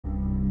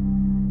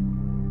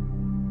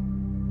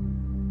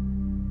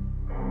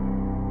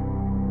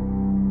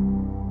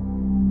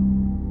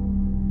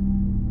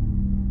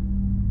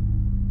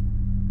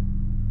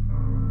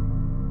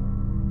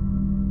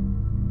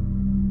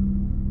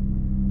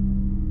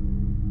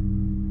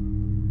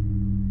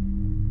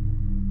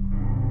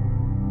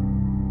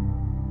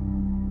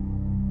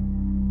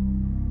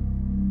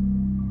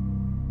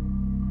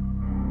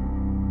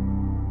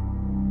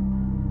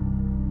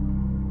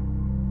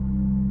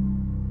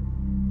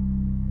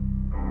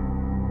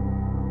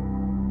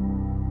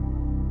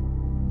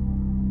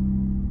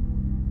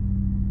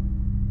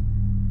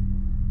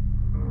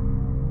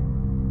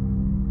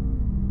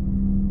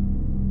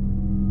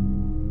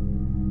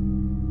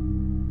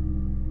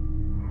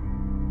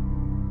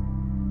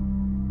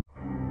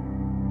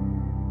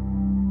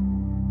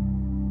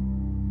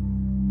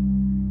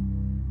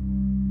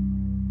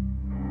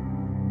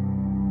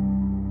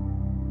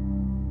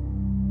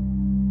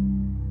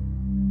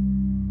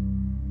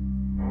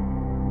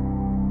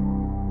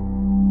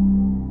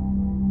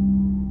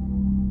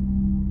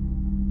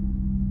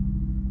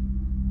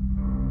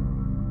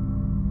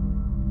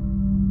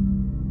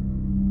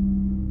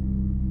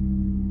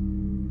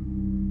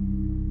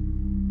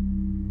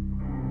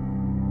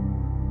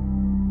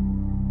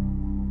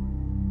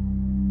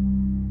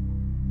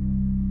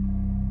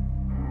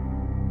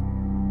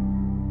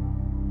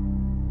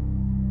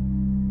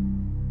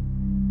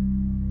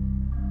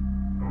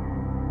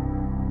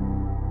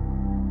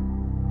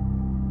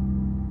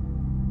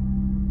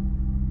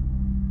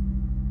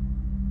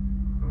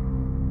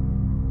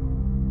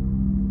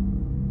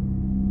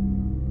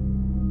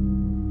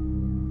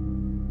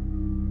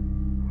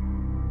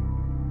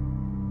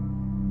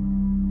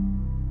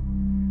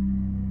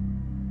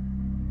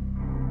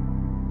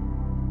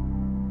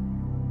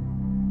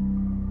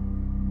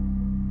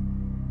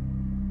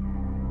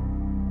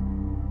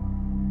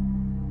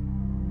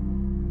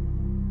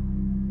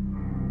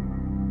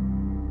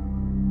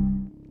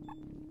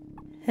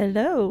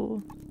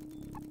Hello.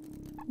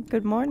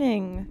 Good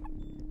morning.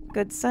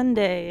 Good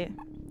Sunday.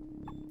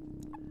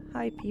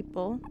 Hi,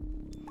 people.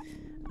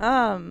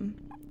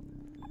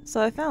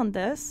 So I found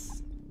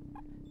this.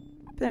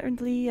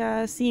 Apparently,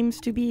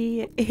 seems to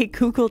be a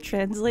Google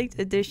Translate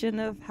edition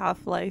of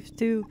Half-Life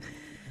 2.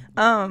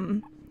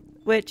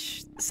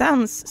 Which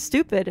sounds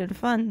stupid and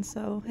fun,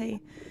 so hey.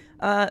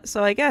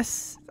 So I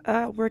guess,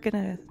 we're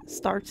gonna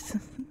start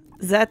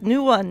that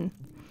new one.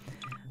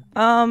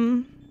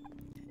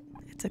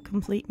 It's a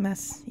complete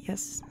mess.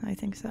 Yes, I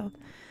think so.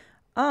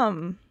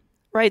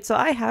 Right, so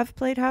I have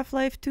played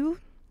Half-Life 2.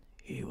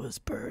 He was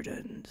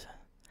burdened.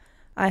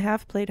 I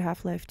have played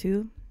Half-Life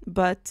 2,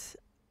 but,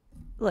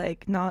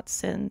 like, not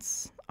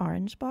since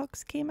Orange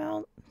Box came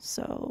out,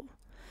 so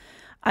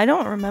I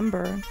don't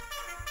remember.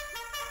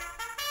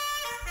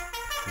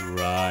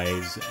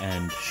 Rise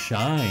and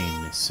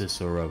shine,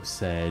 Cicero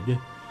said.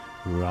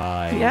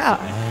 Rise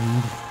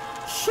and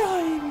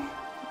shine.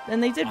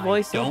 And they did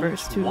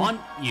voiceovers too. I don't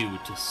want you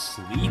to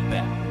sleep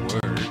at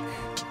work.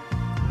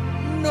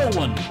 No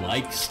one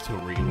likes to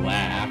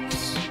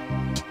relax.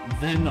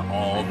 Then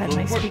all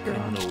the work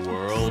in the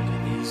world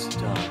is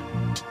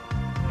done.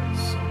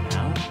 So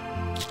now,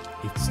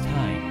 it's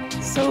time.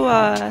 So,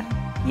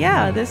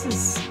 yeah, this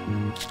is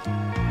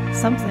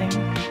something.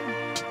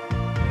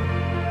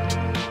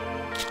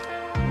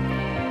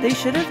 They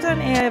should have done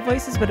AI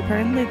voices, but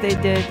apparently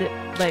they did,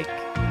 like,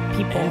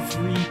 people.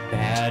 Every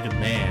bad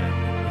man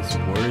is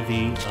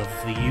worthy of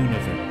the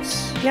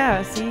universe.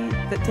 Yeah, see,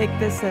 take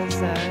this as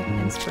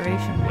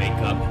inspiration. Wake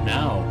up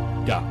now,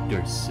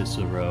 Dr.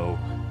 Cicero.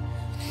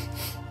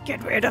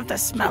 Get rid of the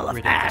smell of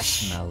ash.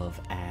 The smell of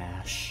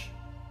ash.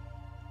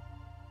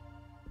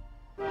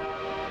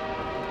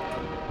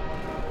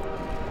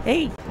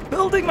 Hey,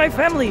 building my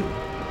family.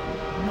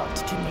 Not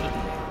to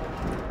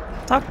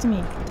me. Talk to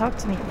me. Talk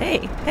to me. Hey,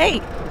 hey.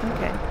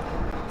 Okay.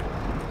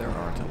 There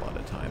aren't a lot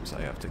of times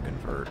I have to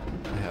convert.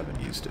 I haven't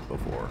used it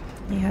before.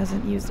 He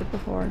hasn't used it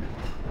before.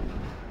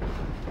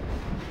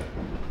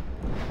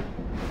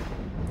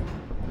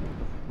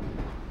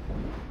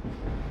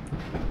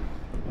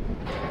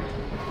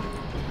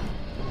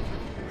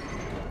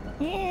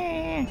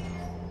 Yeah.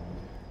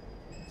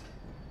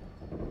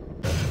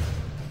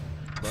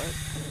 But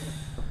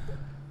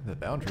the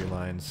boundary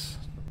lines.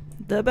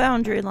 The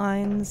boundary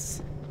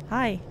lines.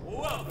 Hi.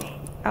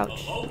 Welcome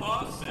Ouch. to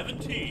Aloha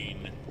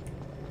 17.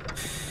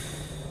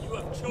 You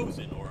have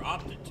chosen or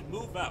opted to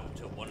move out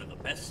to one of the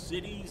best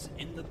cities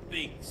in the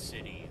big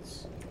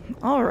cities.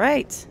 All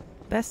right.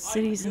 Best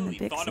cities in the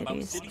big thought about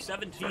cities. City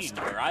 17,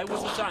 where I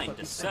was assigned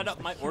to set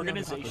up my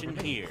organization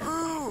here.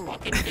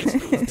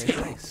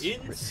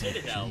 In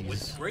Citadel,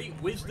 with great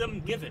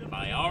wisdom given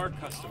by our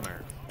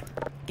customer.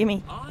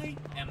 Gimme. I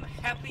am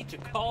happy to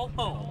call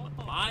home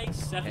my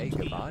 17.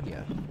 Hey,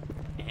 Gabanya.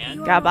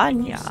 And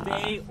Gabanya.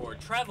 stay or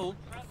travel,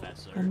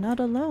 Professor. I'm not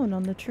alone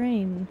on the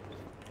train.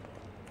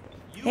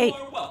 You Hey.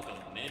 are welcome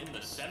in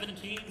the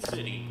 17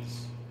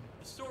 cities.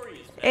 The story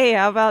is better. Hey,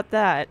 how about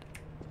that?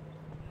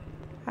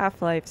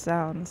 Half-Life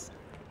sounds.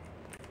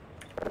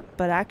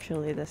 But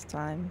actually this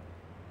time.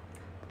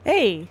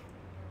 Hey!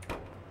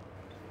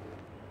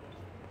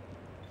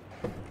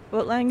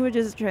 What language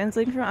is it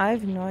translating from? I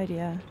have no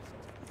idea.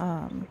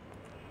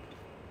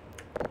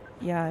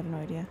 Yeah, I have no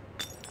idea.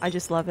 I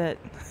just love it.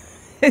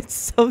 It's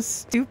so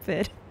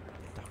stupid.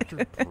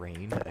 Dr.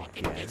 Brain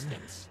again?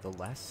 The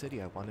last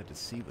city I wanted to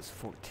see was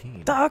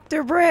 14.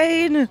 Dr.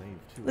 Brain!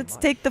 Let's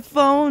take the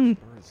phone!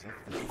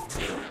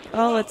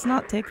 Oh, let's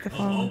not take the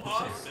phone.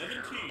 Aloha 17.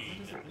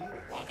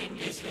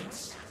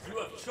 You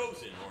have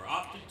chosen or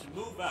opted to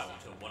move out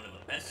to one of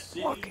the best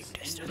Walking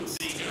cities in the big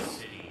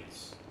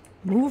cities.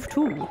 Move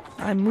to.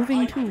 I'm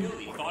moving I to.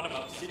 really thought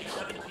about City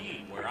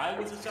 17, where I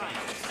was assigned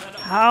to set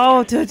up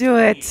How to do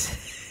it?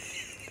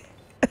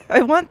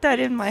 I want that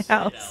in my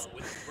house.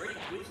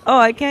 Oh,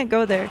 I can't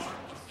go there.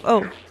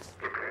 Oh.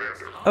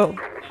 Oh.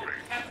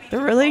 The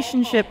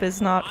relationship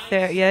is not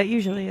fair. Yeah, it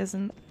usually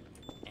isn't.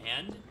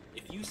 And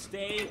if you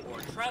stay or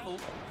travel,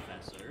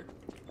 Professor,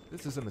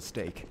 This is a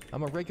mistake.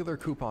 I'm a regular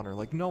couponer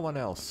like no one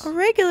else. A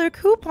regular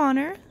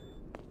couponer?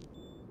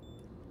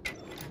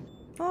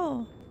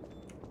 Oh.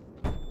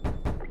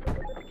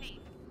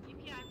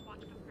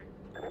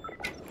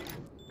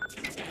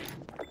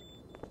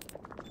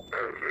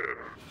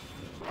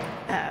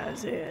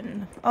 As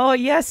in. Oh,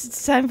 yes,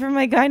 it's time for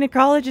my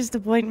gynecologist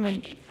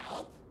appointment.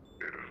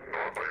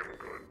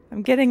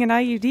 I'm getting an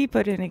IUD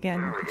put in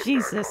again.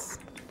 Jesus.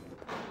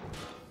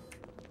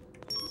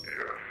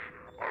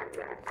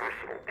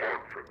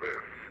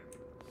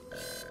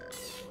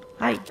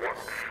 Hi.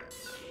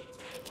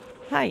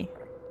 Hi.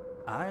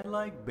 I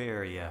like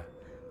Beria.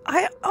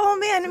 Oh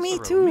man, me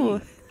Cicero,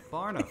 too.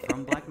 Barna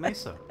from Black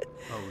Mesa.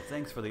 Oh,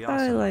 thanks for the I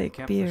awesome like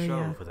kept the show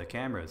Beria. for the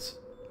cameras.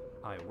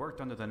 I worked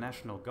under the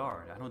National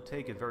Guard. I don't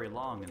take it very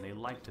long and they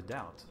like to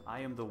doubt. I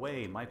am the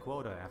way, my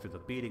quota after the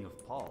beating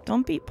of Paul.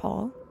 Don't beat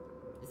Paul.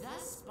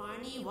 Thus,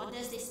 Barney, what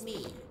does this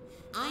mean?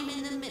 I'm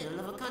in the middle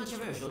of a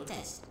controversial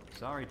test.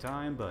 Sorry,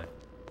 Time, but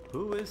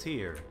who is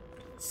here?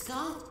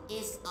 Scott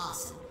is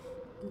awesome.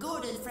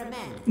 Gordon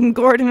Fremen.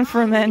 Gordon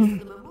Fremen.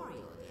 The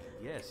memorial again.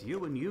 Yes,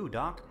 you and you,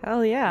 Doc.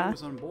 Hell yeah. I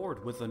was on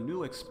board with the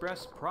new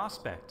Express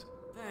prospect.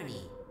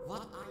 Bernie,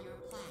 what are your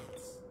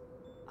plans?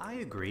 I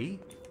agree.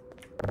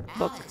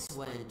 Book. Alex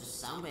went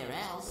somewhere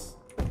else.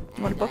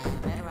 Want a And book? I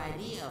have a better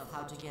idea of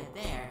how to get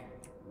there.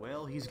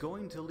 Well, he's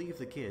going to leave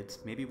the kids.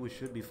 Maybe we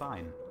should be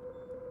fine.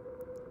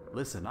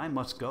 Listen, I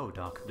must go,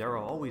 Doc. There are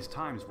always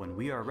times when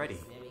we are ready.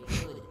 Very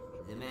good.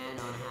 The man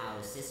on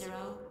house,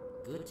 Cicero.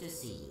 Good to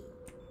see you.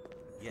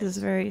 This is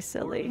very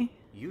silly.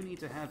 You need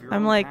to have your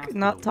I'm own like path to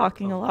not the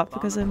talking work a of lot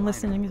because I'm Obama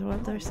listening to climate.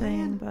 what they're Oh, saying,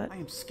 man, but I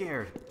am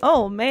scared.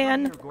 oh Come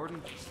man. here,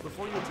 Gordon,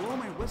 before you blow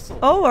my whistle.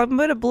 Oh, I'm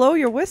gonna blow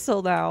your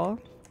whistle now.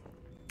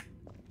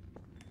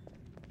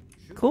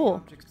 Shoot cool. the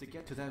objects to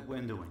get to that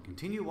window and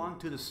continue on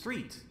to the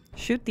street.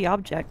 Shoot the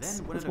objects.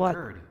 Then when With it what?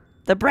 occurred,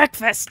 The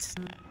breakfast.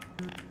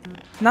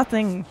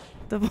 Nothing.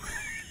 The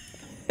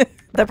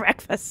the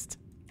breakfast.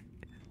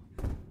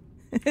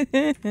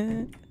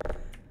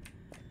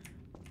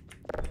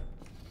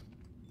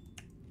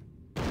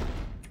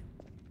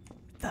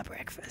 The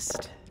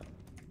breakfast.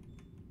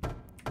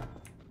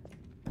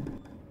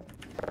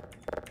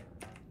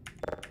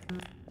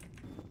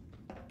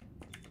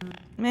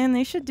 Man,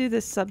 they should do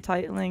this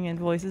subtitling in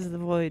Voices of the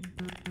Void.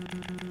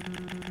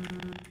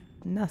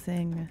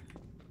 Nothing.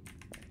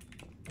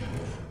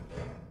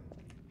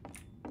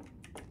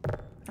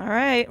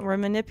 Alright, we're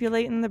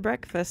manipulating the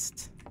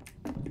breakfast.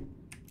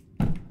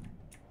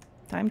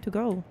 Time to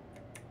go.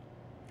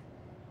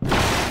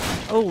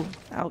 Oh,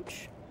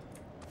 ouch.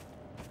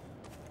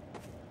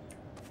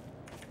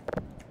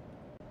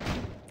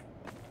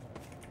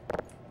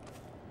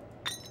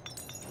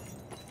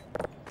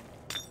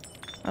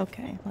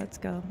 Okay, let's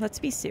go. Let's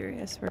be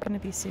serious. We're gonna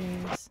be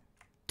serious.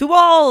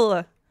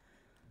 Duel!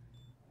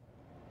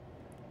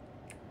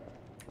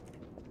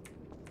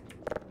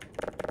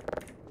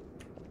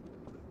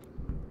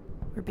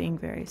 We're being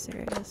very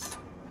serious.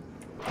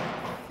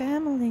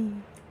 Family.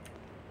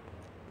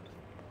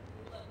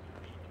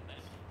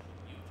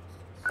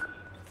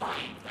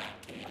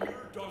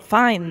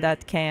 Find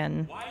that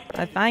can.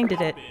 I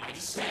finded it.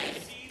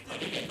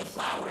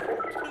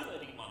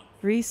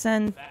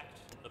 Resend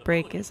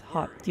break is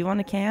hot. Do you want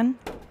a can?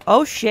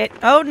 Oh shit.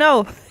 Oh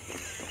no.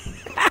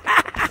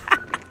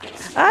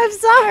 I'm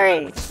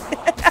sorry.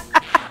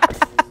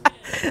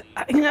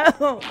 I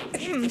know.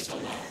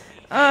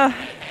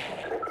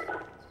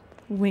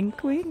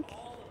 Wink wink.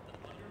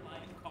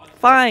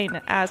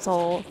 Fine,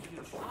 asshole.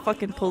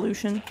 Fucking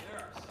pollution.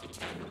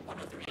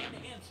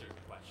 Unanswered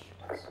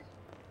questions.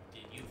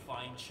 Did you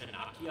find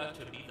Shanakia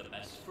to be the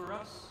best for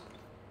us?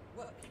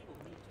 What people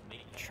need to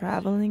make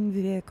Traveling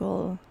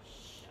vehicle.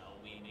 Shall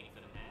we make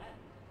them mad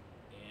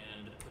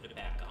and put it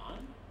back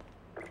on?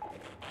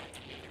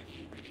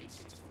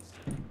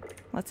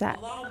 What's that?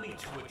 Allow me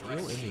to address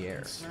Wheel in the air.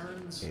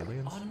 concerns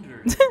Aliens? under your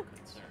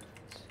concerns,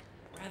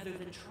 rather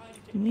than trying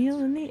to Kneel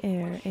in the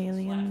air,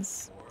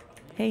 aliens.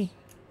 Hey.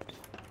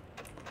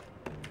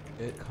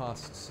 It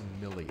costs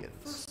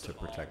millions to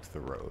protect the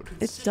road. It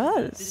This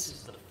does.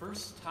 is the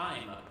first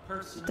time a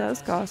person It does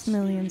has cost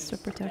millions to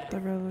experienced protect the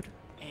death road.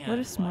 and What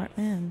a smart life.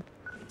 man.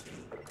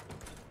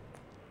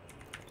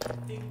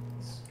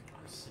 Things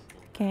are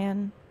simple.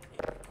 Can.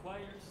 It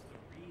requires the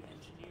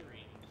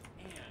re-engineering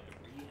and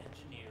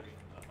re-engineering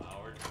of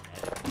our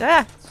genetic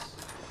Ah! codes.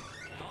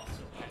 It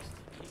also has to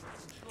take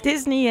control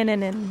Disney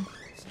in.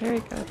 Very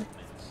good. of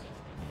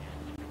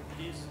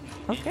Disney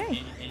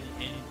Okay.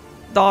 and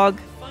Dog.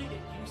 find it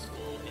useful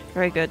in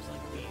Very good. times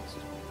like these to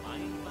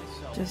remind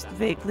myself Just that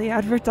vaguely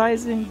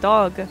advertising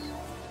dog.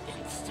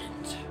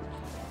 instant.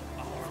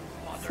 Our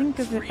mother Think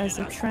of it as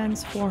a created us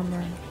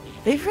transformer.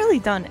 They've really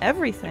done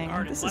everything.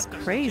 This is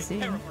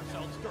crazy.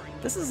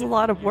 This is a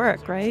lot of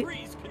work, right?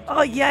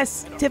 Oh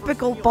yes,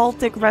 typical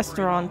Baltic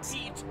restaurant.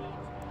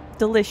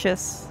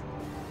 Delicious.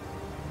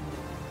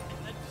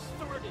 And then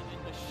started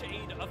in the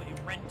shade of a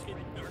rented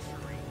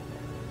nursery,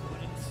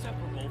 but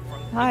inseparable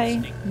from Hi,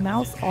 instinct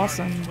mouth and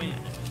awesome. twin,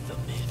 the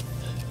myth.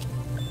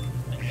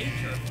 The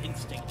nature of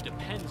instinct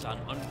depends on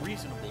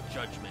unreasonable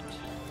judgment,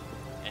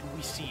 and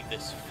we see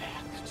this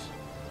fact.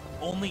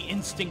 Only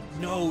instinct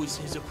knows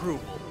his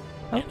approval.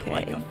 And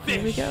like Okay, a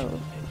here we fish, go.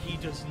 he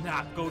does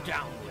not go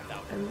down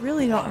without I it.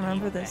 really don't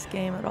remember this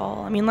game at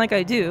all. I mean, like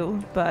I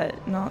do,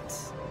 but not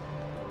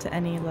to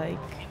any, like,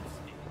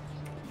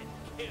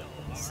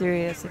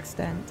 serious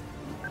extent.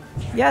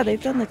 Yeah,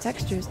 they've done the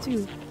textures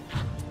too.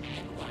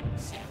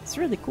 It's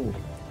really cool.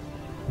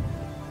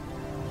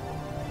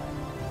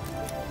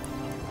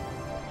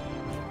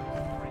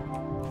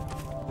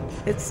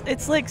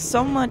 It's like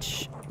so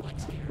much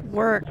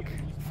work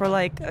for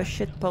like a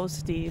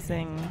shitposty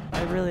thing.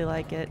 I really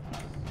like it.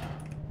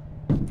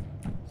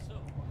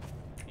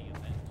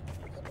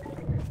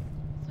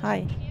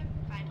 Hi.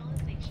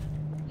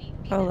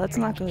 Oh, let's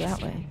not go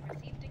that way.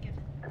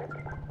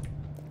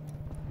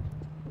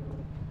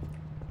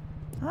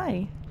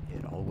 Hi.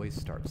 It always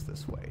starts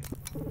this way.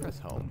 Press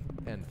home.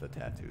 End the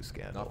tattoo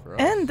scandal. Not for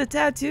us. And the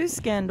tattoo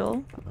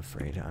scandal. I'm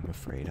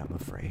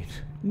afraid.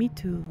 Me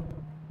too.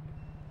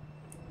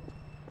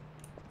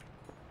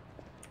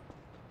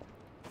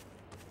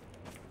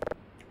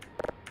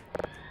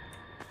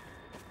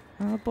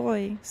 Oh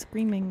boy,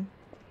 screaming.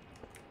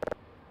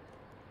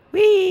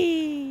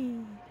 Whee!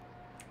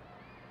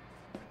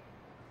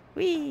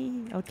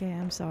 Whee! Okay,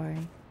 I'm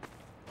sorry.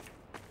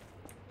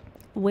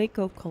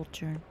 Waco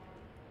culture.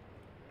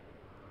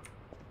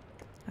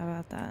 How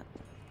about that?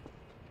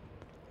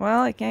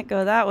 Well, I can't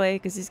go that way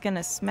because he's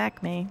gonna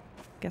smack me.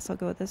 Guess I'll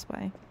go this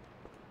way.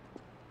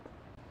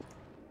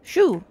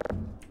 Shoo!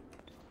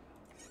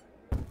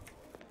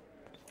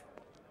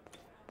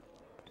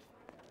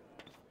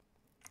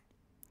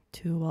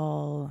 To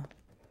all.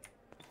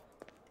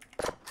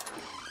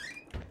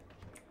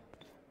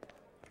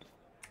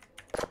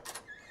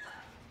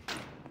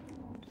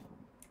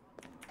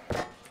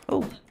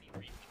 Oh.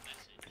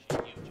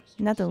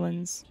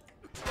 Netherlands.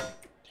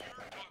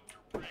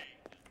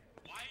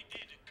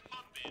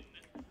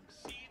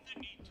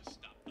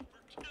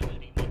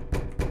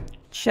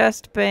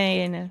 Chest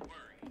pain.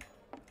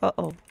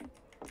 Uh-oh.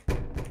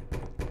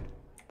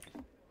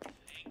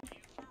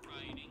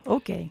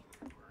 Okay.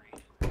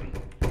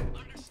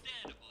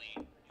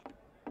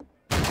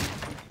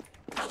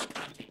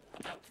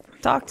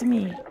 Talk to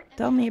me.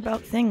 Tell me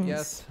about things.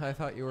 Yes, I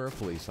thought you were a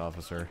police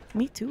officer.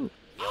 Me too.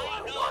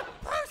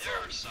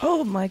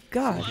 Oh my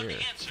god. Here.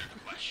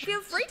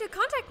 Feel free to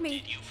contact me.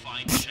 Did you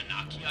find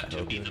Shanakia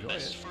to be the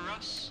best for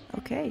us?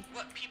 Okay.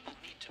 What people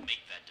need to make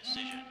that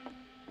decision?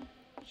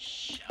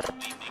 Shall we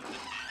make them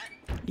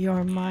mad?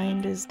 Your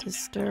mind is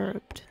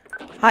disturbed.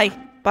 Hi.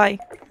 Bye.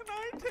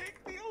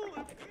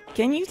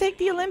 Can you take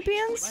the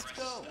Olympians? Let's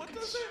go. What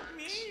does it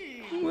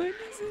mean? What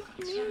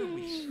does it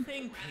mean?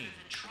 Thinking.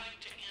 Trying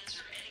to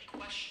answer any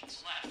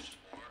questions left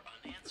or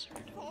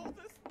unanswered. All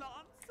this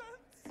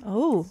nonsense.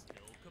 Oh.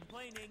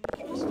 Complaining.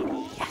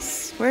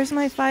 Yes. Where's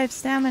my 5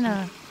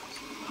 stamina?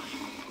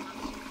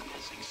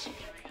 Has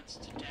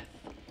experienced death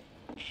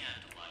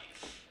and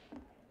life.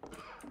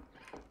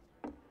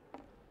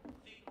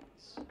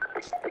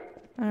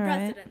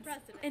 Alright.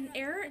 Residence. An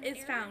error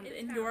is found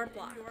in your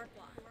block.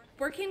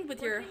 Working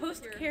with your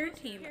host care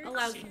team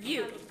allows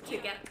you to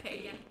get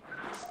paid.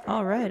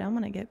 Alright, I'm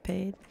gonna get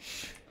paid.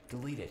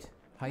 Delete it.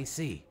 Hi,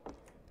 C.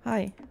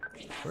 Hi.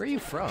 Where are you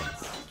from?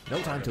 No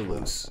time to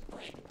lose.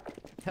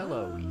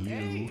 Hello,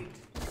 you.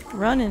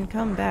 Run and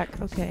come back.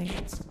 Okay.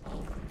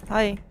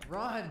 Hi.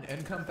 Run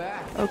and come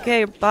back.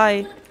 Okay,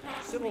 bye.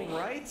 Civil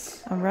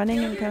rights? I'm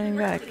running and coming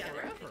back.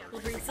 Will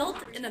result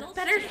in a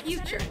better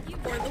future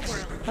for the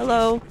world.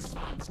 Hello.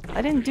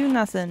 I didn't do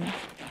nothing.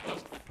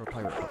 For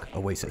pirate book.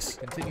 Oasis.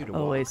 Continue to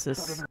walk.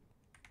 Oasis.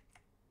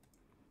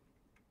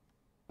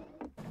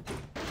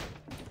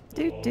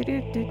 Do do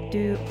do do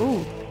do.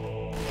 Ooh.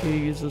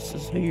 Jesus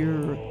is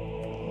here.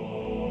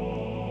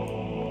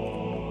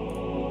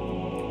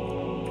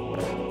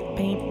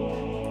 Paint.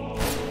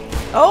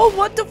 Oh,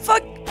 what the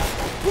fuck?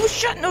 Who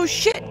shot? No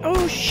shit.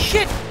 Oh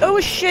shit. Oh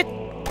shit.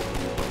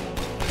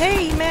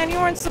 Hey, man, you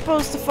weren't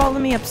supposed to follow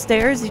me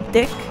upstairs, you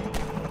dick.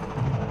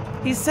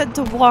 He said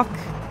to walk.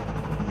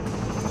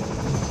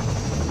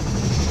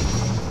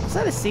 Is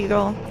that a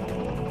seagull?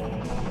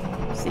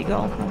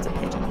 Seagull? That's a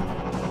pigeon.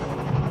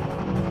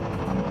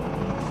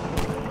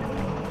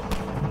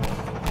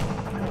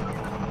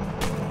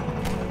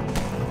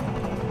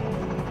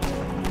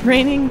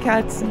 Raining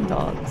cats and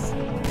dogs.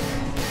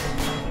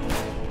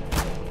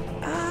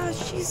 Ah,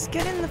 she's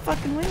get in the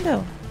fucking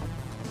window.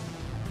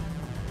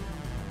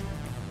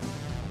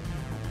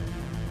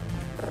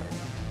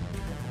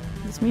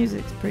 This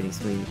music's pretty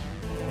sweet.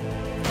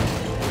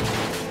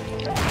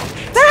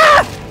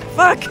 Ah!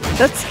 Fuck!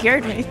 That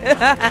scared me.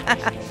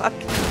 Fuck.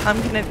 I'm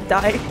gonna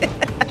die.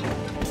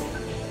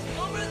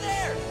 Over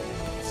there!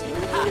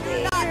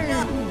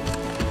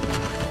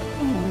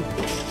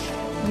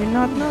 You're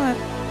not.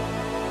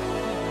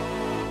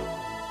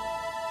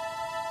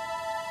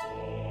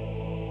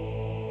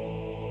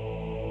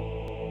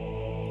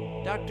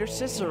 Dr.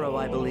 Cicero,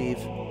 I believe.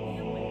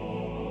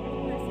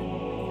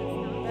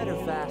 Better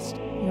fast.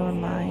 Your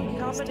mind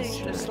is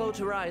Combination is destroyed. slow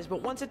to rise,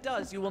 but once it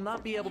does, you will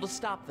not be able to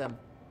stop them.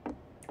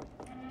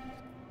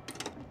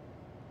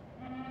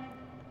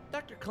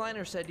 Dr.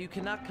 Kleiner said you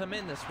cannot come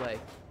in this way.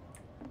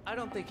 I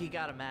don't think he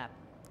got a map.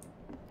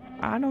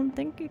 I don't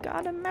think you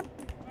got a map.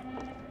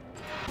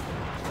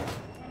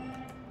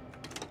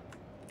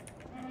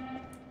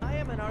 I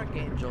am an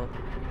archangel.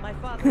 My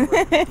father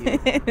worked with you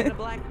in a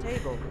black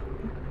table.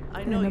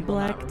 I know In a you will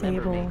not black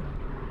remember table. me.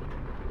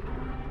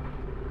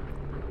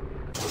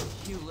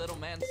 You little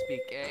man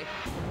speak, eh?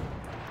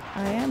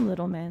 I am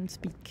little man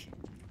speak.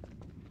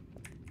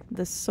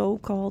 The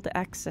so-called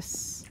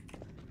Axis.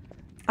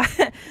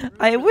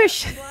 I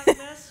wish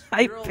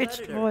I Girl pitched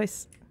editor.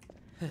 voice.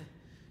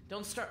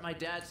 Don't start my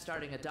dad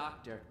starting a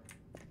doctor.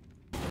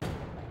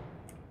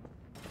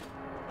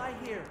 I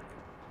hear.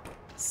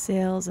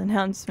 Sales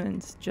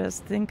announcements.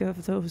 Just think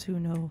of those who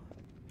know.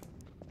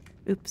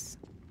 Oops.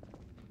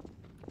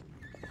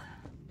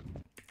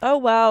 Oh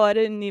wow, I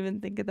didn't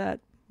even think of that.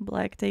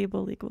 Black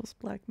table equals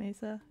Black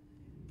Mesa.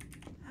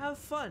 Have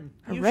fun.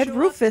 A You red show up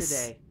Rufus.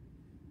 today.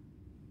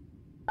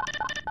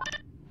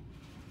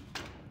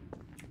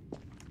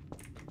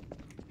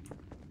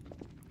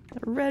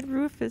 Red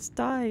Rufus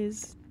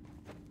dies.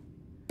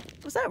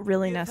 Was that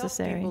really You've helped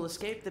necessary? people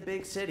escape the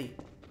big city.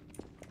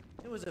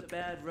 It was a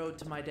bad road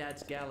to my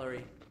dad's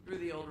gallery, through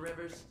the old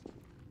rivers.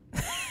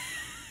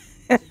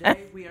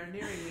 Today, we are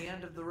nearing the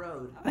end of the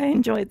road. I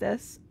enjoyed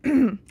this.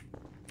 Buy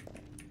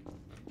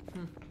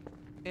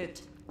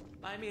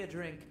me a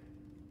drink.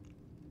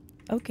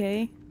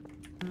 Okay.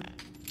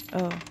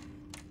 Oh.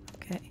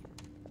 Okay.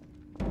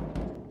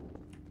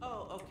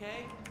 Oh,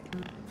 okay.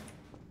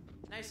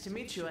 Nice to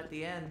meet you at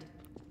the end.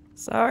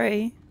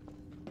 Sorry.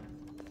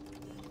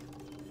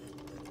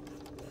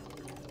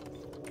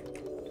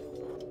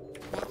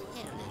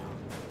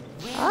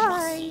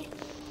 Hi.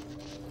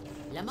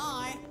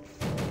 Lamar,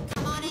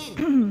 come on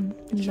in.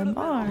 Should have been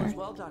all Lamar. as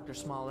well, Dr.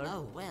 Smaller.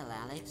 Oh, well,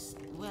 Alex.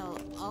 Well,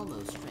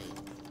 almost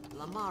straight.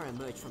 Lamar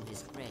emerged from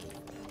his grave.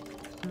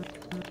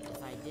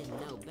 If I didn't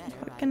know better,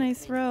 What can I would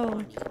think throw?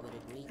 Barney would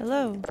agree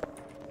Hello. too.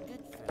 Good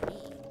for me.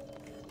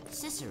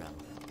 Cicero.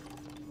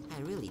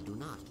 I really do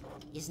not.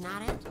 Is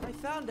not it? I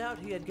found out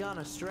he had gone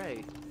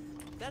astray.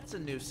 That's a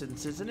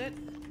nuisance, isn't it?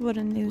 What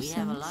a We nuisance.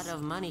 have a lot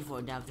of money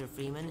for Dr.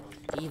 Freeman,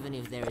 even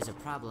if there is a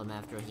problem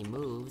after he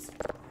moves.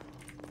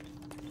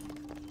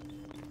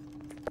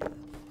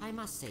 I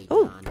must say,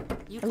 Oh, John,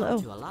 you hello.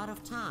 come to a lot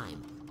of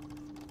time.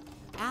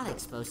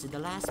 Alex posted the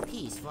last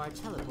piece for our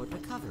teleport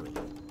recovery.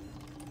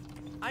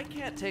 I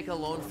can't take a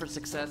loan for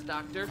success,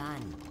 Doctor.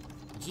 Fun.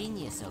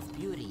 Genius of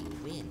beauty, you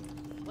win.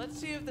 Let's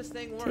see if this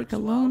thing works. Take a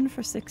loan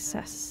for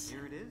success.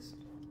 Here it is.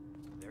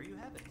 There you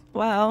have it.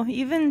 Wow,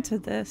 even to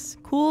this.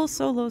 Cool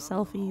solo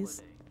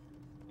selfies.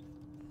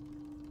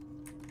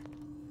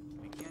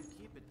 We can't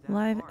keep it that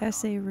Live far,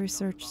 essay Doc.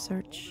 research All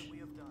search. that we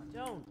have done.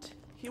 Don't.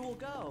 He will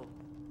go.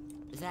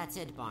 That's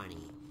it,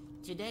 Barney.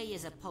 Today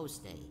is a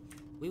post day.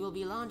 We will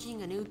be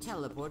launching a new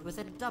teleport with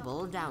a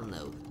double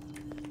download.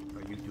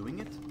 Are you doing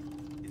it?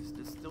 Is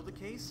this still the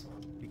case?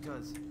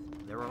 Because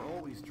there are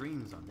always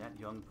dreams on that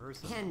young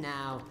person. And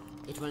now,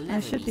 it will never I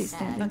should be sad,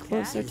 standing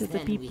closer since to the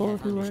then we people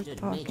have who are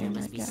understood Major talking, I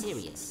must be guess.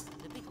 serious.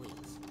 The big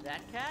wigs.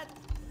 That cat?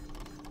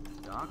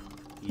 Doc,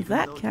 even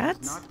That though he cat?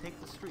 does not take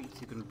the streets,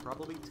 you can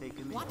probably take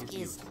him What in his is...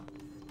 youth.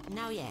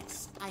 Now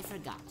yes, I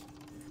forgot.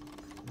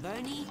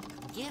 Bernie,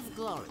 give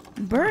glory.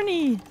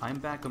 Bernie! I'm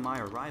back on my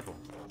arrival,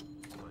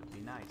 so it'd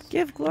be nice.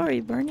 Give glory,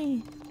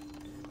 Bernie.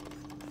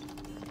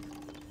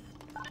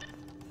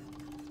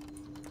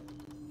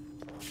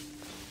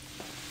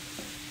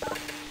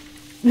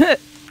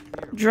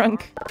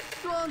 Drunk.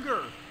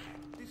 Stronger!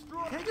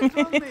 Take it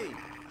from me!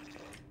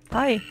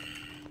 Hi.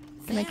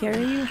 Can I carry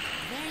you? There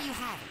you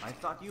have it. I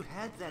thought you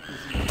had that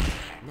disease.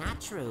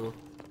 Not true.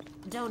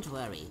 Don't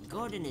worry,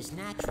 Gordon is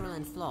natural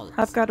and flawless.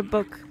 I've got a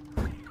book.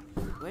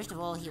 First of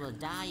all, he will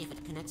die if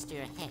it connects to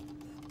your head.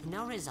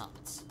 No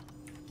results.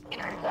 You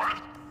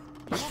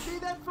won't be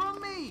that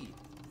from me!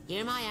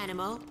 Here, my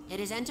animal. It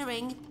is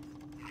entering.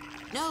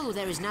 No,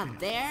 there is none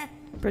there.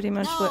 Pretty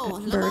much No,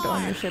 what bird Lamar,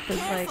 ownership is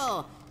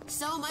careful.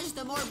 So much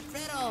the more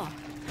brittle.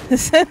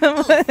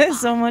 like.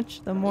 So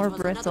much the more It was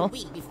another brittle.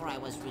 week before I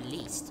was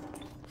released.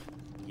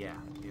 Yeah,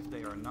 if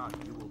they are not,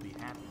 you will be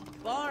happy.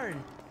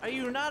 Barn, are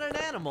you not an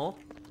animal?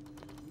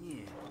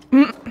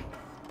 Yeah.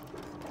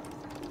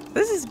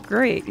 This is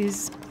great.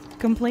 He's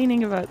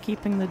complaining about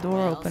keeping the door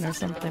Well, open or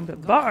Cicero, something,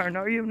 but go Barn,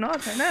 are you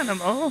not an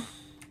animal?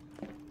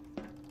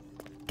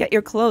 Get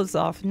your clothes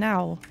off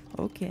now.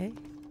 Okay.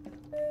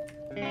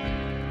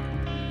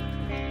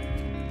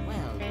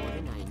 Well,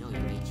 Gordon, I know your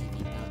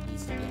HEV belt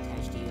needs to be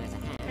attached to you as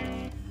a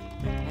hand.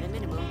 At a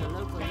minimum, the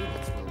local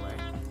units will work.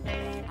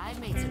 I've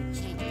made some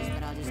changes,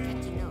 but I'll just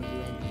get to know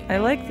you and I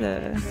like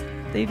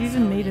they've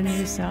even made a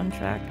new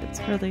soundtrack. It's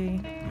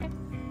really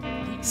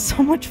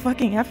so much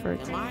fucking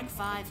effort. The Mark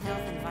V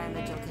Health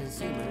Environmental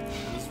Consumer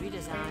is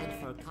redesigned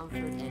for comfort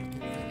and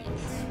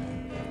convenience.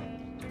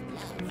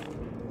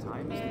 Love.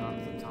 Time is not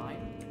the time.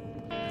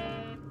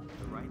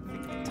 The right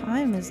thing.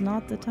 Time is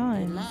not the Good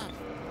time. luck.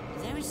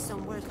 There is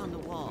some work on the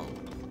wall.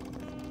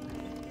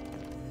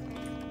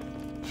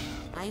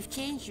 I've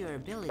changed your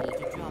ability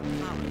to draw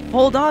power.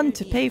 Hold on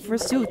to pay for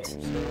suit.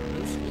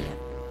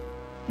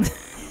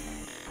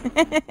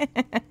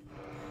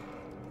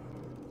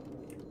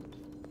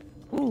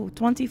 Ooh,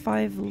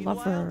 25 Meanwhile,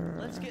 lover.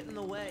 let's get in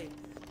the way.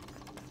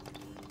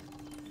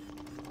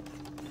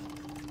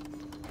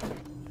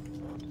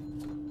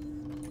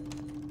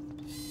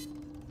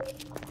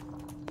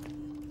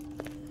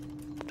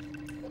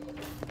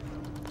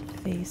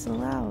 Face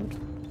allowed.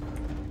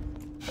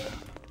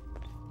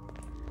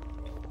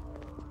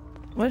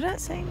 What did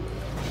that say?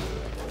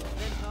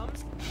 Then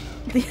comes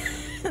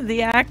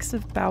The axe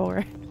of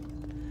power.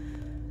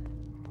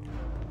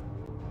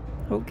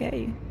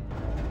 Okay.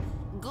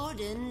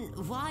 Gordon,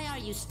 why are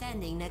you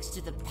standing next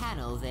to the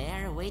panel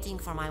there, waiting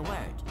for my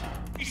word?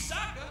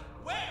 Isaka,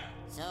 where?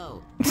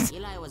 So,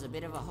 Eli was a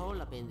bit of a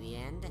holdup in the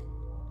end.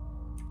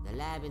 The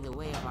lab in the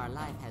way of our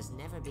life has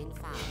never been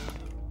found.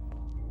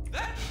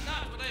 That's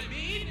not what I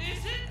mean,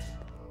 is it?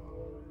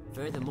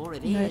 Furthermore,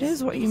 it That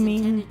is what it you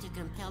mean. intended to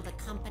compel the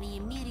company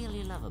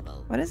immediately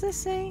lovable. What does this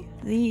say?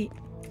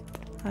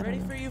 I ready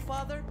don't for know. you,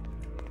 father?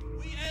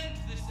 We end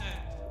this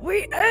end.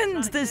 We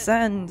end this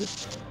end. Let's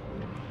see.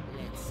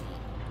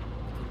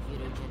 The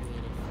computer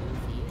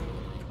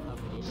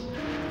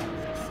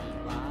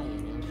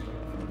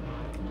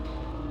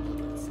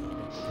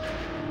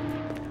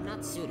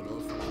Not suitable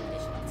for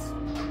conditions.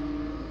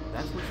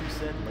 That's what you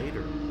said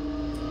later.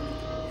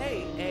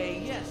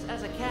 Hey, yes,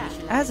 as a cat.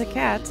 As a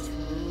cat.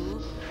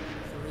 2,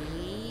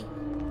 3.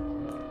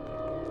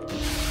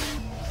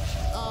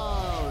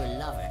 Oh,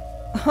 lover.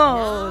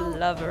 Oh,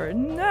 lover,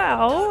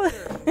 now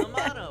Doctor,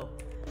 Amano,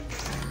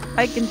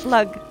 I can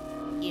plug.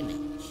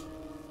 Image.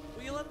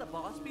 will you let the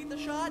boss beat the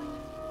shot?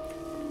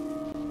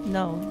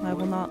 No, I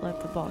will not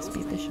let the boss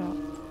beat the shot.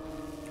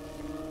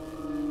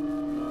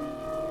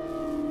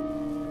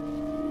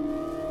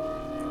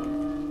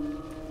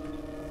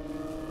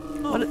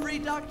 Oh, What- free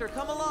doctor,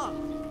 come along.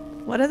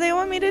 What do they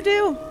want me to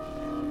do?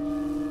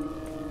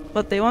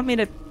 What, they want me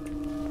to...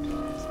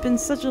 It's been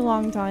such a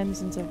long time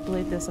since I've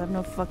played this, I have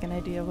no fucking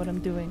idea what I'm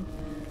doing.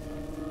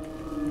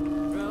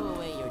 Throw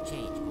away your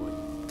change,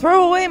 Gordon.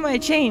 Throw away my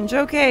change!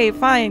 Okay,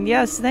 fine,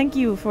 yes, thank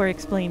you for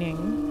explaining.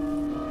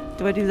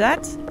 Do I do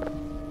that?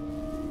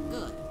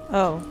 Good.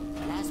 Oh,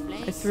 Last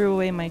place. I threw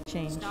away my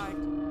change. Start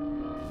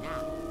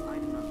now.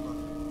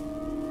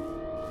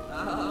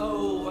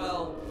 Oh,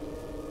 well.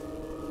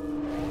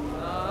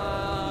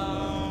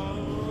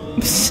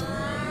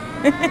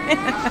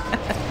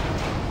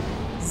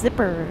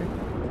 Zipper.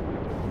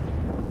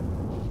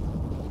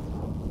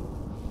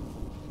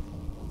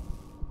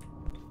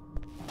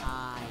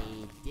 I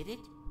did it?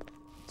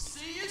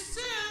 See you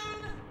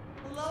soon.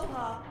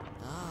 Aloha.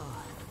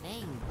 Oh,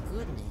 thank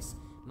goodness.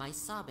 My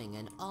sobbing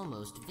and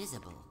almost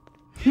visible.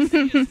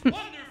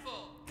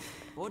 Wonderful!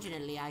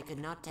 Fortunately, I could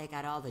not take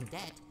out all the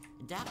debt.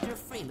 Dr.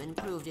 Freeman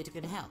proved it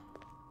could help.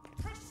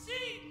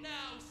 Proceed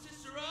now,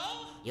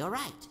 Cicero! You're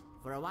right.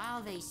 For a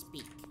while they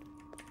speak.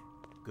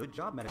 Good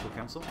job, medical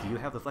counsel. Do you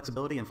have the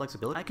flexibility and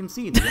flexibility? I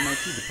concede the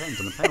MIT depends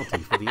on the penalty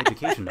for the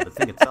education of the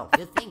thing itself.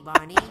 Good thing,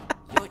 Barney.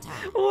 Your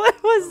time.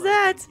 What was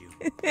that?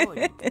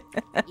 Gordon,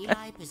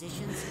 Eli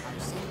positions are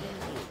sending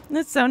you.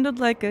 That sounded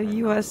like a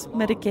US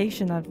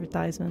medication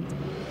advertisement.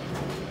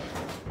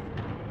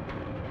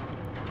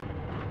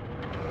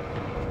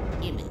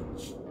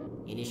 Image.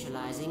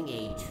 Initializing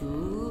a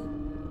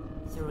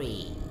 2,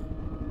 3.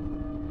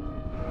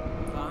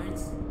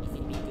 Barnes, if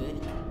it be good.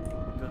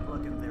 Good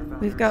luck in there,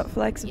 We've got Yes,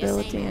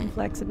 flexibility amen. and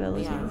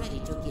flexibility. We are ready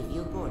to give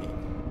you Gordon.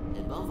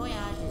 The bon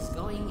voyage is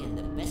going and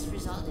the best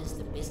result is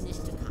the business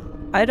to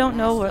come. I don't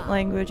know what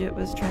language it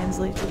was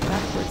translated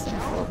backwards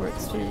and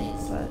forwards to,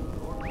 but...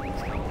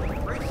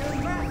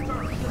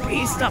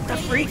 Beast of the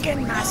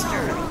freaking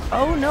master!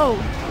 Oh no!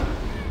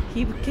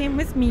 He came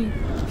with me. Does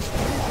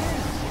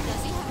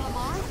he have a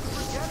mark?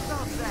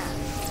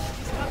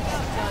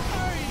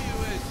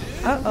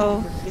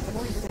 Uh-oh.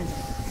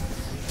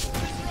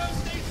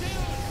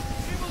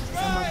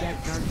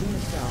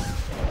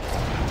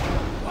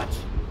 What?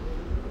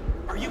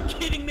 Are you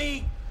kidding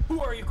me?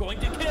 Who are you going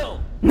to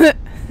kill? You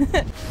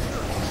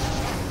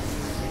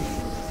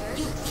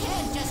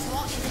can't just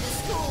walk into the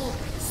school.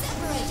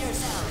 Separate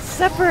yourselves.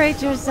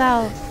 Separate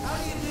yourself!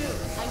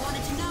 I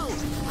wanted to know.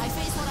 I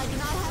face what I do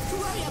not have to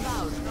worry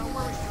about. Don't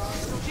worry,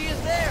 John. She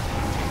is there.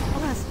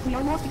 Alas, we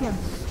are lost again.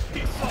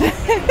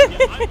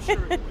 I'm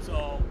sure it was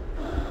all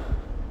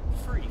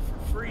free for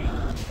free.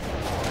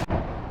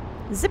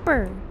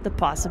 Zipper! The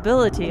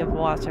possibility of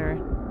water.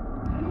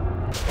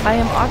 I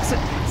am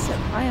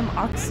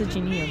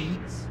oxygenium.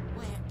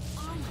 Where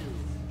are you?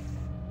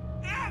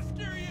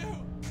 After you!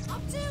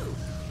 Up to.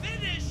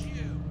 Finish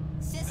you!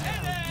 Cicero, you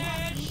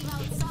have to leave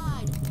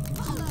outside.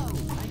 Follow.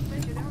 I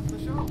made it out the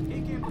show.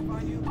 He came to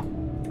find you.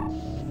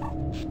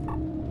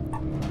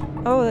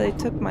 Oh, they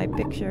took my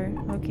picture.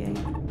 Okay.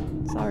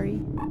 Sorry.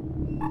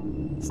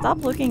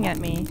 Stop looking at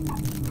me.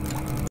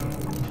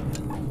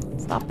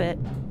 Stop it.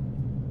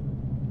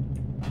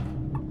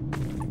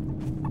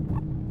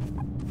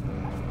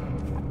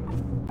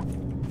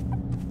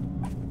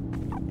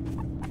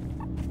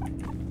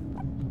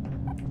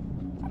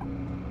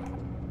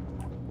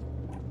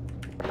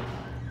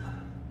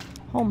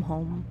 Home,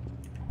 home.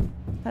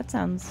 That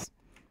sounds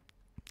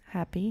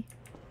happy.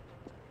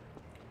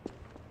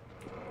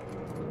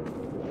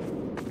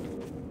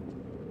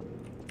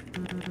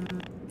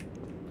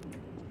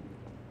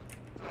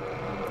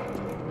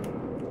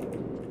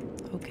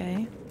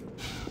 Okay.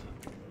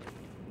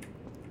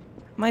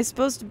 Am I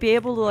supposed to be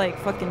able to, like,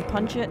 fucking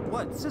punch it?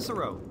 What,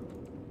 Cicero?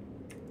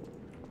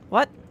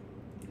 What?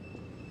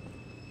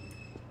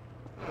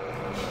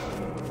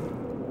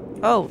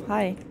 Oh,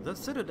 hi. The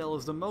Citadel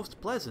is the most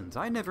pleasant.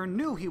 I never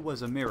knew he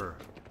was a mirror.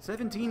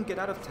 17, get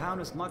out of town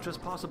as much as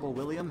possible,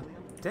 William.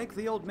 Take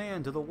the old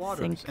man to the waters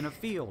Think- in a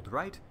field,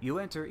 right? You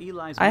enter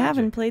Eli's I magic.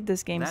 haven't played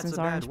this game That's since a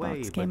bad Orange way,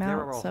 Box but came there out,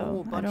 are a so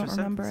whole I bunch don't of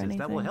remember sentences anything.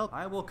 that will help.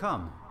 I will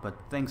come, but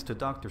thanks to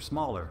Dr.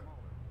 Smaller.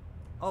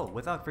 Oh,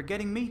 without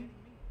forgetting me?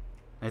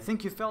 I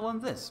think you fell on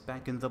this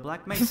back in the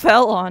Black Mesa.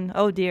 Fell on.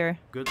 Oh dear.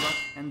 Good luck,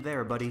 and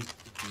there, buddy.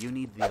 You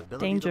need the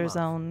ability Danger to love.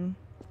 zone.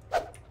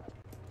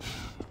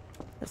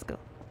 Let's go.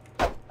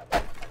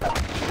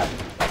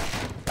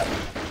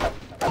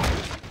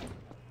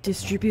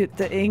 Distribute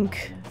the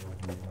ink.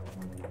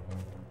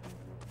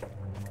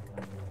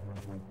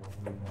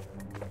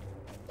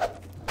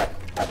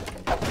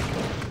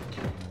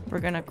 We're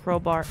gonna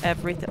crowbar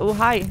everything. Oh,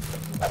 hi.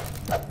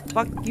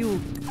 Fuck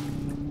you.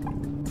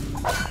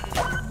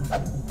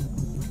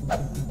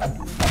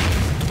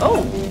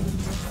 Oh,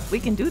 we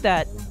can do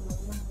that.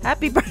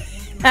 Happy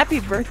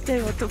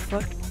birthday. What the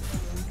fuck?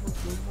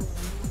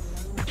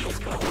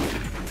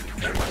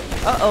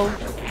 Uh-oh.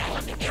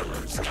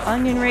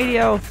 Onion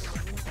radio.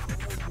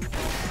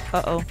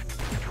 Uh-oh.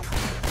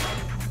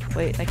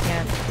 Wait, I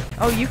can't.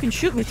 Oh, you can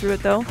shoot me through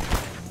it, though.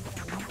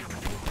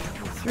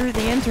 Through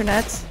the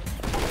internet.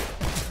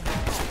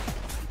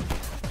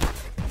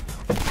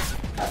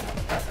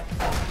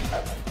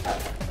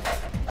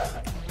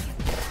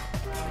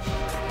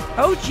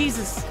 Oh,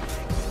 Jesus.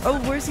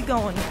 Oh, where's he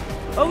going?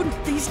 Oh,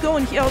 he's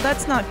going here. Oh,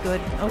 that's not good.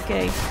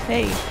 Okay.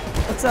 Hey,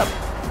 what's up?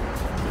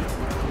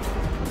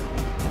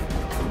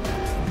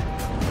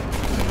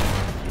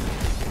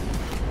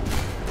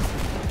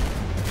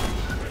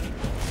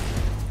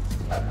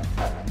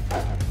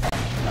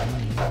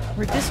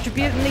 We're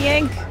distributing the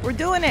ink. We're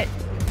doing it.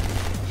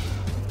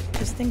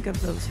 Just think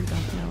of those who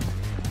don't know.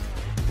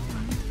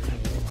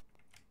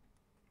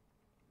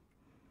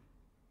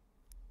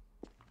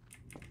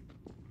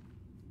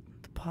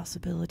 The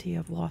possibility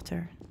of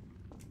water.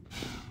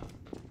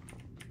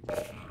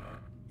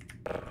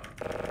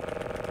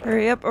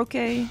 Hurry up,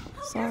 okay.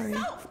 Sorry.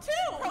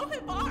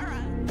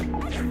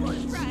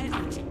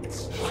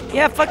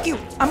 Yeah, fuck you.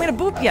 I'm gonna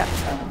boop ya.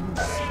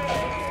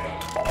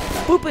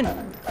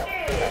 Boopin'.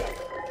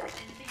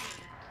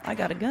 I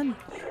got a gun.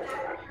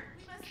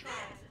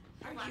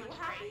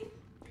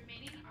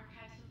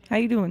 How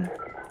you doing?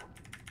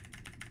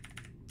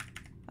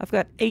 I've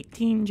got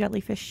 18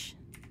 jellyfish.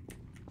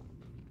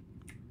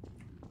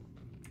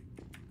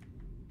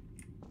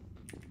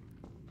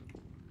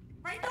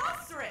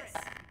 Rhinoceros!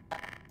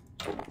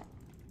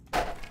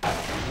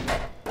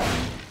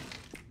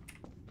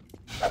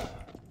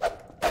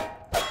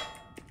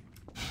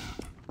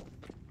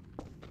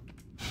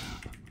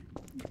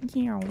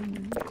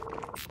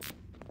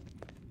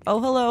 Oh,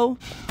 hello.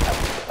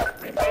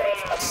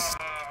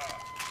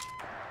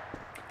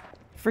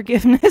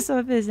 Forgiveness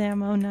of his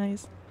ammo,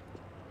 nice.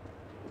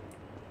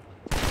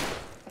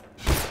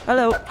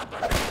 Hello.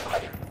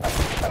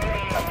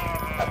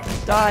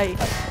 Die.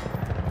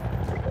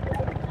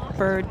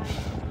 Bird.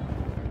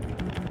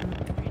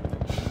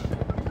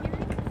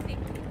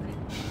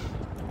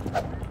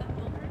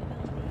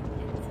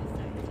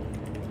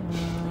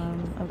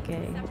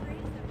 Okay.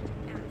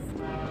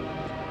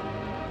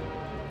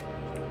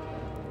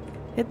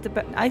 Hit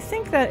the I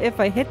think that if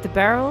I hit the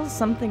barrels,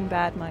 something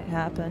bad might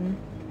happen.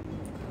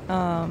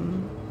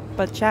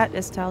 But chat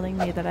is telling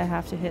me that I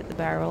have to hit the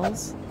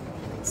barrels.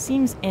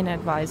 Seems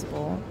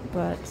inadvisable,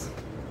 but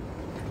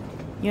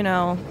you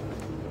know,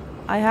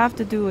 I have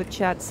to do what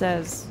chat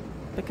says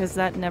because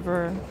that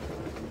never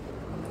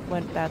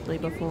went badly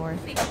before.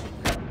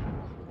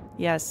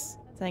 Yes,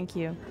 thank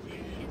you.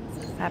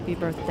 Happy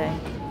birthday.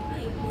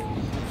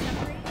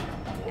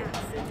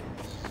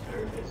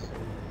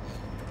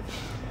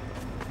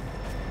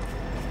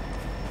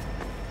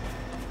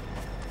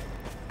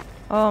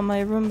 Oh,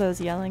 my Roomba's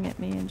yelling at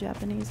me in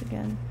Japanese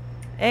again.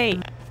 Hey!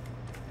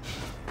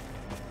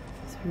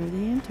 Through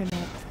the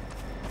internet.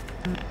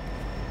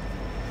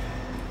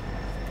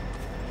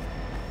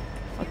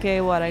 Okay,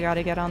 what? I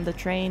gotta get on the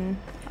train.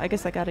 I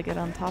guess I gotta get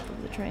on top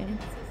of the train.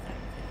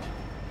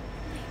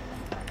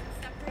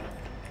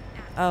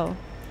 Oh,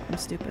 I'm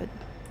stupid.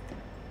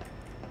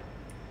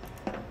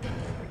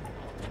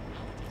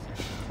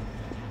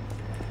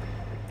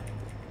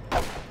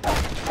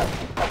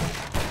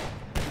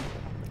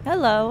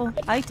 Hello,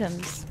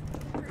 items.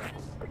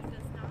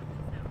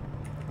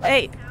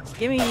 Hey,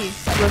 give me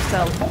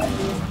yourself.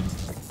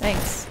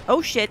 Thanks.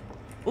 Oh shit.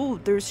 Ooh,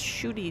 there's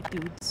shooty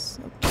dudes.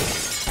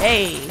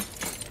 Okay. Hey.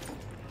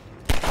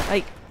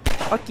 Like,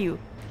 fuck you.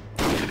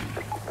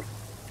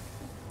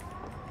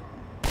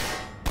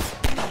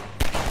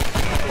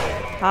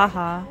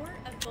 Haha.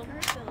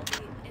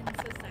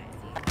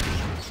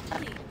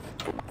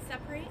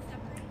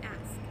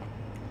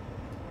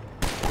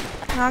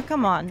 Ah,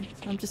 come on.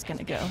 I'm just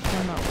gonna go.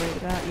 I'm not worried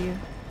about you.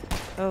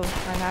 Oh,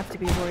 I have to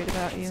be worried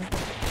about you.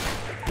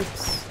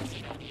 Oops.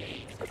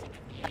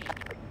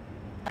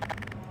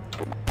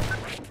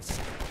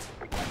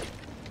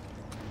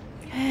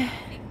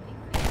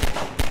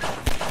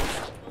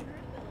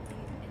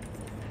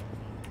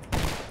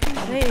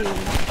 Hey.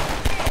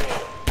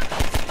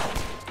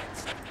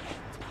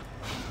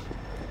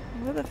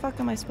 Where the fuck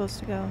am I supposed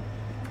to go?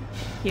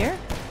 Here?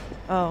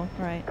 Oh,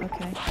 right,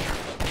 okay.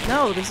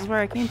 No, this is where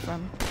I came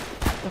from.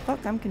 The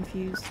fuck? I'm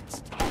confused.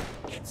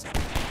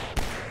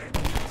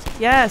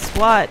 Yes,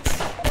 what?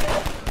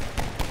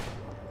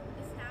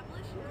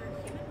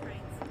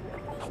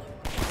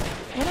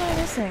 What am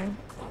I missing?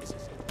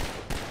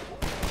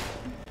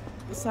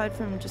 Aside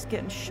from just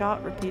getting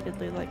shot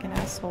repeatedly like an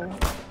asshole.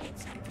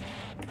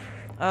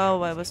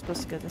 Oh, I was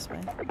supposed to go this way.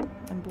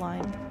 I'm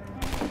blind.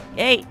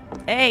 Hey!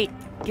 Hey!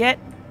 Get!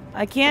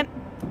 I can't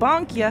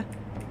bonk ya!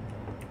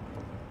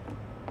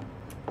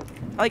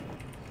 I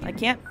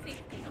can't.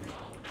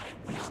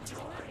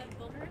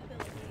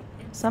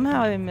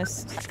 Somehow I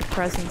missed the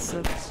presence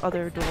of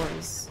other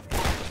doors.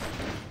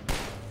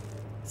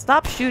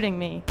 Stop shooting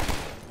me.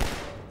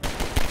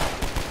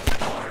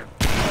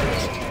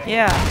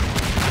 Yeah.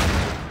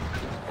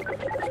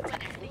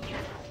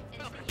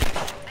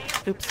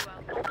 Oops.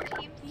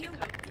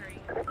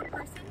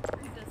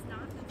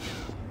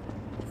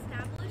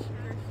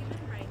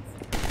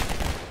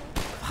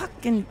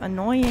 Fucking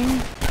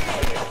annoying.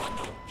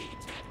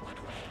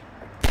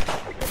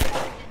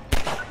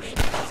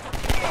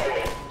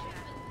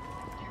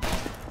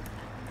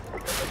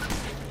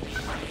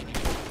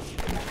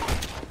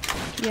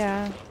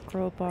 Yeah,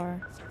 crowbar.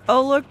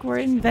 Oh look, we're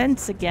in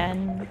vents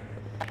again.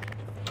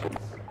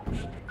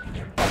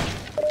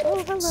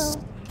 Oh,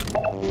 hello.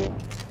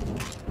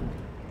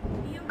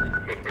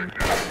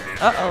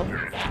 Uh-oh.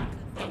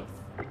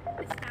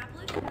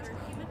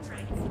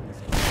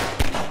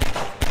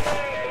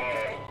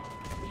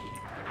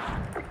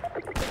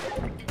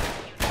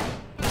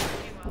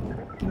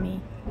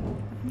 Gimme.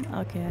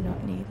 Okay, I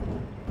don't need.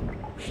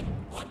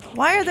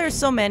 Why are there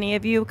so many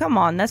of you? Come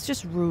on, that's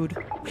just rude.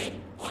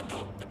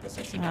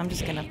 I'm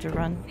just gonna have to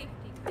run.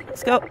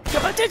 Let's go.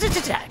 Come on.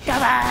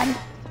 Come on.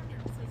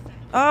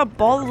 Oh,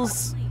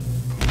 balls.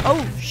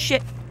 Oh,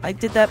 shit. I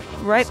did that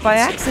right by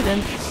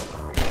accident.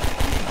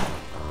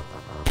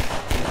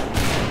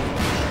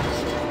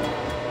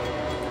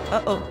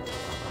 Uh-oh.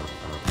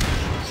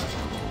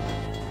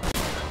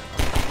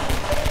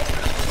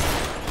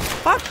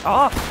 Fuck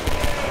off.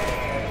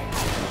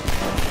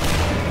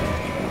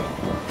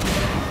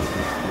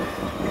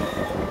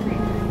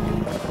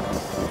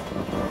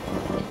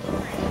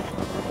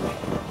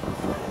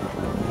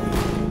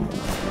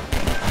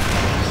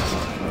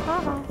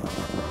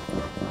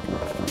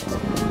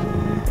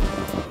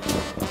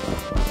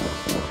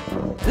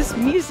 This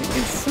music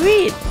is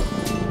sweet.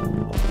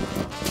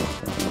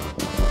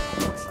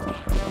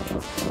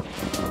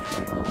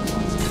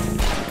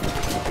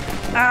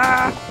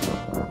 Ah!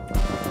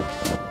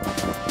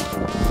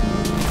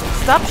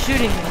 Stop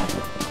shooting me.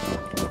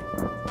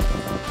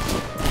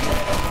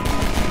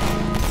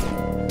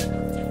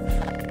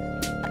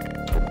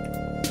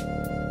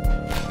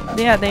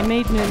 Yeah, they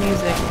made new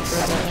music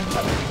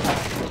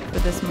for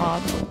this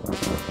mod.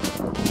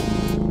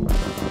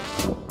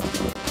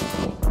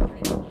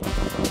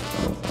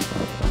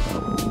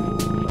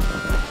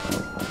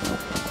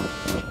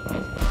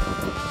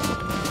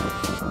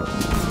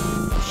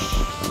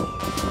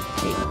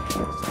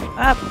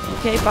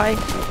 Okay, bye.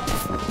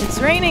 It's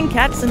raining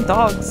cats and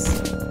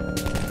dogs.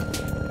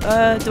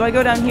 Do I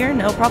go down here?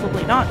 No,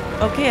 probably not.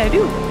 Okay, I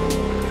do.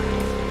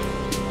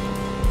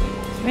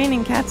 It's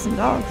raining cats and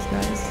dogs,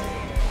 guys.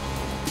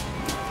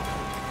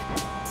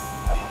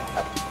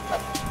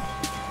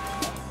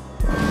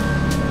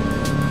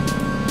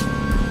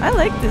 I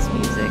like this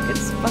music.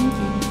 It's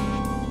funky.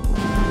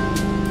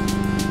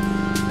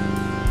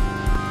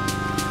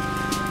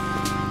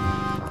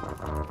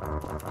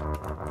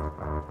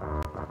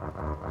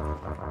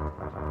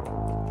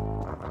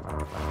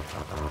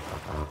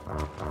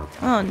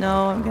 Oh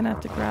no, I'm gonna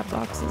have to grab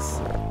boxes.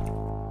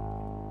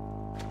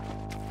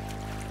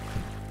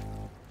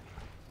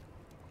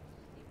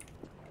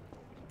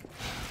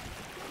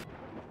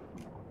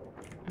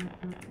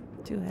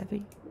 Too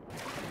heavy.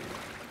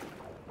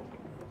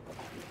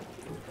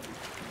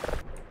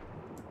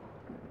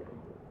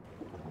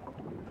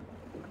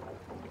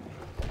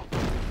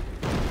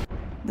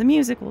 The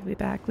music will be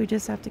back. We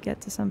just have to get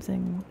to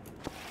something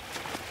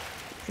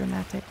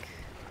dramatic.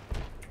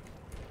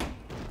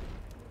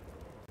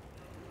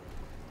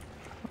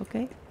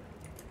 Okay.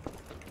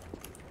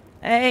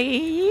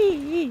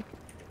 Hey!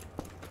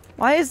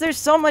 Why is there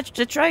so much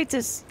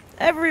detritus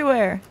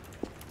everywhere?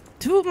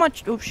 Too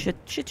much. Oh shit!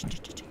 Shit!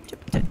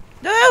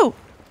 No!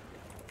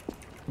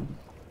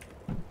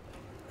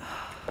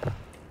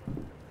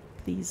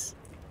 Please.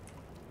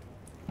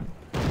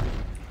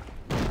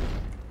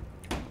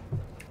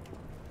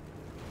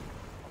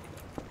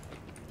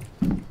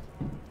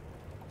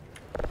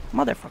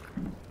 Motherfucker.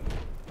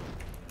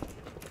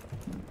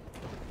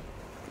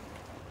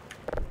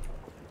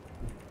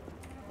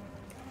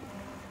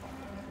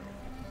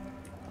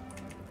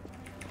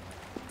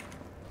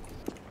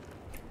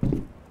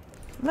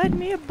 Let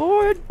me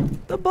aboard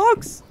the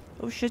box.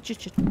 Oh shit,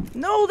 shit, shit.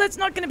 No, that's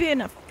not gonna be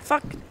enough.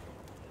 Fuck.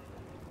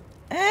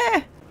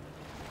 Eh.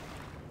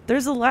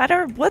 There's a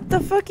ladder? What the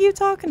fuck are you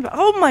talking about?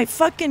 Oh my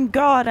fucking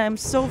god, I'm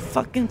so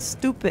fucking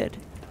stupid.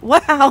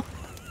 Wow.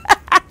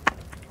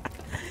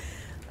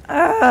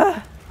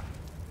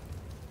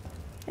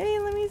 Hey,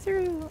 let me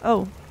through.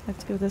 Oh, I have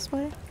to go this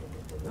way?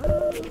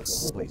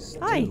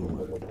 Hi.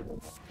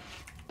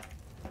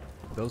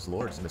 Those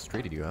lords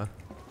mistreated you, huh?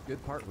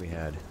 Good part we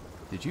had.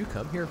 Did you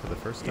come here for the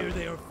first time? Here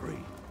they are free.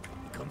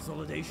 The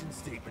consolidation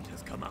statement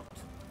has come out.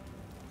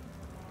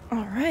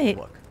 Alright.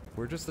 Look,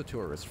 we're just the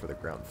tourists for the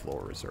ground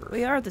floor reserve.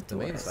 We are the The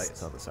main tourists.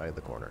 site's on the side of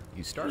the corner.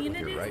 You start with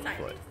your right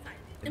foot.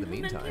 In the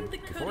meantime,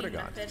 before I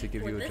got to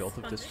give you a jolt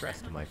of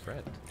distress to my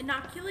friend.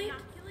 Inoculate,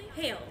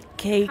 hail.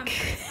 Cake.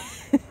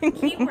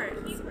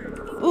 Keywords.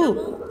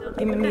 Ooh,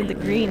 give me the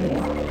green.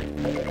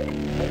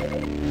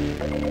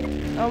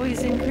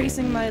 Always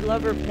increasing my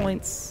lover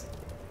points.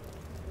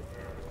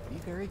 Be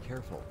very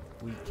careful.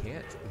 We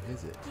can't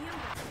visit.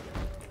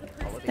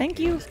 Holiday Thank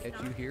you.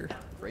 Get you here.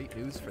 Great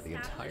news for the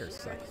entire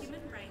site.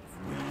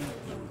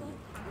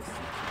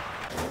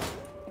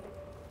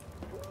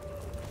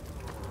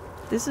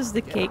 This is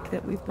the cake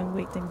that we've been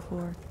waiting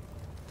for.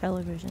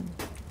 Television.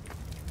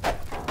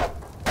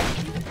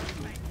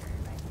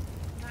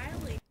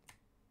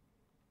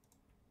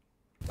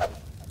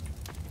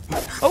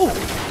 Oh!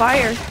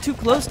 Fire! Too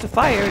close to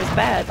fire is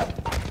bad.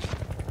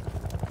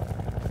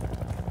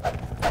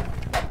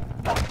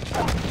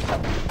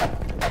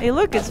 Hey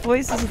look, it's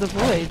Voices of the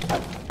Void.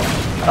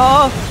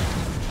 Oh!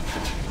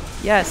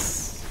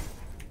 Yes.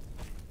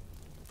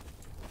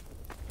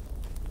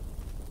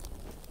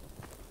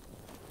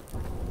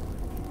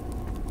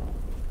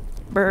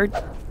 Bird.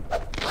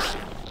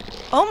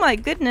 Oh my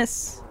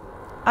goodness!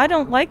 I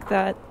don't like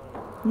that.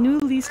 New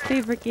least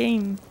favorite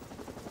game.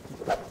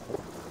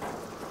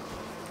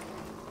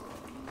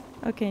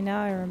 Okay,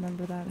 now I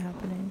remember that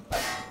happening.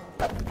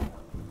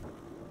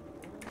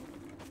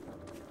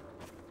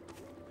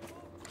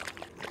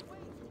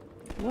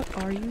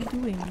 What are you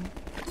doing?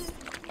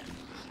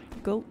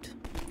 Goat.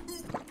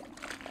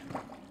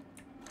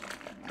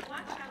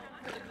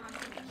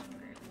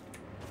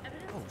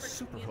 Oh,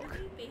 super hook.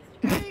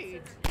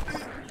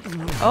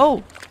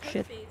 Oh,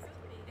 shit.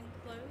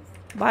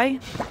 Bye.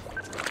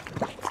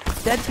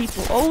 Dead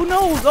people. Oh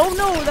no! Oh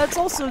no! That's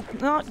also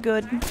not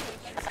good.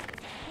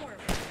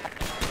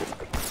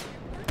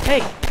 Hey!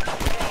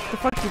 The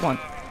fuck you want?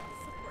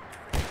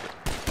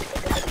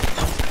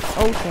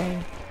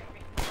 Okay.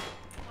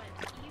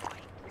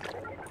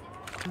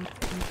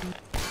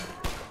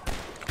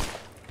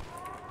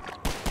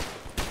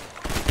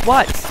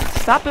 What?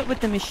 Stop it with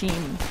the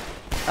machine.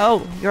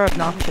 Oh, you're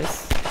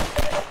obnoxious.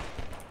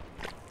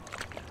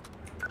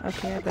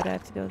 Okay, I bet I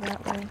have to go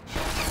that way.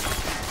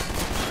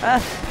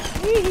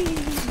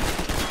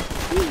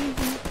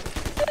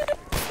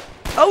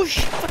 Oh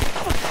sh!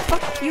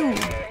 Fuck you!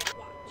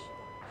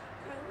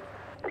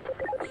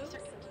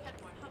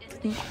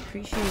 Didn't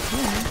appreciate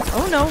him.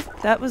 Oh no,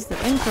 that was the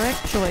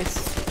incorrect choice.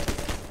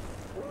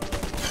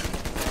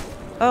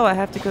 Oh, I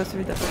have to go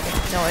through the.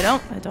 Okay. No, I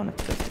don't. I don't have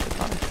to go through the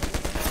car.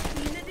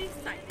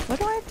 What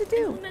do I have to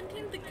do?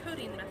 Implementing the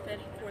coding method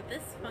for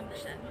this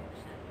function.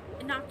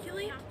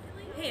 Inoculate,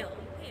 hail,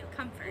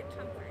 comfort.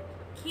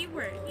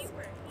 Keywords.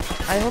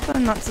 I hope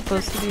I'm not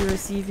supposed to be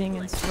receiving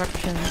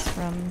instructions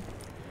from...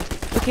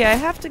 Okay, I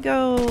have to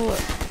go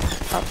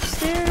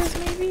upstairs,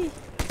 maybe?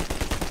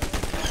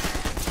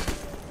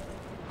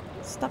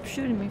 Stop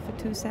shooting me for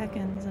 2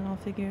 seconds and I'll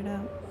figure it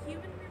out.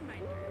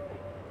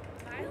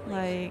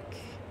 Like...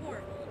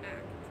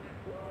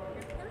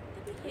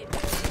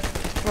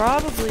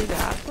 Probably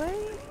that way?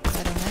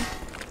 I don't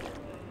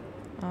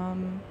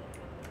know.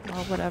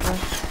 Well, whatever.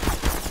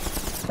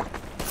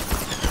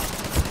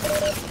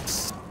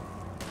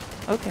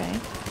 Okay.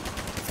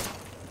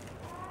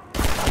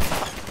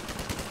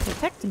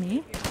 Protect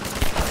me.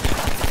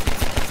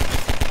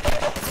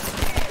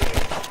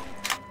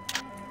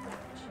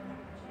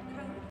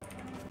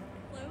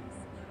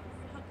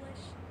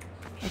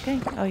 Okay.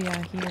 Oh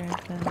yeah, here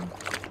then.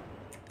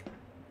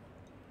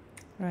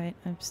 Right,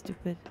 I'm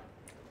stupid.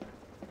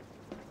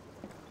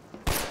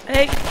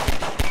 Hey!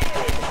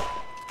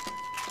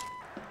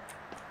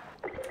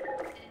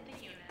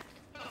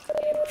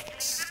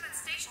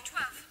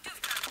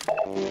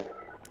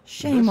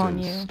 Shame on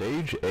you.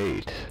 Stage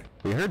 8.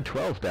 We heard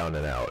 12 down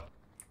and out.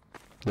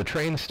 The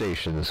train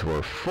stations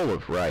were full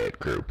of riot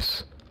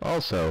groups.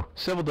 Also,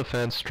 civil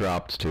defense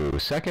dropped to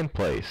 2nd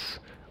place.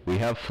 We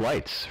have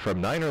flights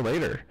from 9 or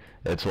later.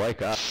 It's like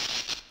Place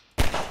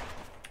 8,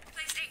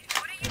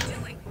 what are you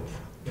doing?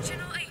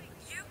 Channel 8,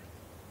 you?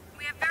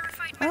 We have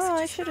verified messages. Oh,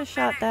 I should have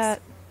shot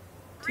that.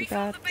 Too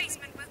bad. Refill the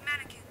basement with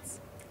mannequins.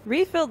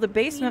 Refill the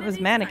basement with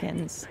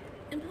mannequins.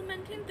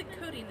 Implementing the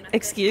coding method.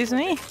 Excuse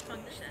me?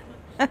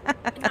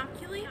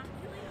 Inoculate,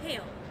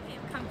 hail,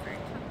 comfort.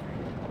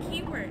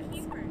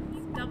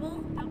 Keywords.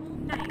 Double,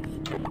 knife,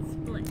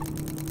 split.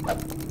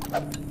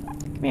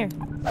 Come here.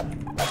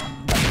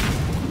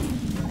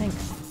 Thanks.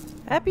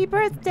 Happy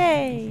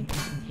birthday!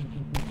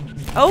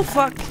 Oh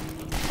fuck!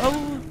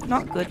 Oh,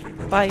 not good.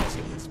 Bye.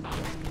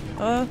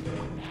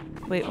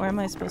 Wait, where am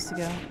I supposed to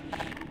go?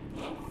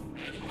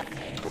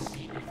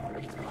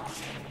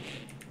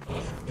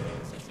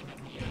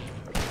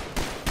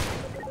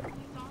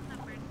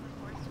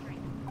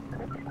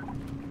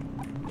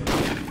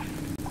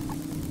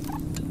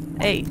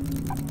 Hey,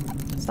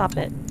 stop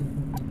it.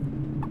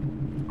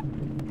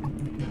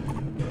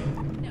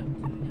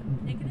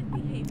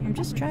 I'm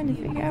just trying to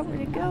figure out where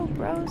to go,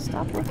 bro.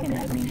 Stop looking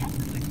at me.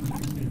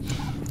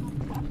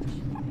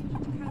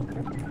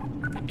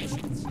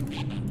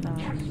 No.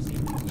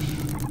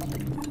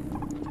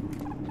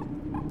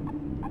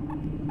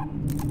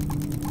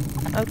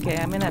 Okay,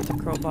 I'm gonna have to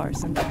crowbar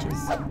some bitches.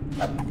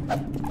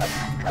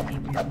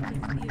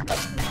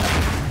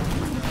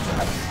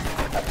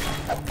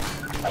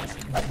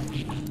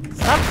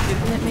 Stop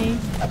shooting at me.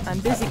 I'm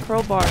busy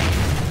crowbarring.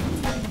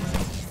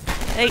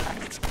 Hey.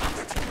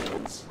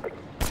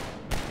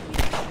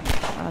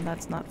 Oh,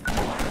 that's not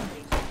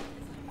funny.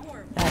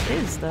 That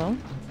is, though.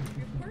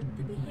 Report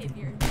the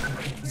behavior.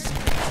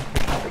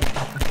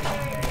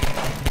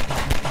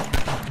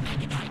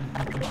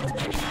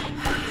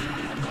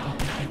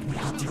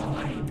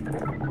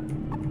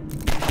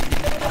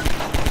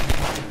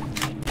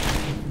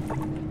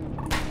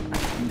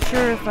 I'm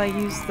sure if I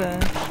use the...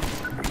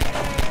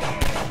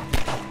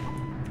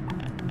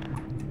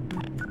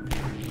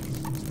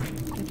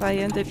 If I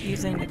end up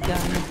using the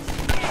gun...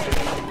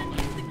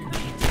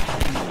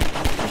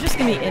 There's just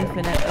gonna be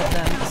infinite of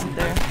them, isn't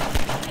there?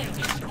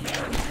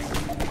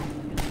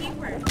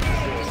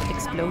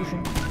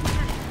 Explosion.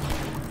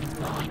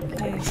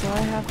 Okay, so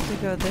I have to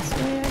go this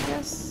way, I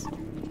guess?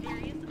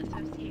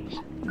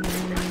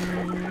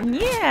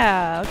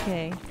 Yeah,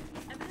 okay.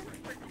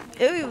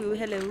 Ooh,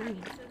 hello.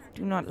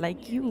 Do not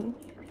like you.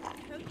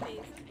 Code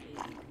base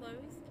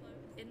closed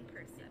in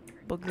person.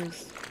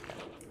 Boogers.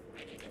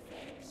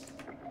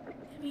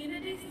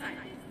 Community site.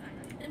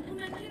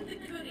 Implementing the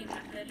coding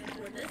method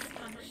for this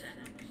function.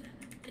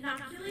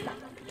 Inoculate.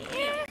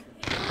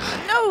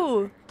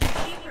 No!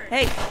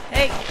 Hey,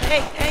 hey,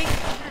 hey, hey!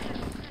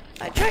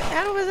 I tried.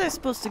 How was I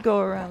supposed to go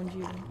around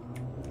you?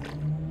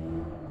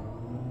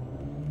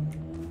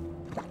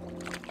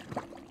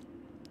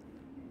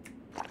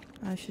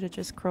 I should have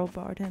just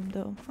crowbarred him,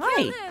 though.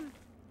 Hi! Kill him!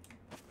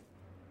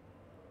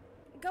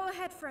 Go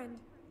ahead, friend.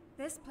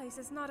 This place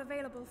is not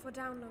available for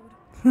download.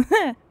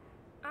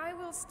 I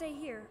will stay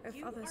here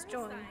if others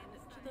join.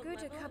 Good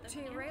to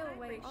Kapti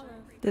Railway Olive.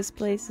 This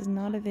place is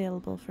not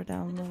available for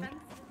download.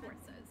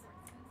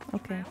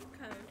 Okay.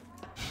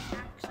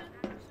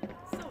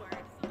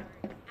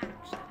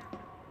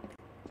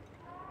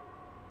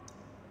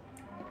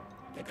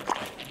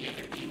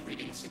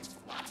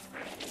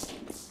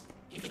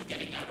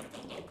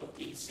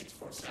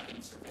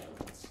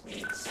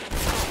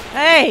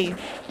 Hey!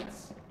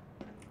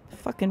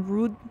 Fucking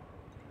rude.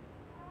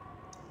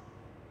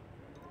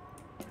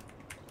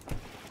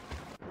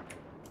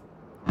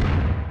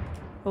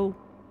 Oh.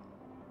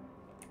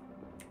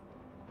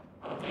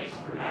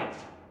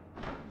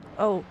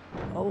 Oh.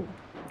 Oh.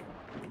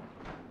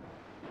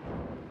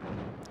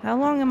 How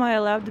long am I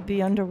allowed to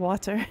be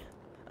underwater?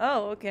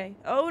 Oh, okay.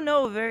 Oh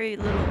no, very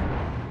little.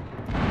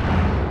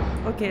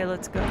 Okay,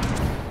 let's go.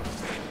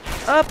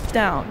 Up,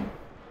 down.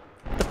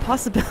 The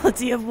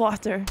possibility of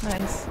water.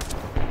 Nice.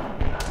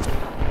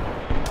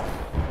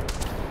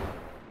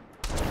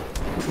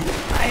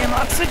 I am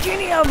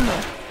oxygenium!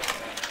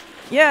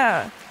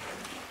 Yeah!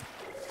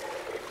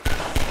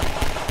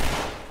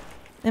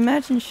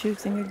 Imagine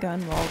shooting a gun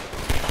while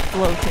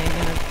floating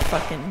in a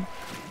fucking...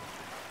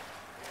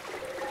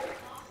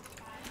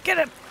 Get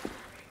him!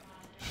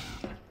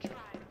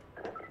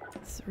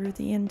 Through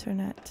the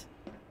internet.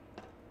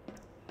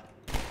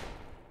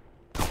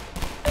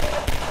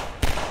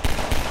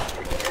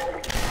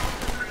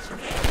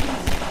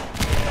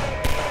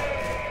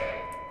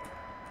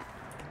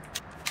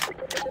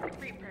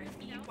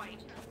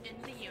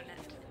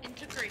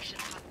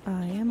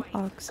 I am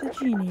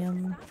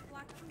oxygenium.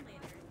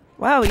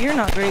 Wow, you're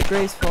not very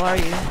graceful, are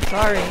you?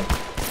 Sorry.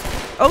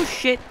 Oh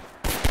shit!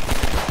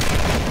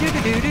 Do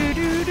do do do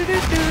do do do do.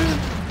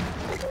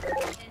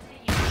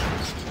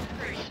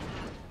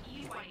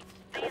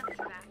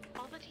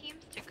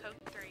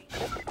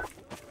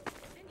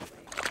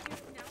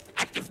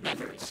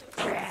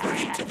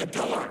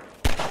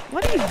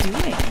 What are you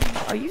doing?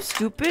 Are you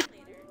stupid?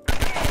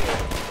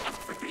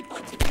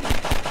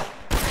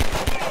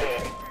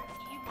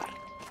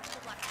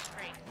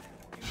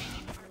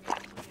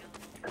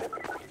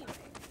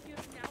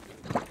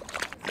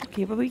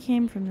 Okay, but we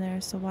came from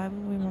there, so why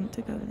would we want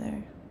to go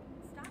there?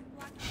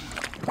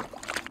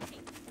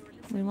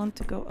 We want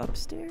to go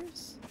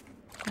upstairs?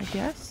 I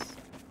guess?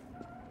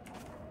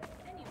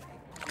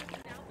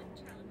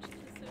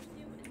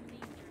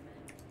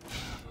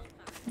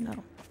 No.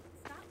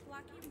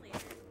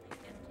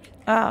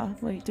 Ah,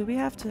 wait, do we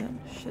have to?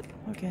 Shit,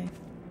 okay.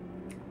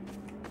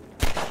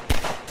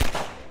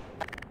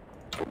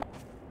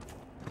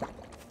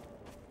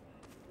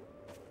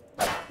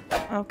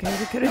 Okay,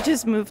 we could have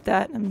just moved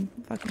that. I'm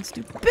fucking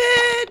stupid.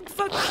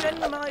 Function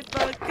my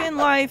fucking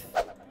life.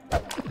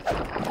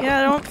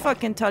 Yeah, don't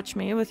fucking touch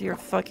me with your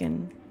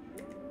fucking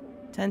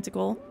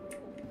tentacle.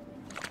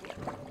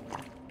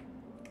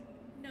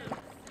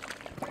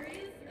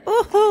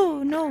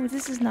 Oh no,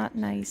 this is not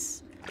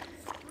nice.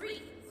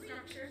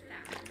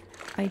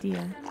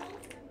 Idea.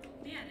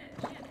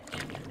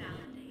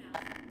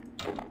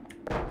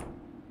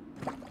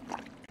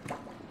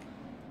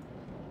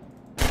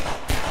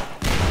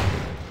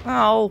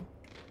 Ow.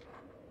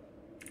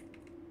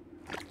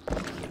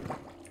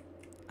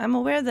 I'm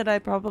aware that I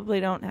probably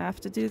don't have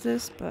to do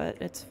this,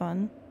 but it's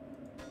fun.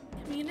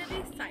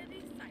 Community site.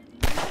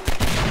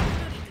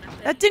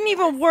 That didn't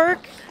even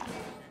work!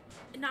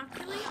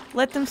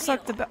 Let them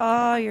suck the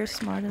oh, you're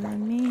smarter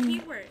than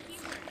me.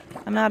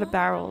 I'm out of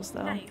barrels,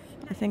 though.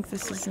 I think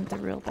this isn't the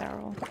real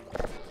barrel.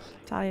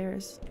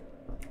 Tires.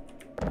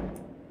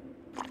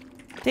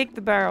 Take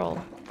the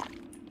barrel.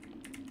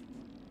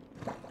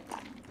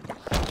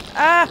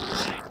 Ah!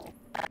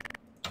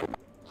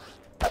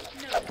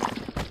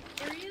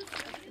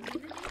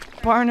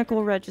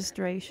 Barnacle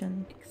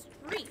registration.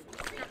 Extreme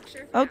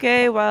structure.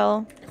 Okay,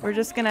 well, we're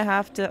just gonna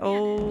have to.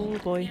 Oh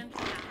boy.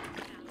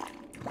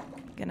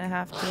 Gonna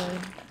have to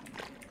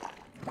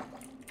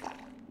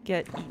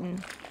get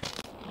eaten.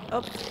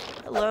 Oh,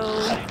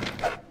 hello.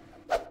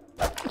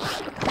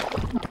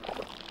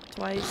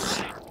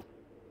 Twice.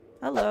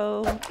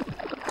 Hello.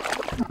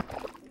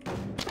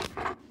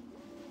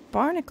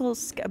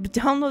 Barnacles.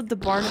 Download the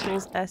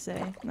Barnacles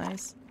essay.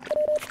 Nice.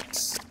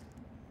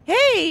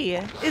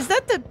 Hey! Is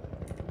that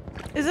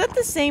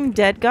the same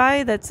dead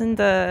guy that's in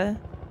the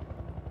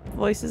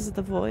Voices of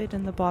the Void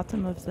in the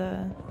bottom of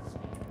the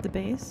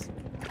base?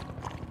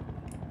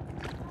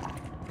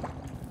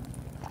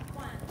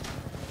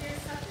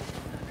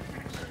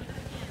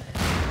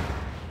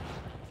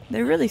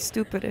 They're really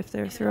stupid if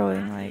they're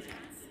throwing, like,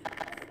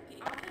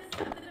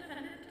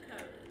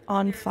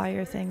 on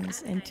fire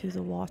things into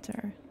the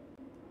water.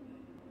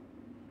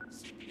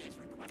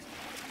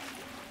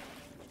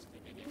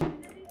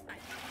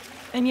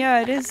 And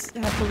yeah, it is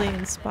heavily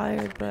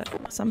inspired,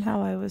 but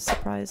somehow I was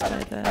surprised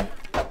by the...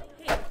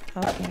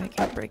 Okay, I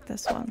can't break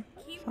this one.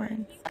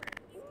 Fine.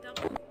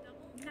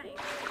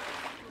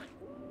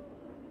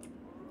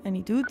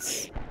 Any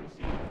dudes?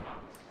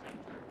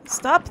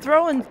 Stop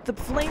throwing the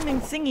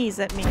flaming thingies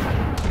at me,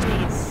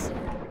 please.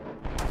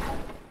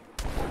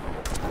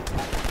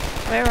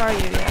 Where are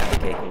you? Yeah,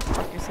 okay, go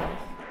fuck yourself.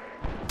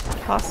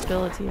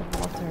 Possibility of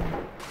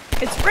water.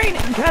 It's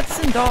raining cats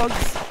and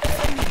dogs!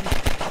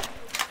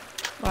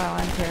 Wow,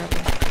 I'm terrible.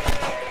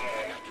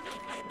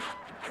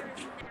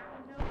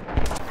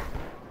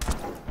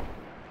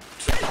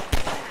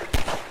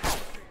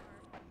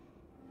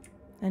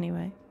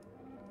 Anyway.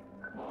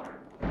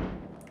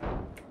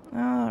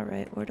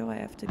 Alright, where do I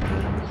have to go?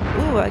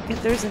 Ooh,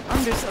 there's an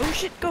oh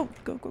shit, go!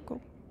 Go, go,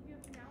 go.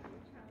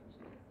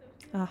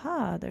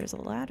 Aha, there's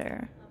a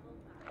ladder.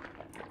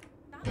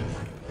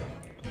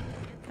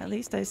 At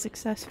least I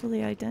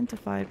successfully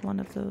identified one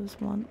of those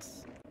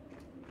once.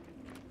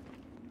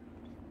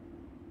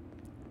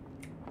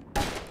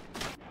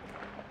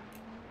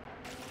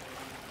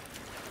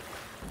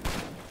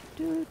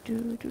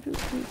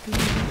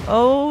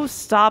 Oh,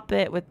 stop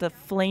it with the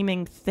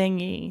flaming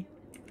thingy.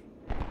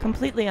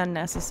 Completely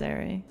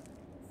unnecessary.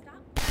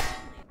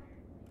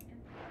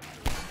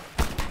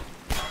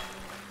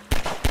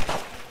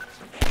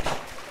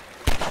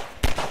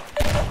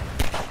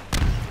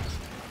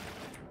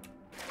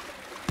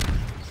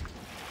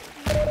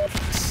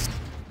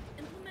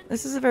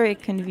 This is a very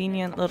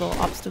convenient little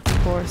obstacle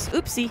course.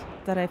 Oopsie!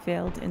 That I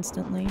failed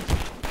instantly.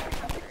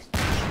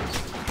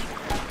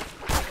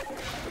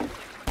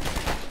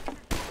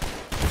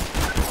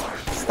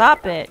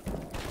 Stop it!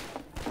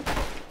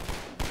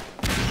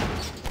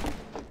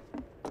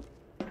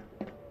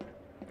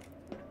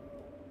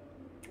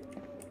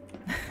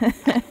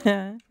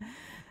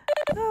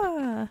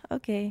 Ah,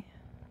 okay.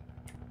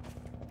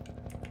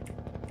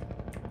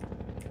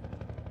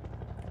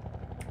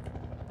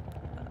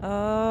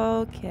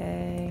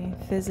 Okay,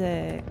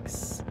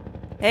 physics.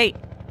 Hey!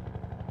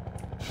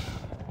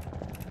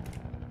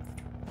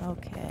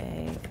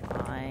 Okay,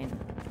 fine.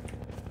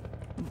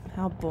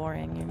 How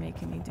boring, you're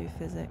making me do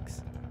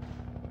physics.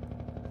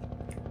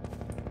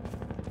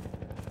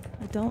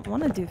 I don't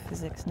want to do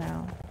physics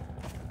now.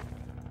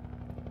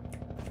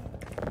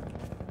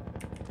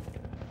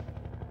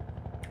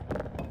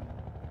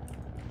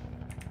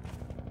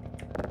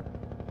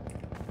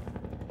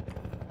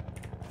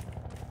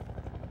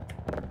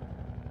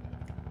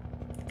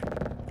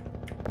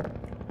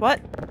 What?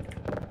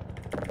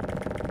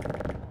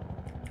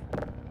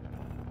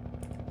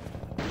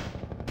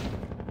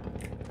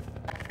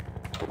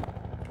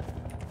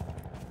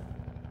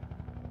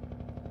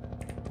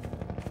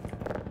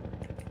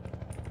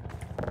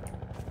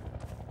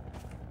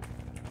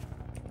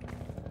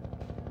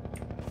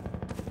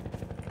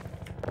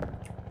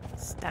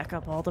 Stack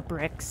up all the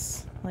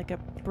bricks like a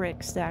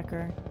brick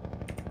stacker.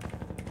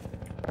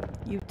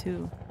 You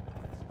too.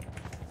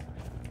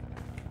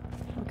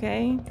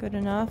 Okay, good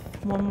enough.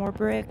 One more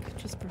brick,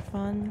 just for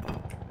fun.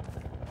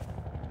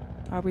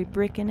 Are we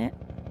bricking it?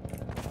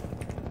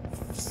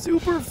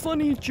 Super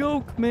funny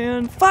joke,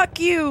 man. Fuck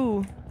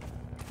you!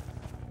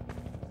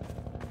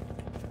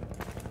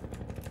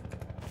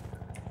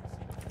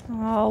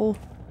 Oh.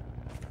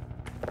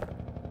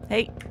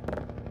 Hey.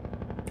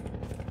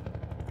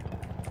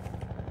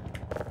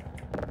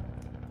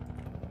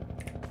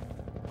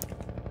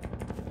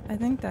 I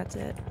think that's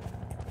it.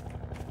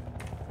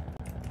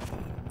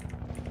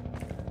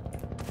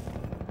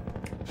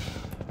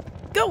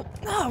 Go!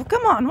 Oh,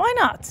 come on, why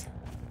not?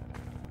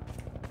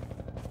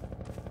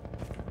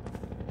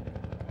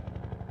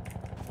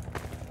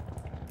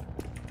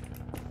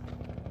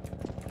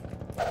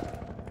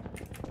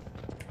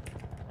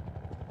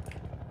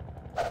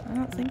 I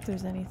don't think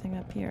there's anything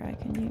up here I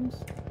can use.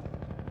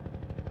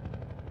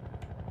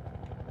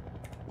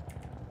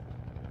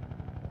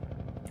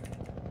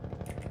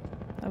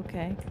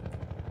 Okay.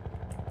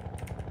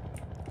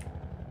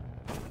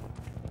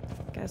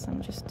 Guess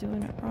I'm just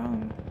doing it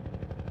wrong.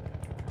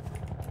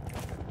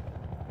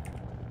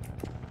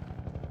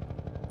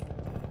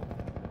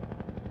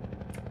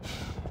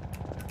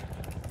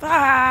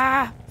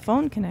 Ah!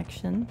 Phone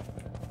connection.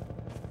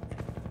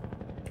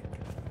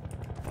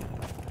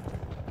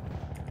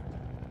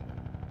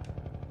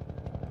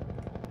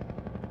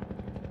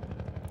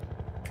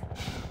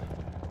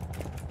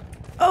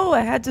 Oh,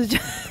 I had to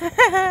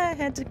I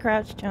had to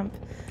crouch jump.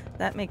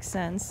 That makes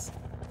sense.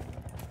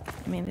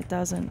 I mean, it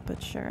doesn't,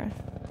 but sure.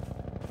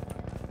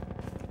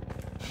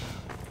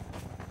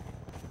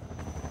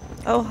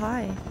 Oh,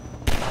 hi.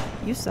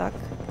 You suck.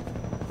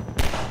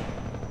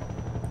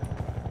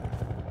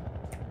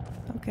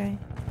 Okay,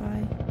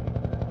 bye.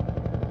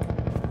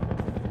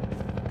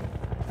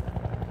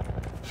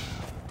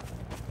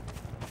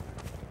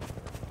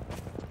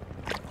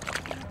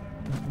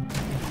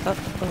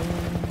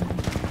 Uh-oh.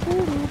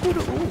 Ooh,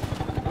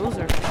 those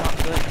are not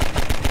good.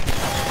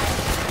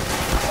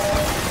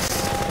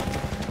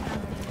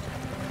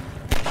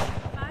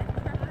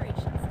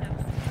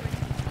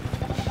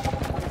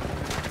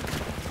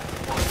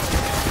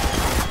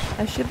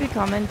 I should be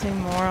commenting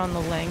more on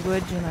the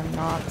language, and I'm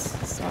not.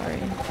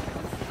 Sorry.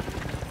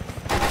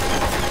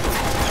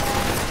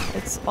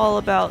 It's all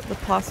about the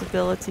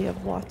possibility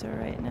of water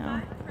right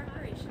now.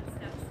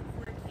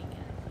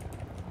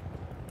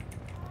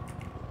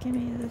 Give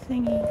me the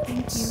thingy,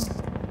 thank you.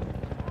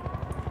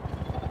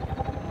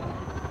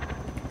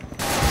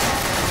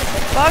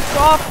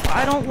 Fuck off!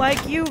 I don't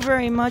like you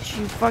very much,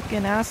 you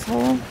fucking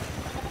asshole.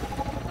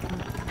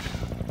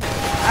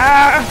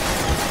 Ah!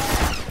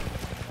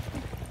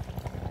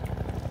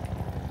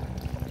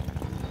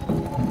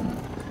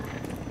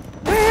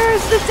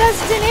 Where's the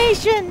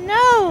destination?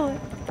 No!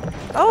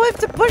 Oh, I have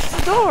to push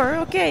the door.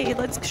 Okay,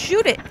 let's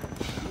shoot it.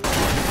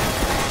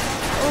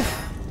 Oof.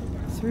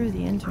 Through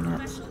the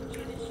internet.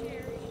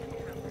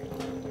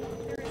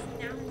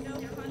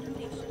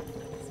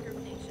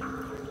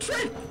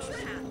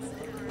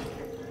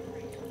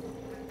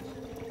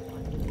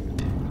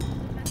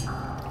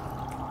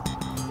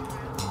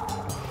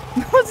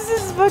 What's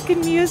this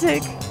fucking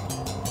music?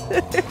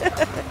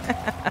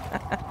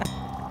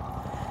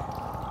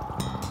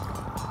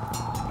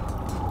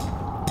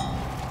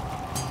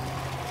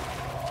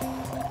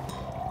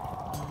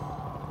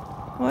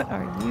 What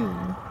are you?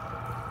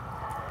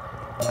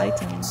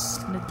 Items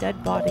and a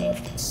dead body.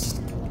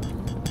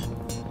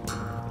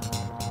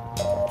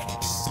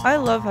 I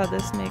love how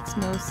this makes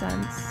no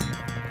sense.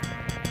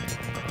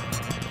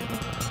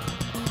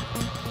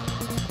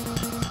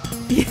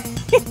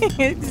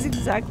 It's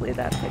exactly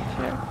that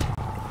picture.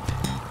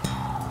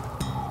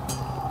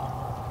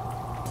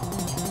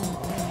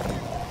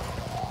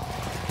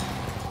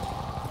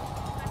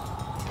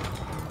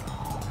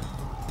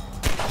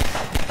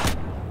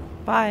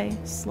 Bye,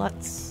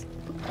 sluts.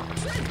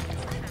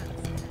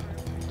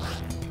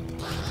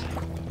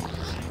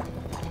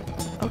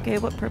 Okay,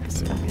 what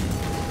purpose? Okay.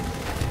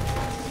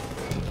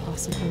 The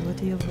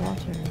possibility of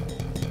water.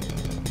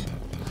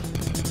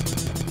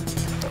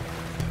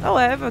 Oh,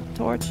 I have a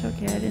torch.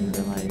 Okay, I didn't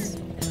realize.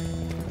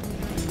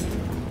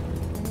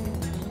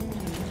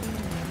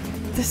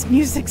 This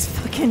music's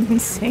fucking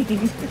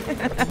insane.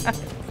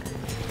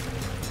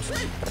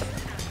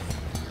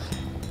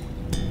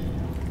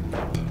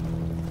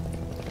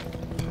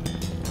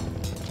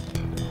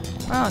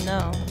 Oh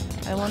no,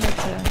 I wanted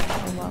to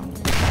go along.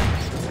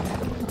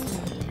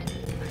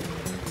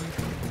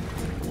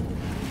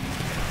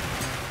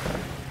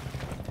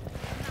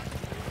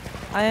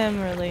 I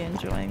am really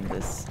enjoying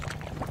these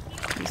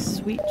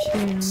sweet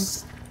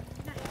tunes.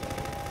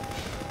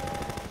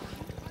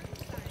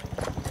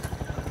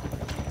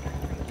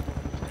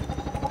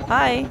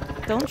 Hi,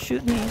 don't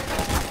shoot me.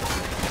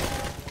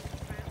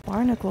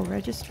 Barnacle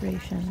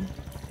registration.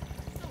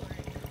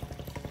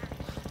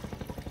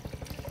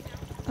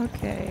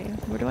 Okay,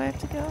 where do I have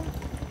to go?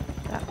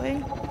 That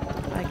way?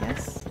 I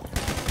guess.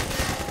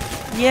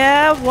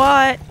 Yeah,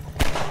 what?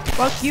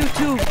 Fuck you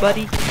too,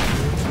 buddy.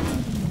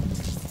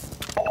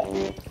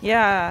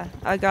 Yeah,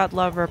 I got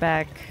lover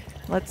back.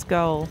 Let's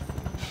go.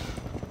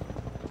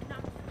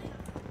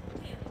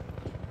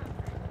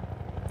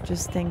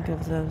 Just think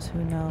of those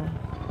who know.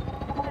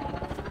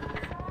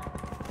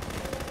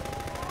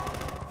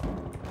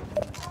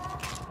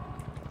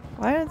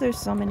 Why are there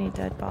so many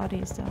dead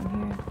bodies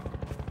down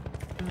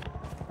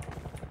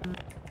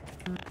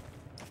here?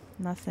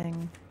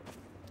 Nothing.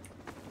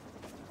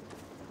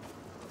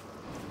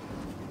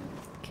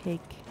 Cake.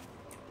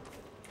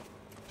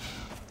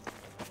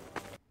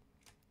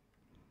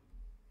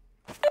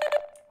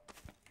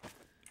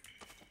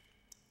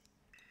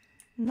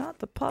 Not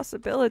the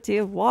possibility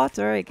of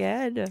water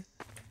again.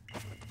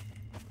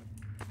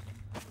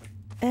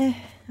 I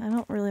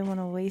don't really want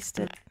to waste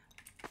it.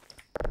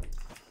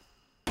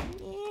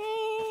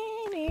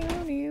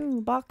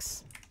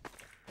 Box.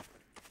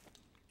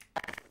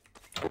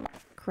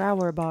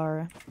 Crower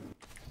bar.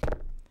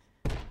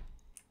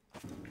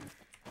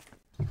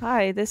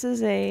 Hi, this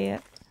is a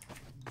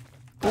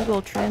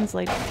Google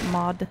Translate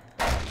mod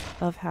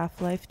of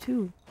Half-Life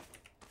 2,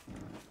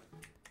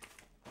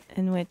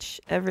 in which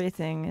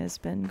everything has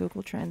been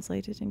Google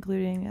translated,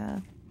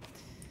 including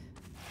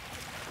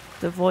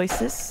the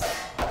voices,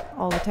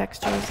 all the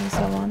textures, and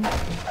so on.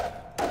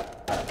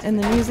 And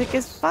the music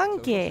is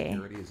funky.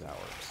 Security is ours.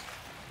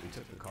 We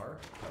took the car,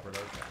 covered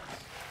our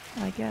tracks.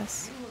 I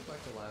guess. You look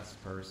like the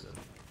last person.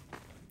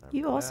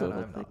 You also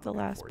look like the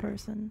last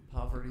person.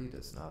 Poverty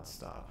does not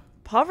stop.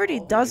 Poverty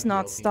does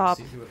not stop.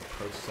 Seem to have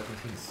approached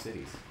 17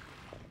 cities.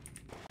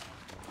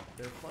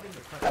 They're flooding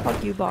the country.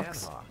 Fuck you,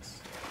 Box. Manhawks.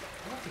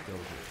 I'll have to go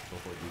here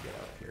before you get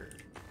out here.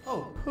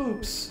 Oh,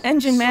 poops.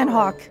 Engine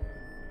Manhawk.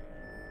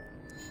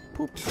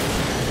 Poops.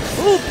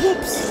 Oh,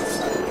 poops.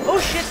 Oh,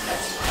 shit.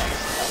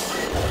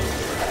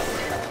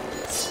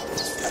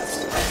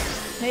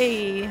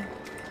 Hey.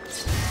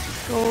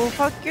 Go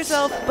fuck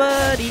yourself,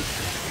 buddy.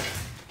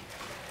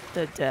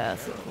 The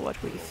death of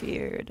what we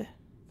feared.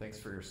 Thanks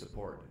for your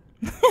support.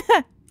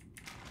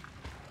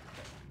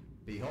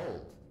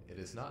 Behold, it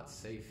is not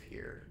safe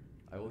here.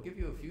 I will give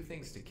you a few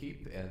things to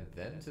keep and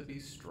then to be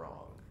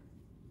strong.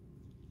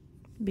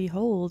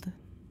 Behold.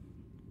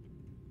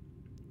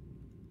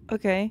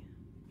 Okay.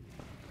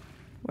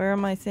 Where are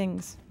my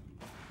things?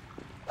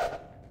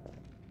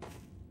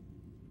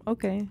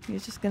 Okay,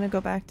 he's just gonna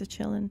go back to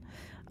chilling.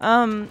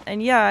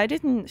 And yeah, I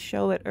didn't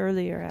show it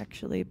earlier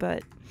actually,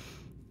 but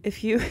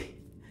if you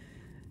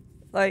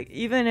like,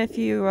 even if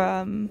you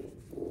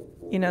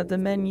you know, the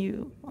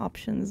menu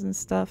options and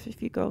stuff,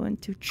 if you go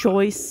into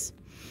choice,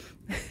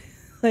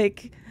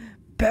 like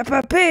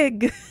Peppa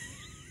Pig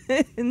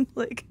and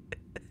like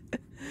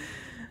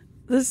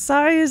the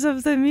size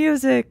of the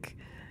music,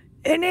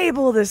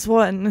 enable this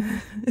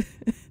one.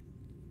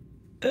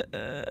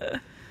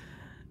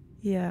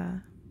 Yeah.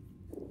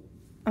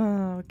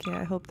 Oh, okay,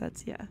 I hope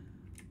that's, yeah.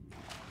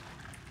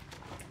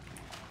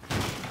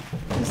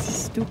 This is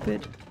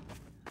stupid.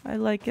 I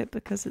like it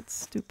because it's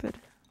stupid.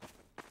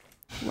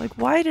 Like,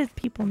 why did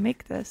people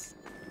make this?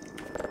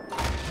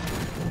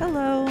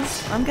 Hello.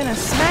 I'm gonna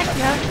smack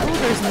ya. Oh,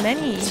 there's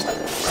many.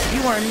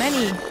 You are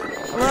many.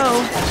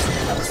 Hello.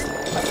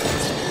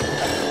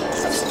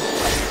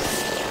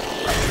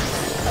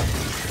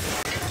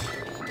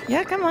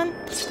 Yeah, come on.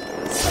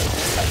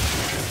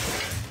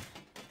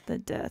 The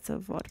death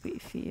of what we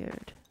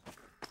feared.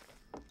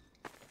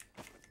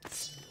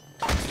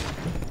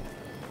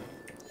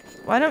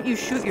 Why don't you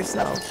shoot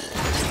yourself?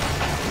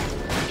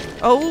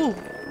 Oh!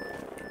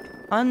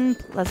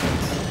 Unpleasant.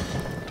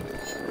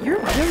 You're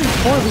really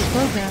poorly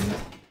programmed.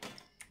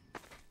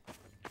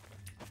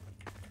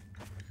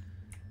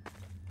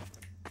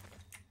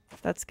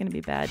 That's gonna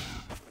be bad.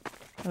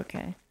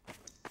 Okay.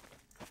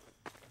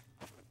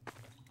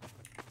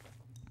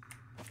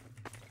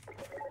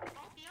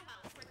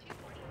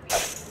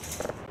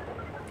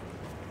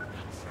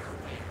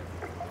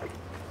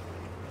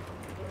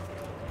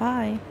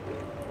 Bye.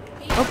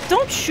 Oh,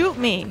 don't shoot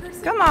me!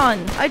 Come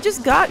on! I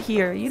just got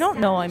here. You don't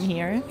know I'm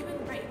here.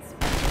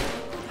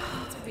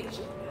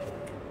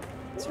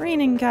 It's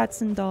raining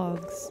cats and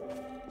dogs.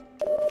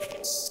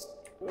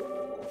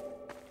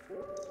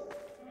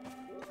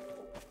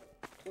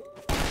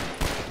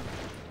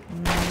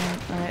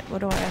 Alright, what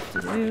do I have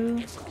to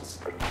do?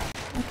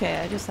 Okay,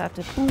 I just have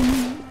to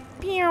boom.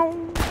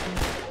 Pew!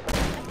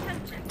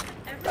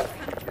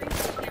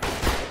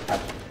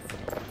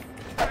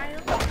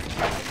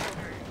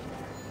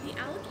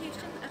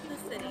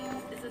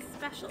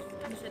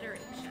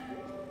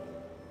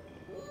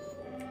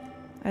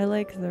 I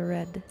like the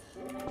red.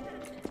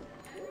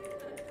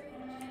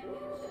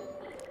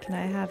 Can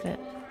I have it?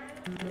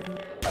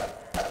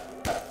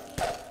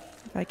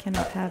 If I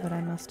cannot have it,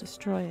 I must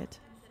destroy it.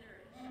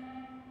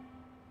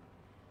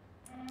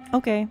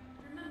 Okay.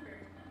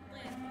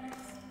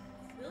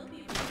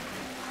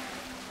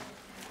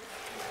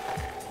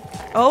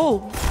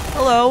 Oh!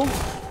 Hello!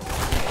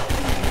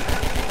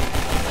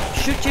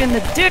 Shoot you in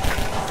the dick!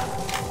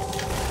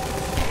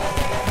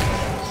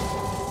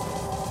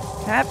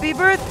 Happy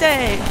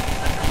birthday!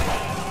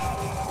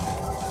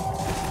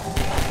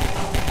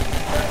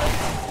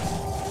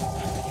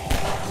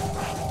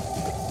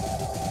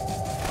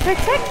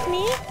 Protect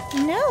me?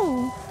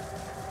 No.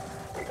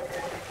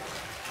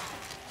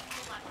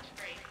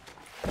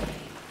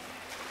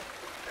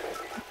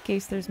 In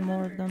case there's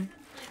more of them.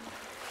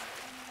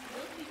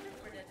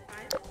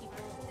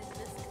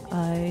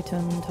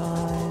 Item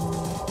time.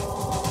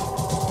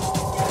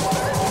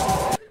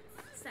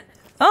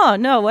 Oh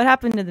no, what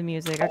happened to the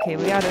music? Okay,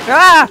 we gotta.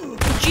 Ah!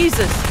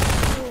 Jesus!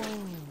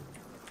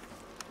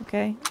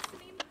 Okay.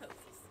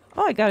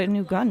 Oh, I got a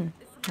new gun.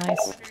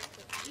 Nice.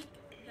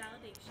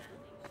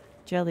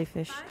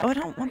 Jellyfish. Oh, I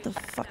don't want the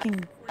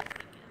fucking...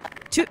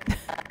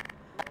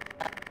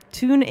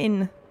 Tune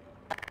in.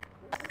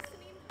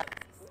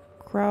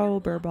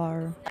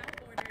 Crowbar.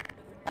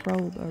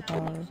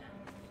 Crowbar.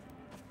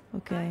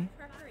 Okay.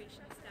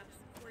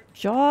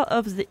 Jaw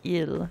of the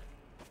Eel.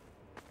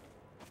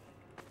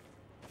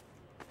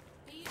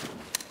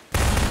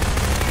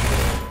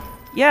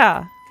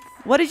 Yeah.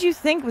 What did you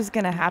think was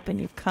gonna happen,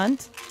 you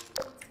cunt?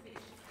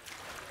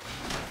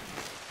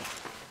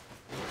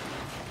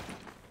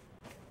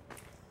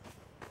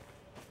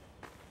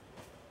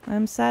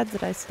 I'm sad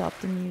that I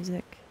stopped the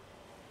music.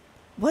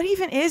 What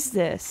even is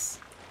this?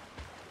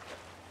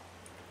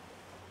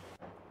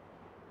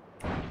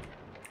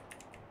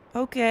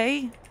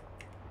 Okay.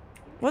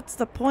 What's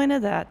the point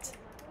of that?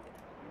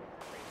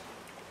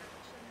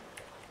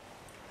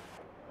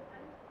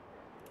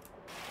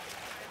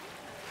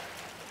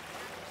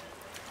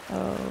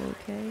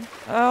 Okay.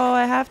 Oh,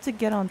 I have to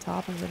get on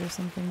top of it or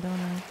something, don't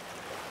I?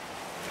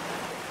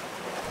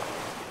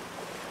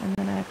 And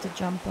then I have to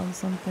jump on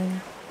something.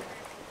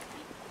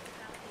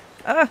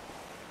 Ah!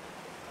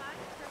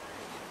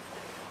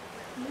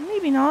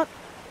 Maybe not.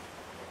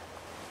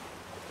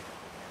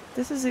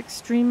 This is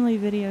extremely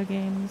video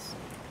games.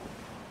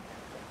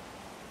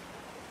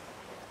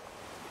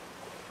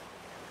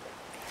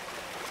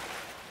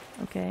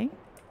 Okay.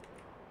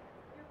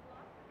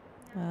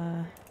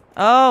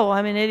 Oh,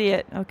 I'm an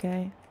idiot.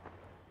 Okay.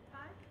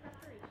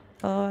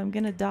 Oh, I'm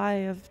gonna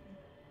die of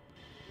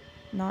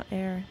not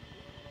air.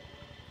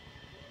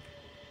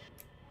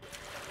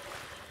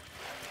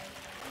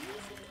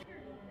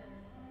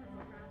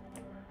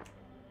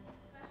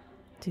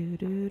 Do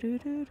do do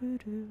do do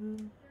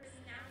do.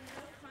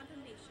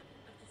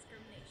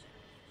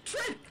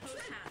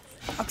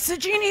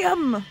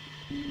 Oxygenium!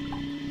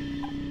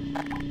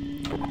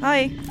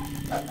 Hi.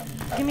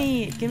 Give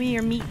me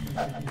your meat.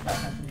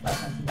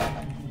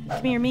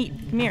 Give me your meat.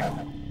 Come here.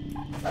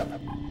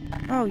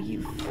 Oh,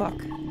 you fuck.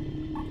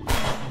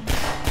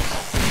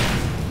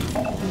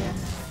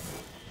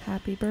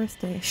 Happy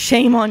birthday.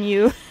 Shame on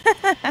you.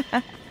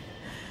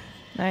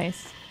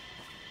 Nice.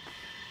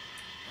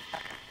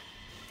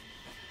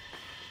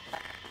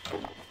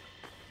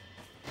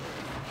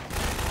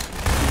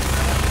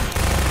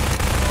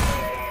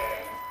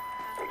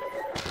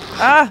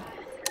 Ah!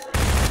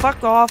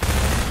 Fuck off.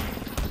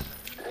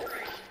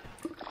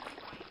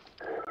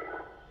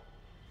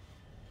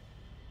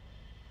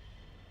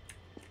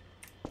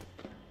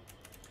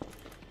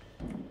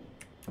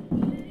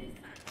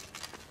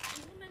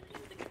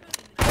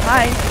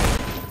 Hi.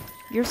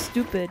 You're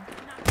stupid.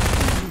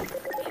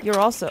 You're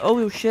also—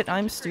 oh shit,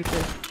 I'm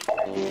stupid.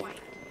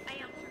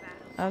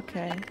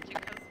 Okay.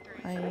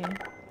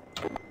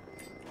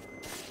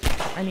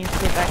 I need to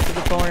get back to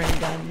the boring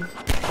gun.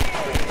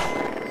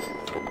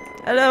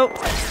 Hello!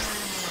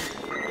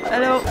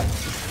 Hello!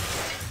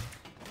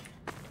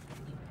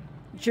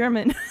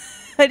 German.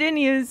 I didn't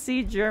even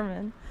see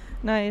German.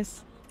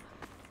 Nice.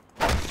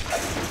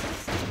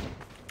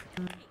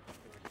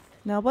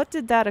 Now what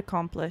did that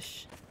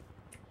accomplish?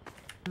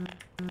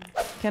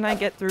 Can I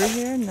get through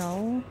here?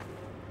 No.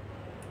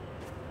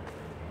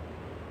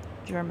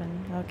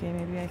 German. Okay,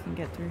 maybe I can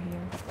get through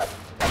here.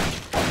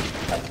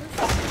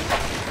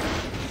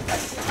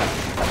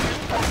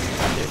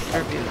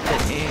 Distribute the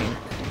ink.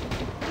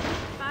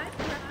 5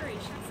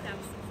 preparation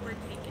steps were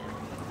taken.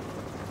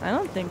 I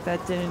don't think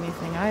that did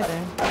anything either.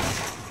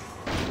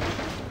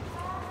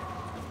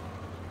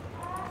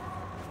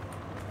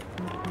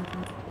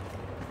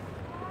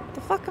 What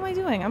the fuck am I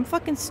doing? I'm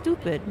fucking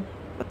stupid.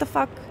 What the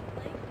fuck?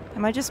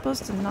 Am I just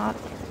supposed to not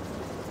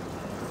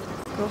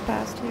go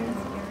past here?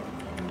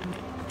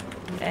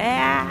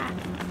 Ah!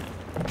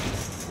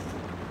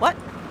 What?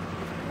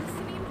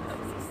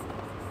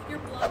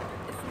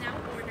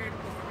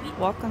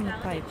 Walk on the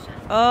pipe.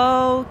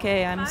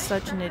 Okay, I'm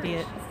such an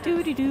idiot.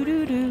 Doo doo doo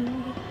doo doo.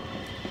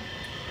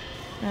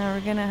 Now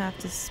we're gonna have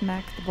to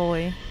smack the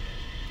boy.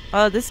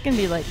 Oh, this is gonna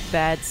be like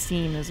bad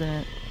steam, isn't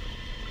it?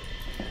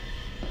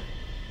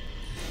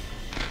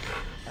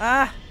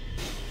 Ah!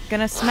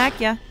 Gonna smack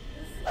ya.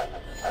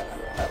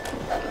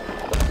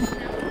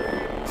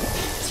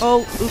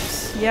 Oh,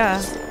 oops.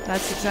 Yeah,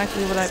 that's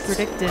exactly what I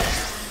predicted.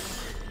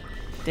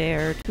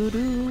 Dare to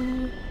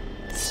do.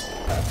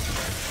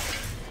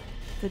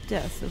 The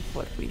death of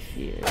what we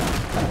fear.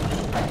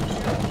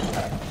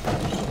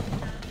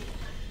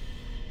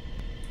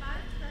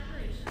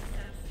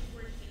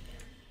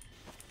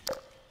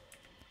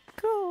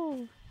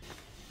 Cool.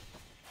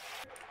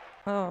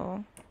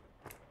 Oh.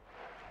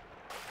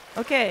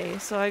 Okay,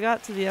 so I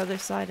got to the other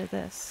side of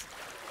this.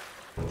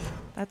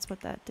 That's what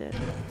that did.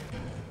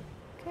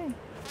 Okay.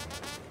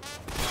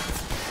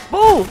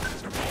 Oh!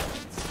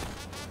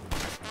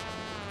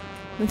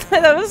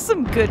 That was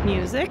some good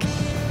music.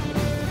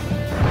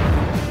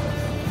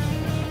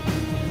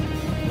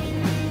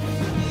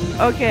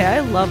 Okay, I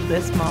love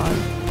this mod.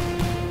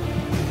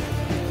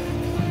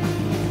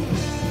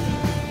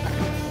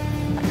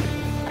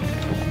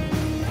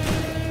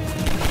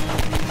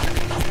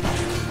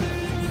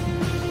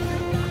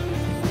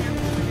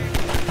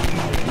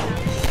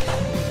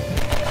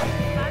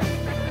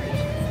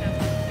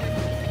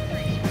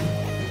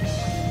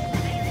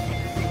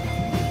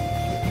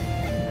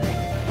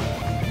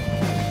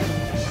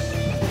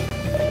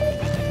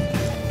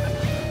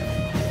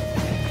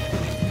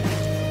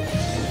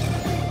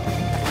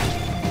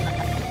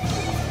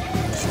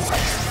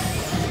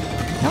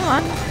 Come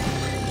on,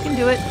 you can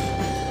do it.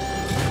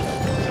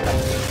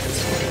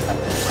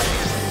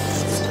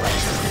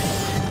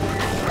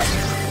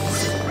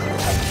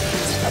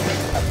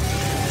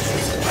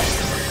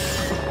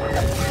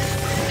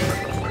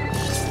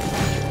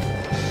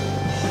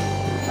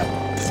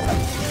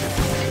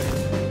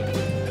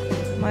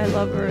 My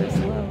lover is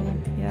low,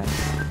 yes.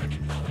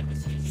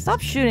 Stop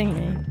shooting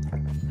me.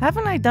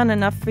 Haven't I done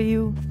enough for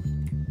you?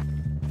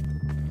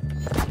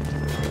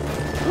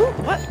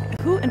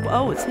 Who and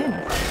oh, it's him.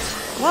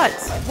 What?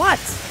 What?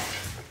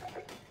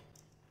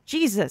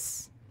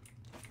 Jesus.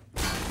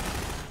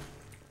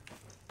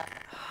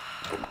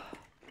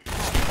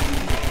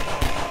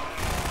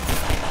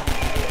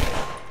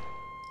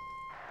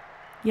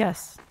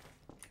 Yes.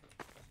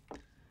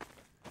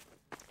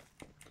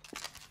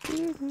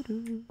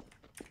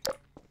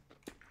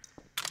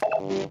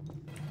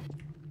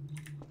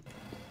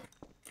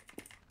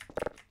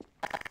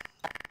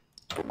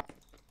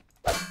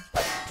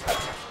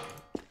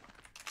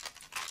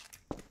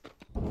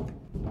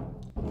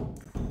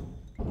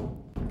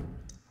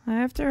 I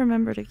have to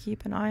remember to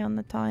keep an eye on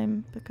the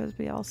time because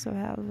we also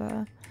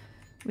have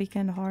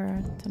weekend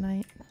horror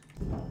tonight.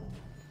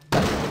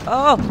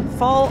 Oh,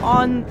 fall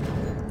on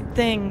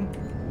thing.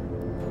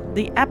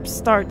 The app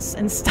starts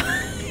and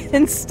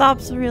and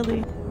stops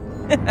really.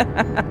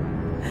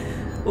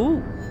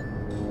 Ooh.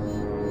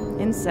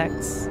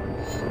 Insects.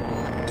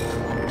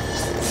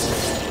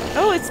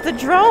 Oh, it's the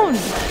drone.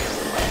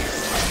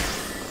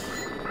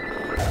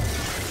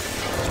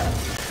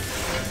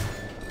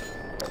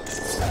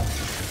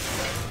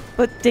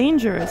 But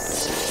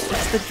dangerous.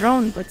 It's the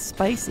drone, but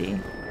spicy.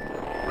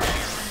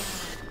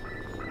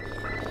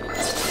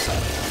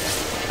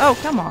 Oh,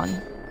 come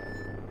on.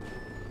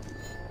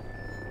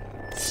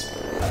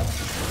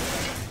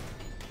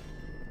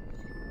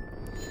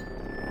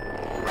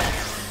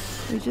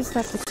 We just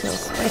have to kill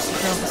spicy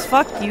drones.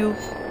 Fuck you.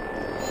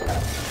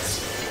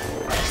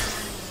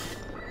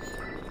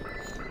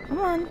 Come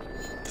on.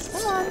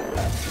 Come on.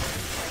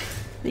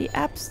 The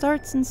app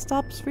starts and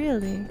stops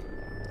really.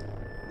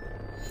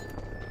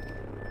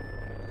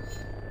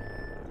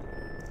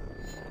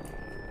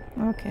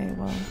 Okay,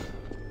 well.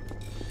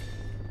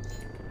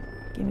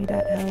 Give me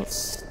that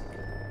health.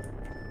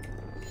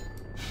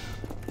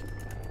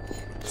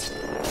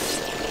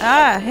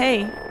 Ah,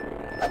 hey.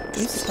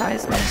 You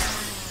surprised me.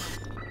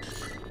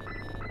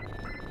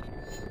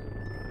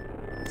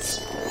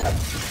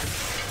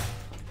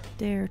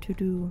 Dare to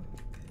do.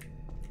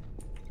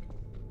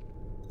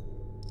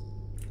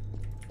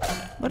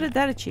 What did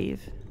that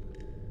achieve?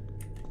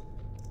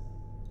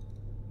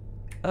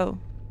 Oh.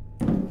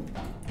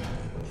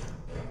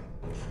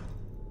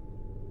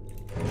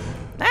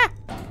 Ah!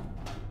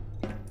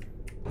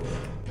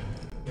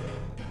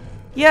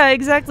 Yeah,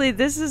 exactly.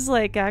 This is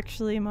like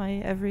actually my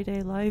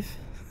everyday life.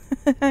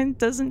 It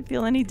doesn't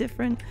feel any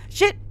different.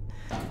 Shit!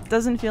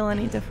 Doesn't feel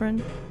any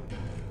different.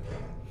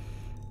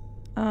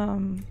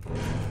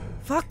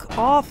 Fuck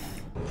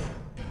off.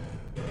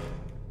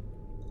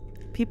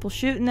 People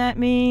shooting at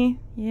me.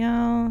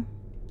 Yeah.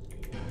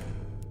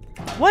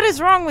 What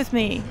is wrong with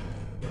me?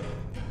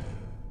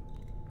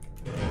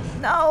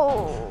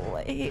 No!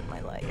 I hate my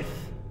life.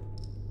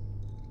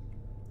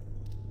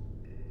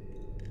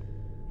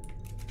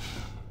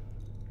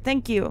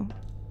 Thank you.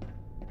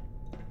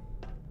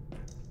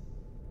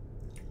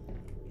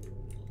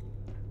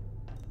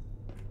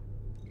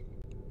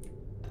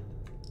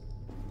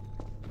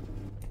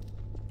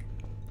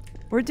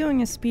 We're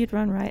doing a speed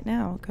run right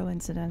now,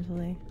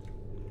 coincidentally.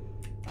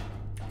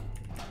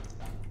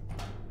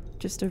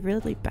 Just a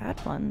really bad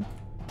one.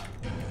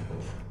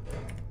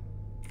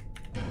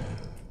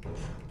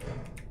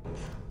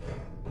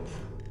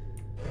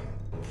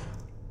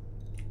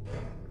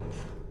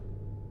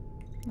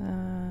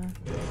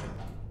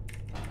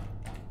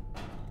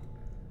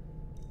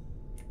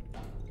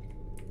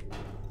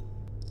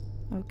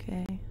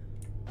 Okay.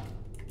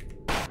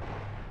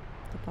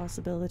 The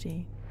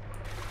possibility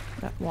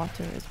that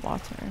water is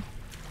water.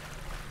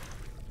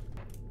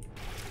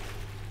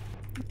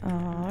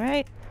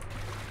 Alright.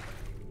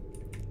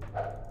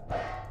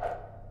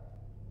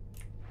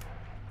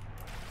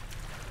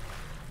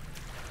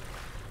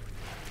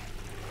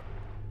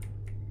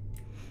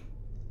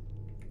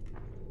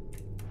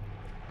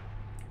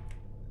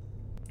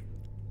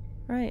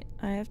 Right,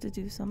 I have to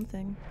do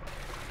something.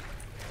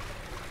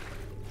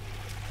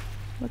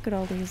 Look at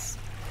all these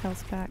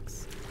health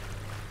packs.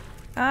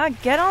 Ah,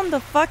 get on the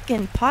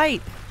fucking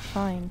pipe!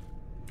 Fine.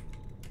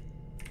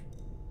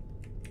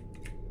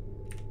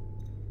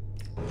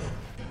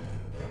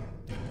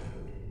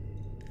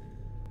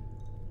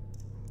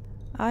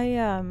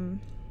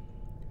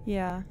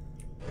 Yeah.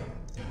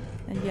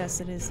 And yes,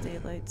 it is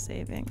daylight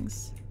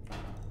savings.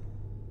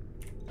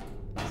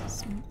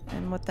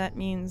 And what that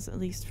means, at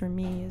least for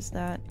me, is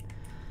that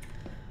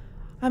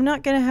I'm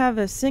not gonna have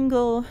a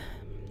single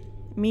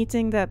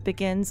meeting that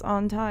begins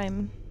on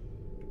time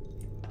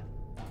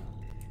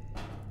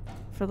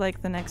for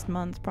like the next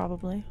month,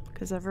 probably,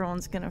 because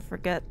everyone's gonna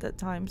forget that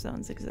time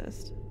zones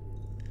exist.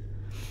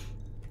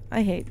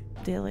 I hate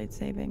daylight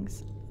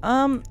savings.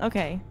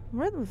 Okay.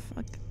 Where the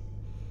fuck?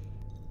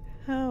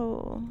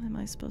 How am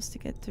I supposed to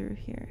get through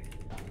here?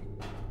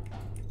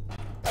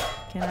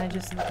 Can I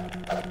just...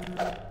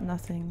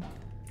 Nothing.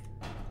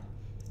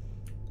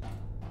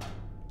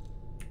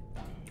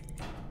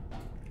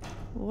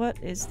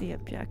 What is the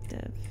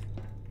objective?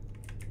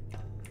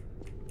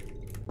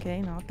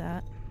 Okay, not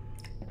that.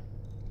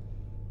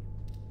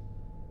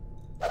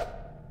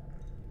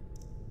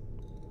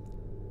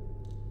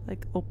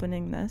 Like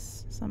opening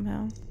this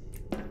somehow.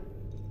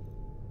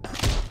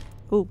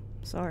 Oh,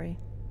 sorry.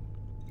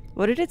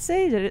 What did it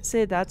say? Did it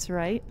say that's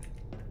right?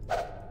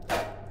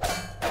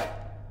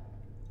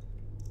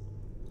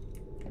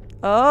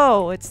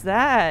 Oh, it's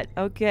that.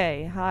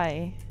 Okay,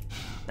 hi.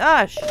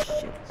 Ah, shit.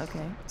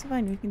 Okay, it's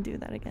fine. We can do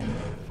that again.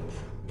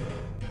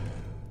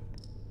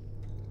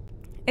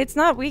 It's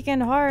not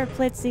Weekend Horror,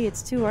 Plitzy.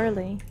 It's too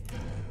early.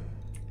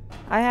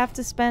 I have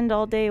to spend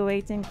all day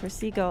waiting for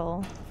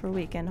Seagull for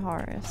Weekend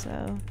Horror,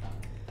 so...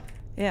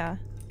 Yeah.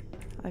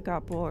 I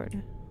got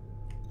bored.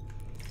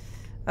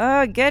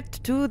 Get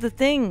to the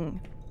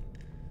thing!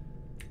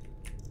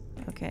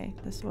 Okay,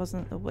 this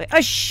wasn't the way-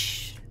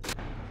 shh!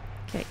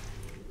 Okay.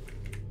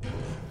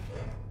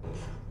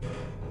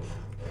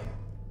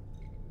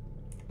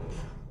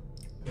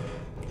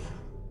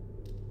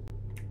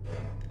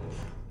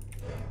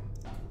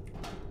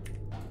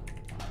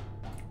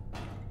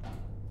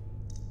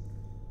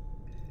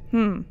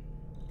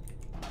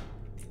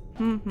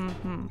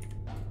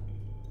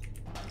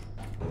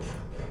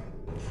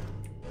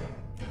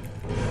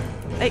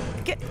 Hey,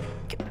 get,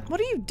 what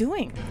are you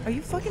doing? Are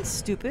you fucking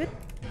stupid?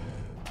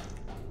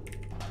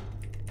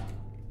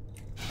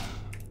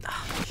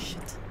 Oh,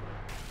 shit.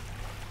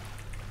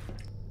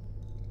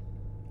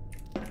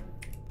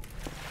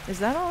 Is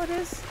that all it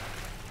is?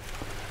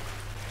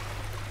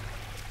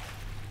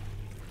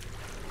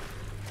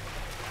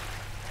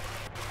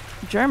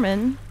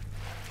 German?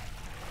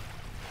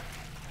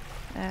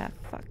 Ah,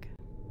 fuck.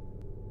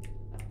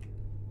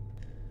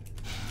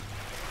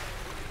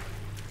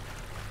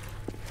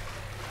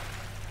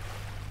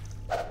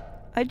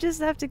 I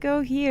just have to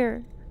go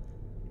here.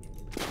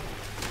 I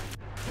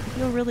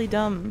feel really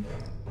dumb.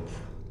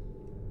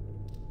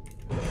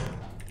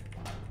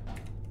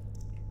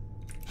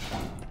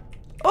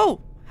 Oh!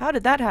 How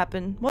did that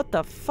happen? What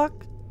the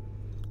fuck?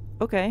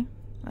 Okay,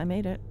 I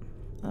made it.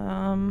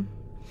 Yoink.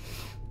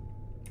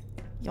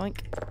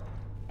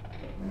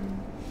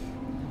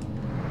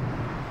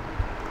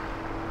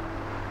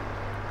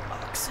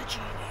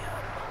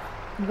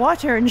 Oxygenium.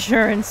 Water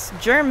insurance.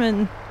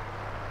 German.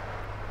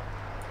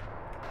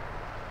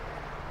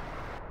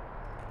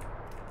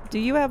 Do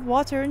you have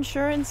water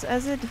insurance,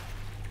 Ezid?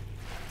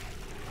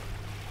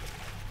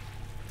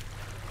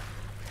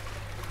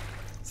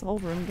 Is the whole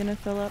room gonna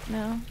fill up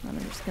now? And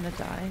I'm just gonna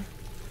die.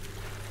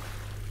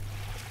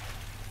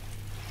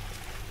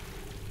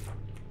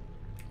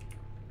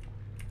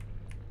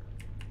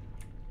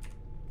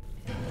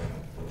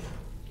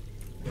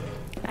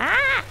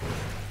 Ah!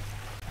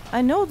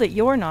 I know that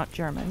you're not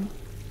German.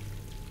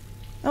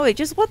 Oh wait,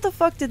 just what the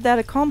fuck did that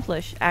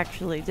accomplish,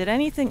 actually? Did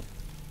anything...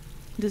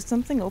 Did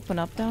something open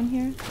up down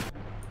here?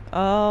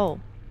 Oh.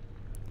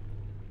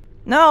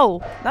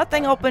 No!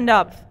 Nothing opened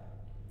up!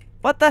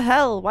 What the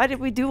hell? Why did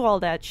we do all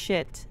that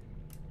shit?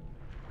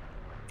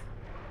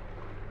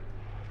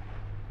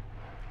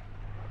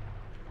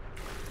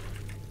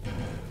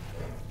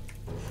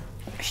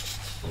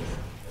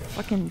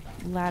 Fucking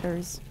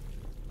ladders.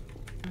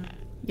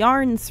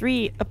 Yarn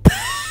 3.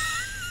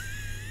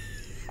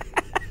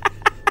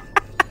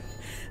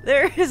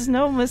 There is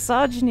no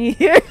misogyny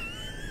here.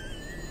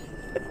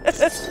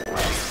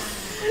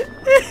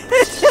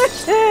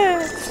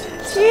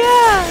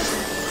 Yeah.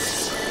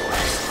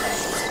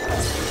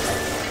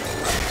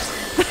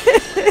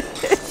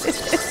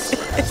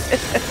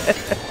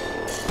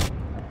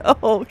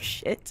 Oh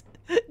shit.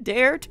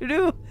 Dare to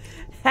do.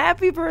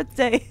 Happy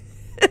birthday.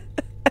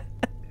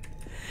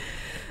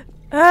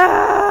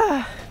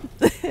 Ah.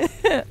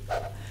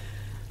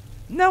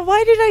 Now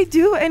why did I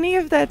do any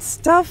of that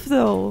stuff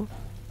though?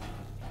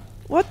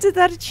 What did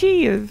that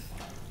achieve?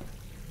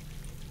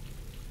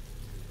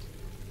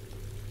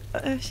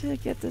 I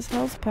should get this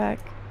health pack.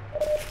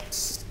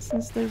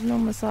 Since there's no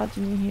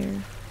misogyny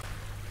here.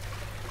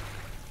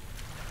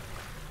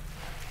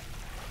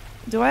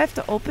 Do I have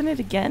to open it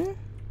again?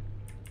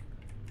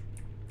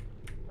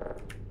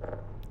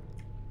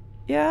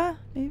 Yeah,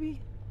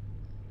 maybe.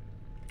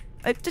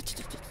 I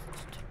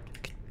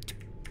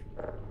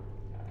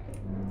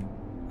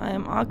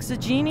am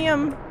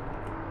oxygenium.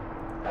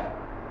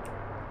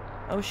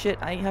 Oh shit,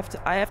 I have to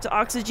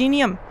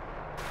oxygenium.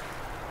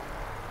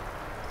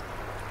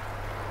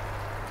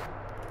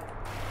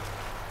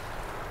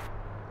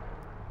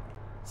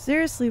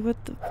 Seriously,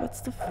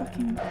 what's the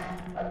fucking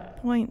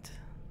point?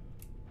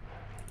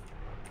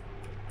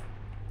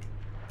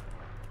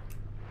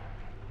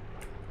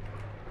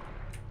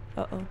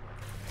 Uh-oh.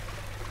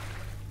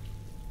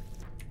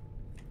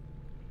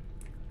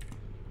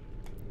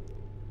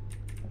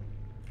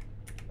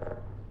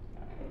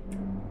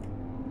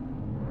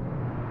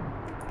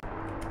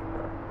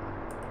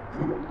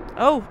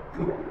 Oh!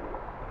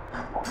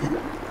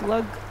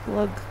 Glug,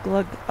 glug,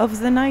 glug. Of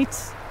the night.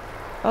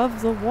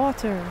 Of the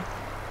water.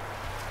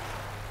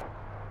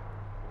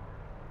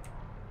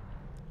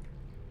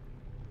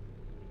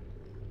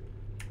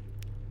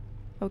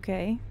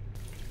 Okay.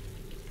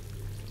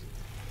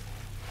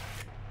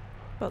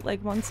 But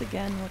like once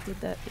again, what did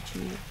that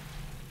achieve?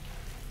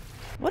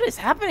 What is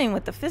happening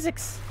with the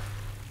physics?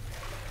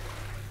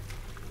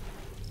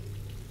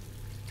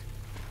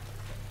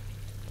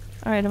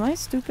 Alright, am I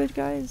stupid,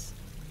 guys?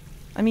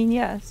 I mean,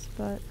 yes,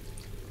 but...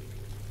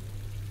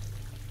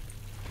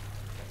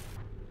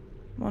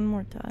 One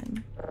more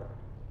time.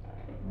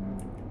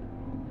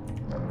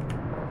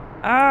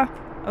 Ah!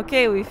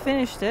 Okay, we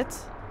finished it.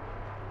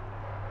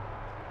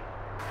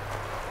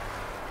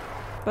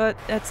 But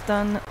it's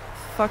done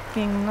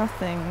fucking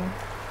nothing.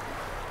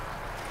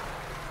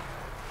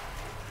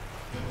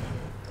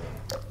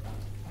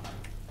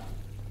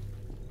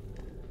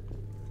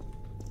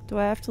 Do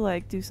I have to,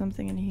 like, do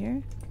something in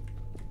here?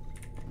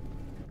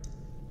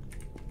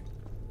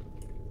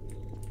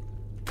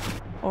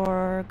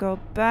 Or go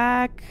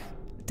back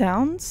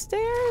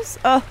downstairs?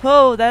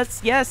 Oh,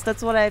 that's... Yes,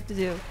 that's what I have to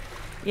do.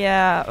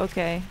 Yeah,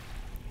 okay.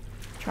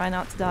 Try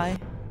not to die.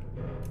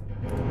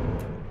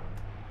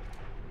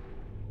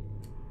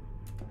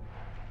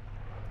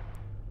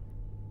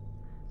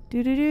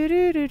 Do do do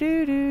do do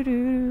do do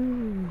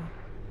do.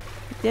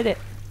 Did it.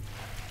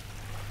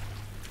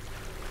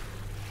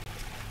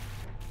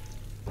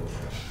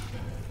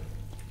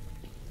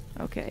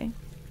 Okay.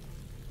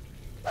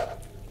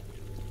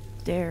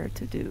 Dare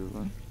to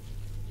do.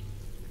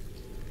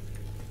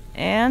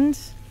 And?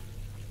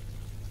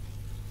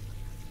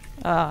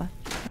 Ah,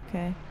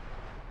 okay.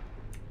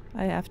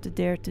 I have to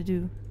dare to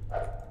do.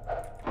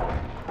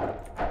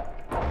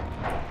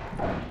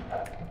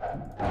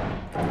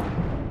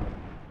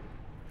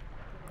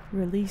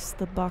 Release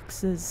the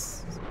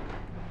boxes.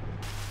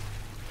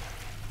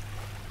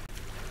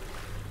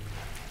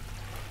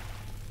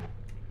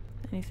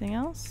 Anything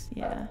else?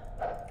 Yeah.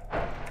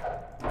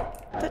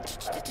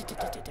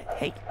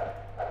 Hey,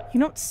 you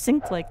don't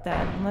sink like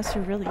that unless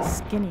you're really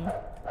skinny.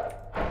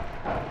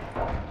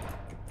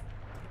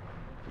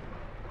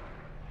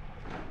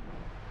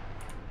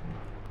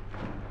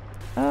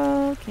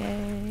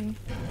 Okay.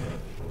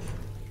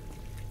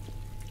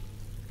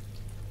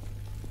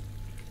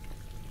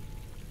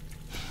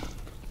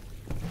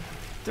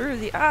 Through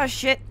the... Ah,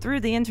 shit! Through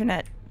the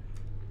internet.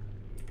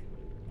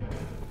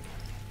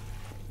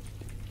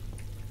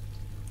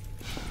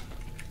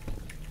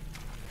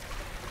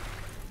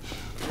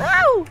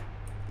 No!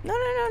 No, no,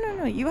 no, no,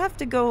 no. You have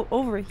to go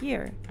over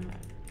here.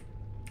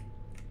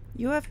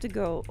 You have to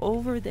go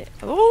over there.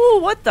 Oh,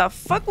 what the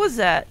fuck was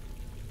that?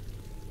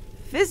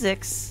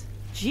 Physics?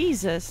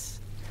 Jesus.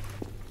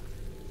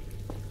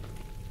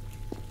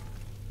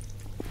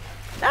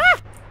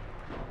 Ah!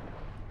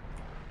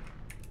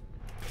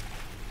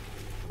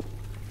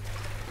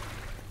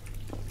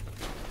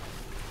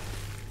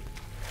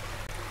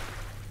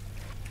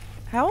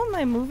 How am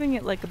I moving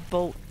it like a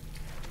boat?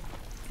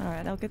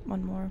 Alright, I'll get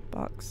one more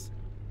box.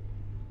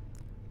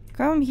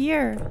 Come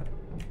here.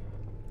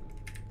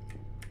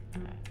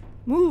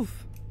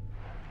 Move.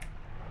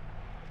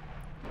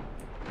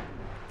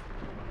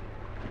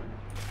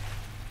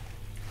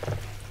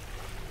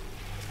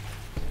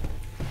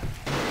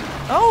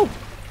 Oh!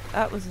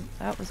 That was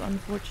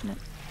unfortunate.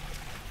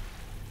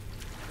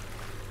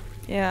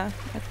 Yeah,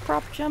 I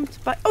prop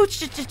jumped by... Oh,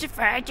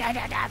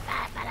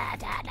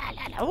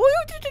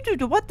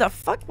 what the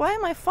fuck? Why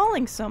am I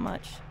falling so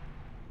much?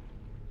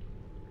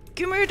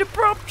 Give me the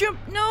prop jump!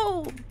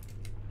 No!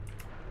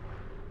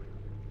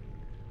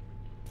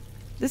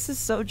 This is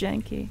so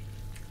janky.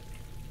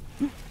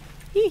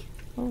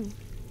 Oh.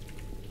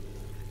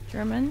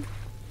 German.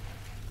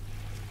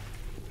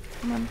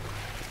 Come on.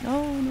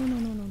 No, no, no,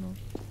 no, no, no.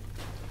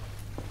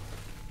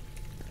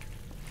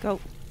 Go.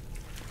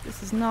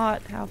 This is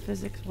not how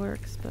physics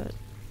works, but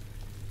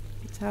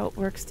it's how it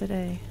works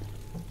today.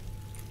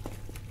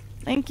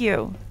 Thank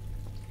you.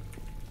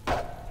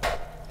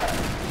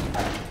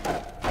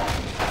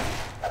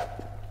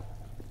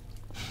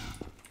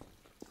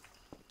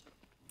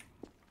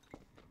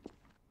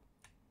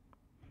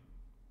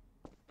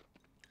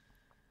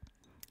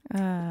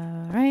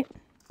 Alright.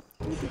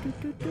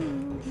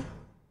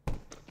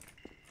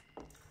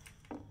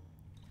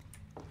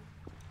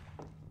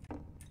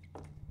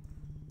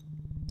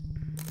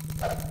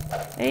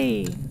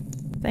 Hey,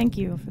 thank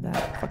you for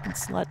that fucking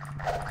slut.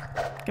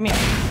 Come here.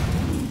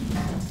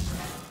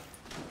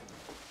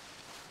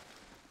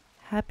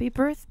 Happy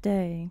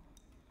birthday.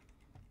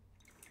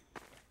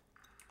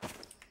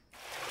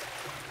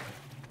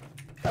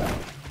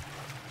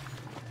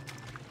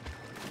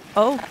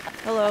 Oh,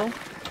 hello.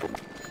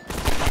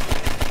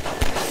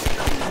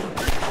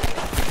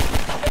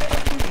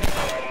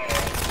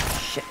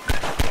 Shit.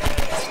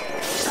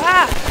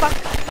 Ah, fuck.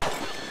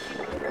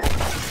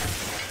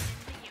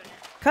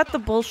 Cut the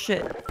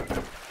bullshit.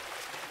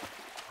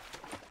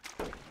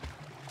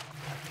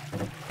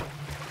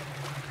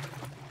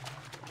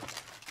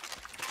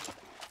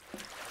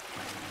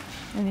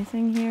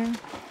 Anything here?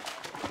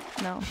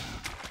 No.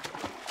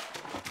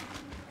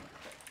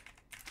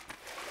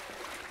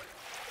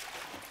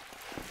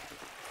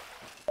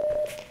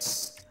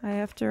 I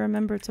have to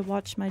remember to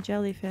watch my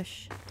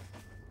jellyfish.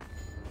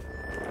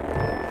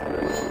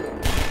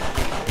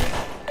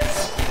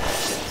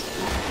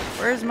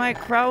 Where's my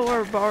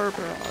Crowler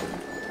Barbara?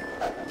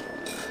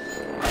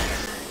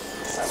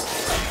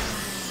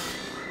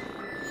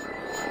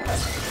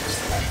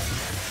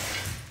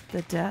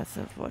 The death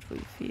of what we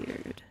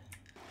feared.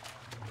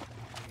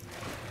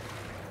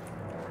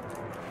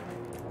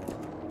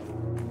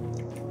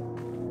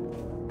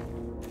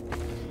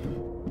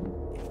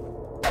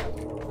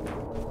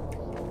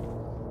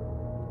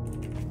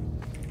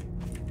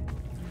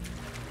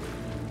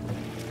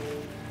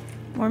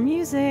 More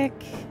music.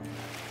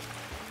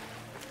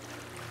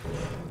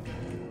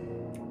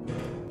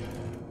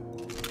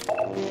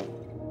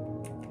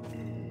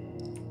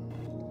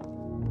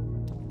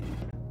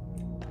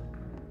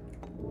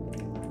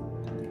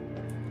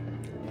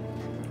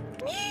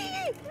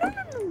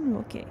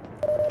 Okay.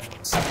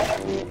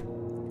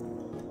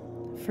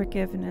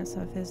 Forgiveness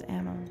of his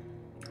ammo.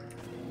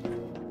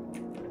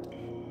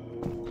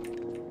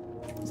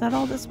 Is that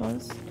all this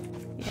was?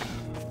 Yeah.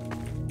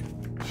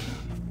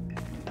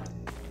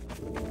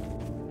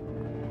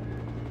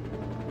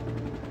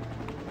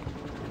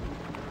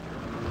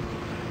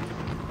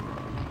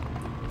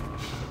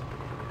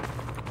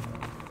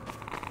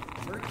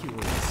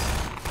 Hercules.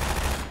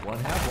 One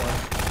have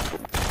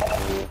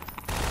one.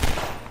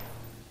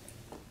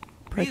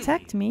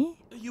 Protect me?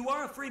 You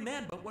are a free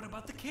man, but what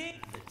about the king?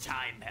 The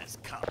time has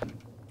come.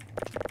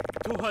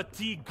 6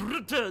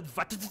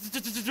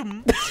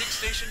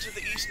 stations to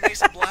the east,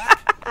 Mesa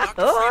Black.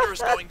 Dr. Frieder is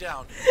going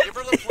down. Give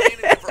her the plane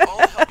and give her all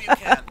the help you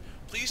can.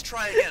 Please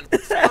try again.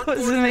 That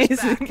was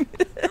amazing.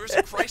 There is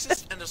a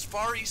crisis in as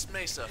far east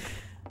Mesa.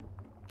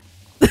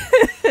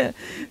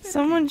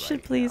 Someone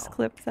should please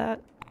clip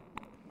that.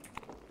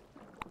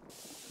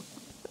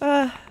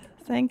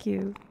 Thank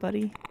you,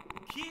 buddy.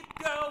 Keep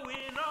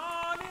going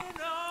on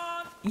and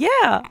on.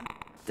 Yeah!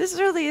 This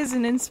really is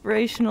an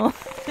inspirational...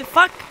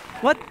 Fuck!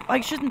 What? I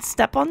shouldn't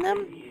step on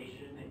them?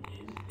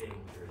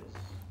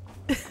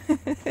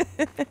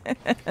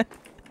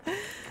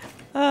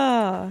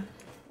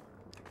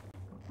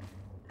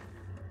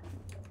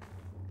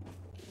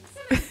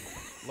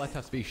 Let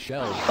us be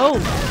shelled.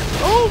 Oh!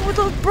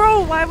 Oh,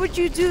 bro, why would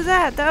you do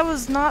that? That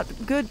was not a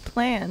good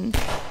plan.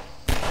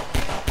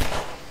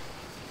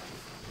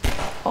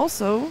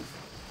 Also,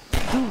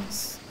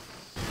 dudes.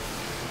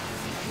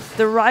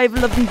 The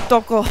rival of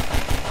Ndoko.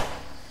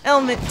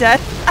 Helmet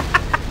death.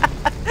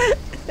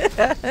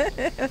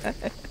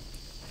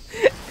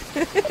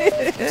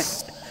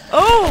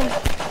 Oh!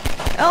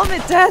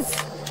 Helmet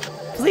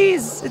death!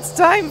 Please, it's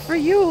time for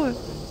you!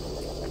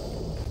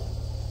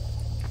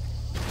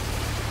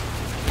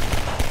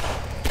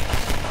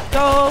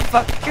 Go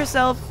fuck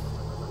yourself.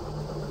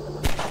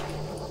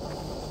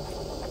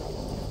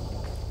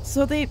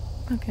 So they...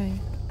 Okay.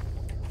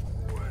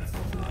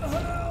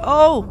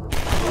 Oh!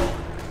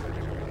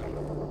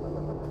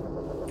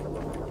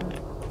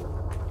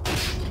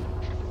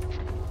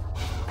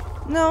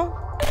 No.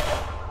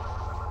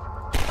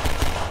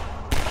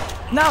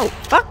 No!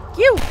 Fuck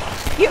you!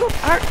 You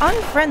are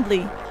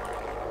unfriendly!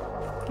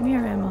 Give me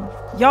your ammo.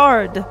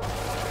 Yard!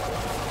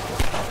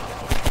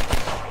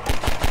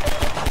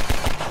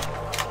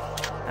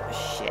 Oh,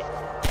 shit.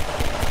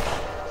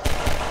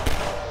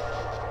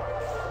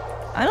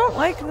 I don't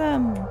like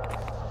them.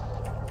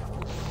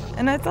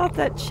 And I thought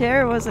that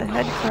chair was a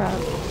head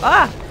crab.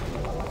 Ah!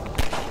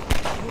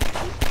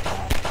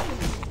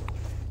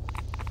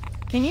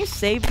 Can you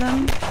save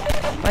them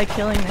by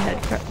killing the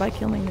head crab? By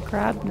killing the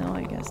crab? No,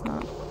 I guess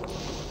not.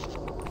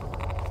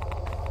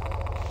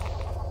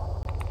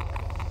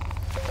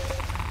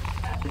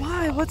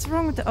 Why? What's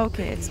wrong with the?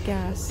 Okay, it's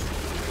gas.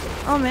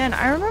 Oh man,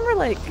 I remember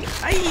like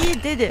I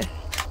did it.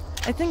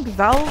 I think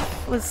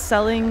Valve was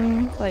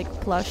selling like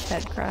plush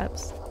head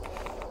crabs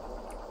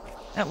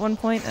at one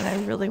point, and I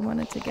really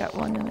wanted to get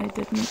one, and I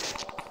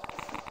didn't.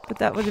 But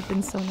that would have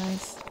been so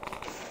nice.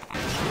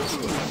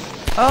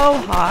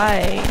 Oh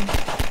hi.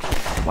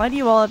 Why do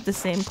you all have the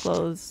same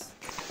clothes?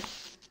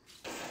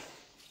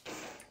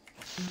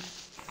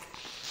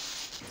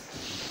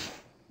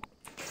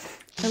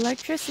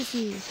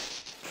 Electricity.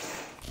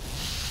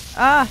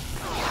 Ah!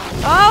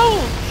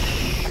 Oh!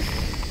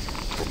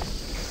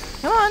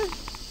 Come on!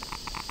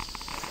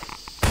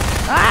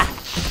 Ah!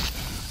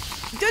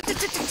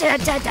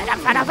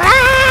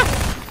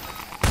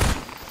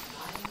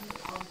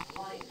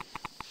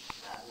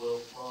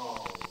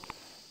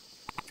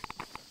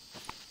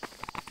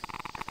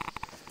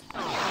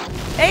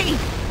 Hey!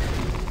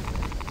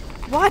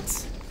 What?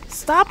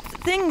 Stop!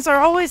 Things are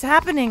always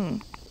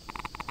happening!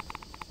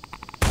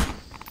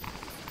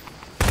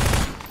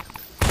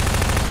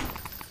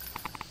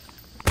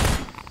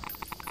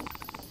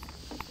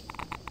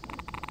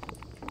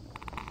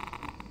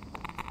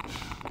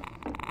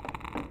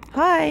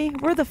 Hi,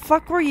 where the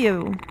fuck were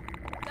you?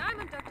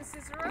 Diamond, Dr.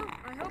 Cicero.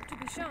 I hope to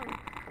be shown.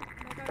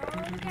 I got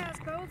all the gas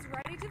boats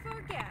ready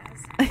for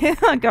gas.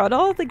 I got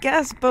all the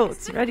gas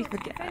boats ready for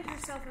gas. Defend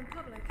yourself in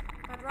public,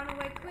 but run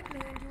away quickly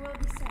and you will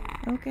be safe.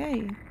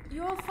 Okay.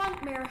 Your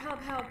Funkmare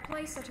held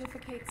Play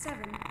Certificate 7,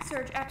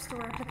 Search App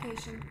Store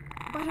application.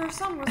 But her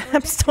son was rejected.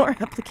 App Store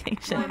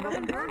application. Climb up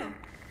and burn him.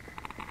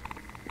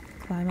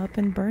 Climb up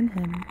and burn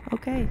him.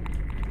 Okay.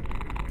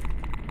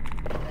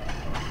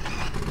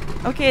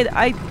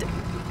 Okay,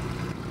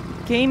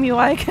 Game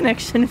UI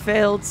connection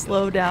failed.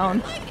 Slow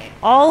down.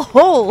 All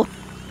whole.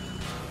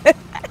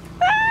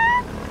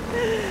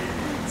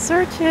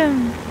 Search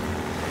him.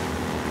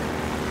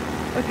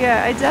 Okay,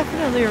 I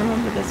definitely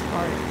remember this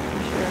part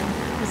for sure,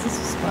 because this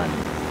was fun.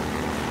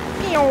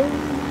 Meow.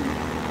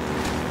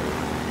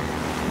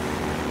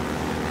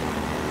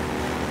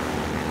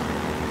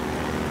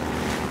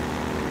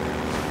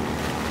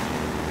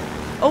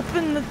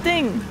 Open the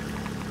thing.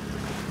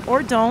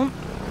 Or don't.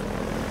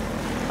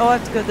 Oh, I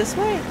have to go this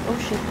way? Oh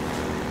shit.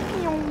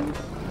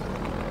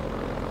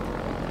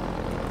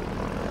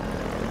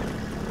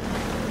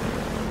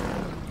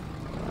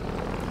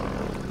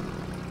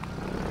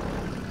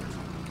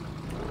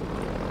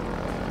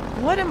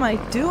 What am I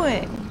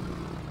doing?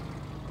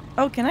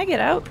 Oh, can I get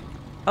out?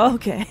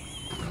 Okay.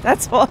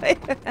 That's why.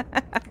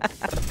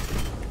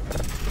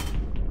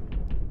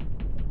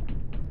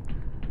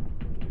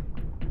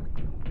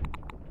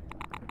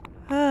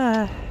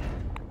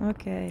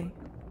 Okay.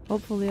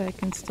 Hopefully I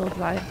can still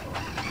drive.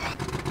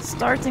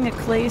 Starting a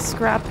clay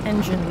scrap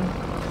engine.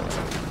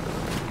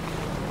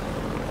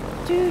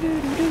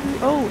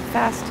 Oh,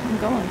 fast. I'm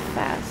going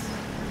fast.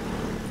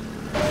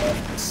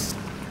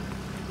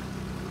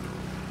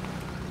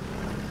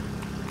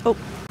 Oh.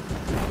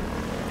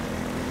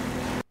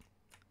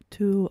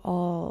 To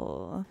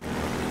all.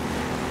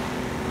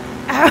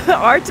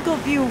 Article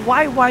view.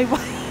 Why?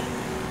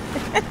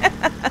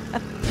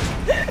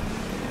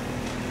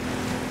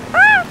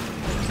 Ah!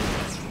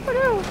 Oh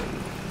no.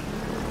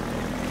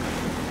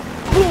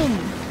 Boom.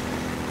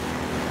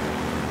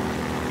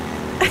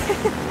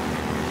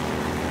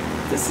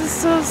 This is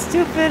so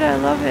stupid. I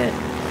love it.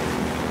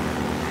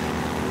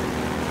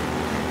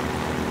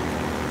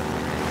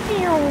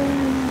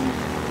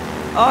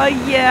 Oh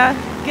yeah.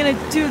 Gonna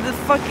do the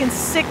fucking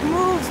sick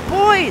moves,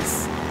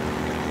 boys.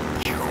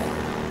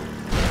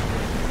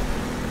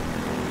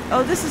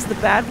 Oh, this is the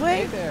bad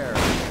way? Hey there.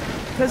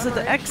 Because of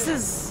the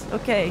X's.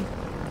 Okay.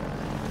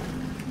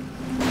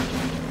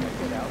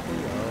 Check it out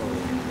below.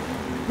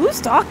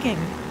 Who's talking?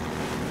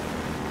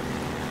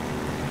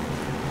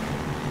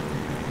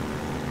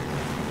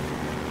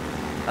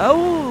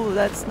 Oh,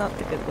 that's not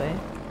the good way.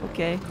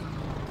 Okay.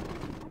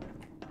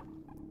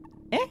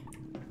 Eh?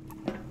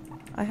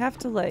 I have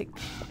to, like,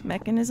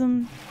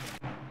 mechanism.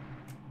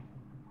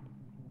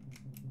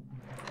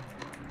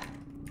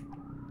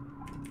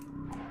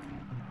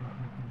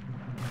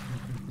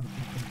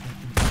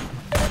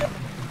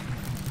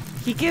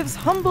 He gives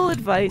humble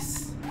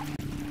advice.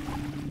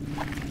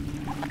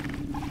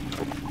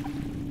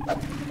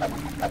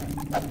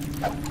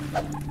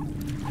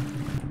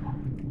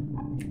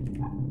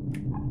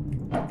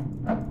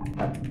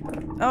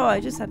 Oh, I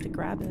just have to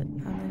grab it.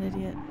 I'm an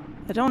idiot.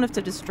 I don't have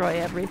to destroy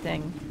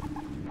everything.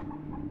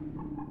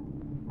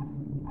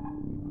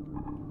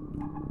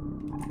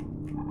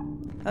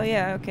 Oh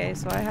yeah, okay,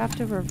 so I have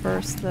to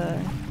reverse the...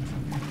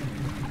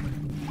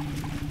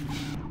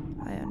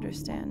 I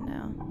understand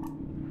now.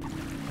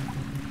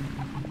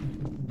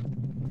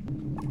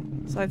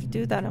 So I have to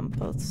do that on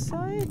both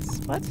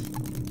sides? What?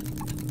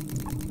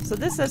 So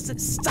this has to...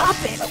 Stop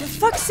it! For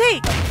fuck's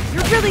sake!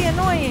 You're really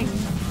annoying!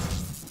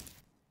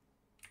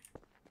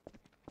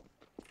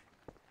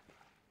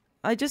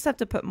 I just have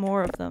to put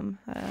more of them.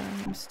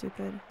 I'm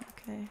stupid.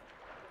 Okay.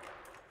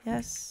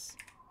 Yes.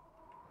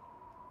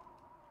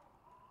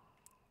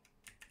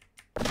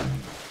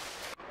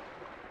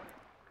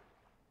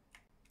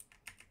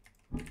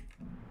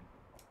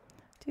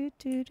 Do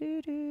do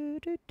do do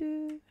do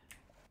do.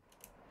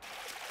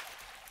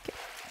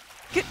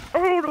 Get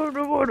out of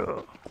the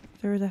water!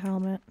 Through the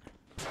helmet.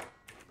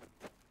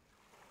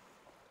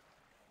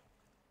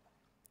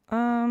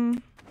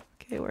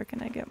 Okay, where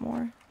can I get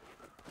more?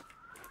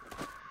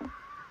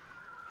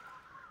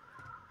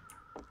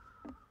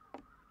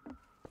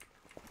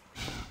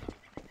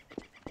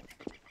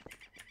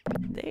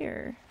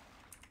 There.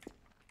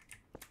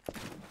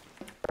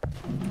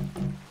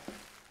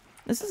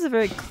 This is a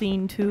very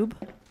clean tube.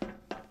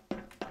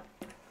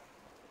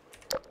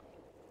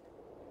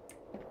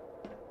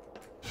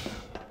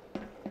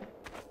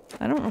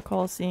 I don't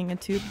recall seeing a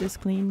tube this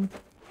clean.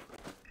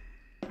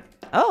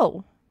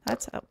 Oh!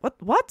 That's how-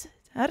 what?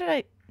 How did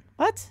I-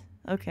 what?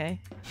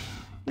 Okay.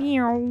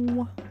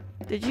 Meow.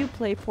 Did you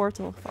play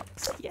Portal,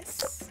 Fox?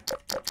 Yes.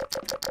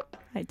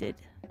 I did.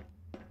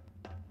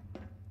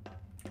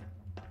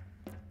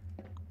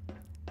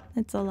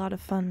 It's a lot of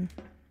fun.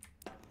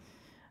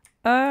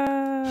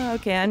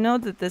 Okay, I know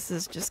that this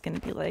is just gonna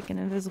be like an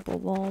invisible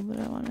wall, but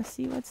I want to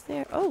see what's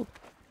there. Oh!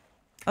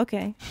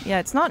 Okay. Yeah,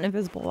 it's not an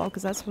invisible wall,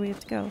 because that's where we have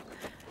to go.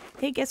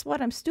 Hey, guess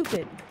what? I'm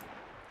stupid.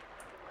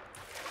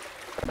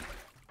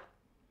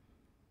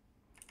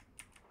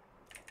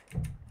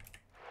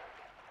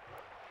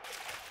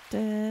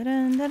 Dun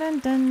dun dun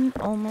dun.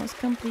 Almost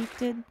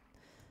completed.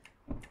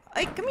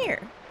 Hey, come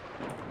here!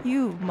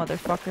 You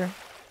motherfucker.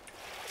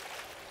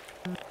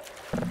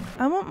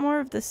 I want more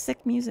of the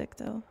sick music,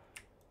 though.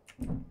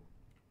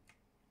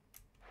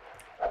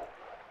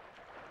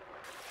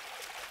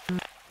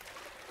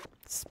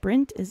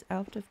 Sprint is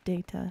out of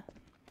data.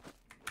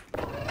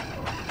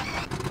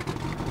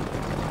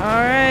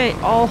 Alright,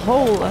 all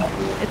whole.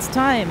 It's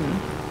time.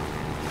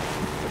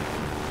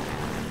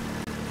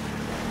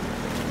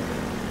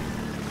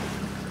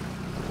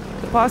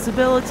 The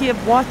possibility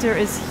of water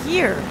is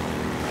here.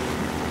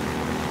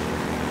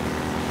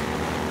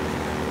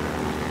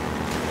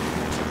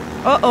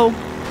 Uh-oh.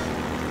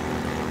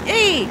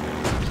 Hey!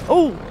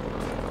 Oh!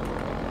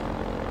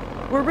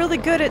 We're really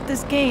good at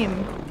this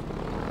game.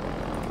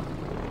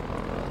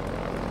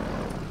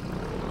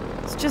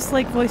 It's just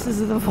like Voices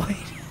of the Void.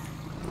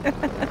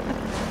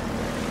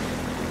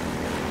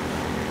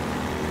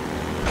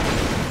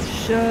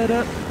 Shut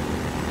up.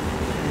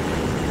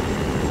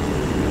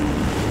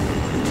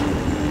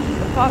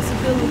 The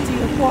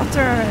possibility of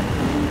water.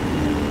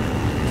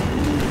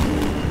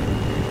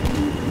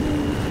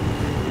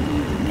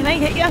 Can I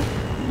hit ya?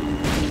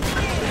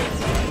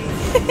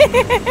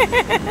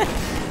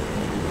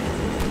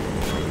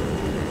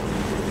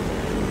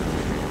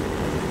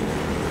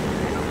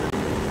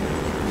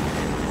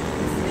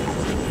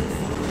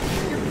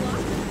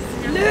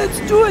 Let's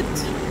do it!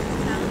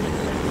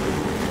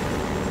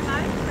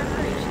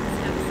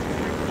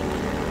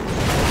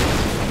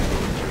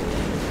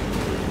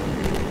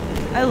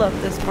 I love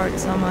this part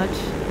so much.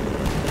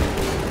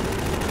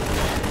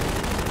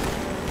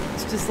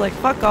 It's just like,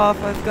 fuck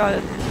off, I've got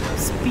a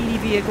speedy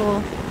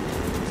vehicle.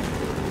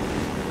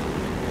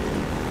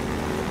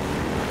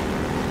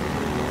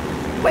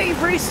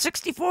 Wave Race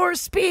 64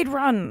 speed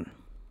run!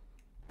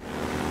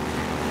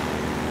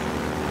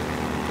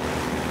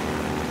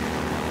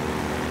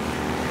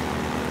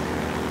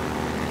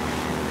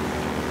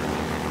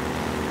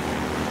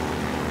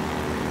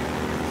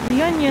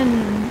 The Onion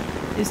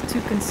is too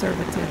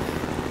conservative.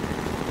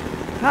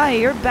 Hi,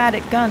 you're bad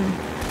at gun.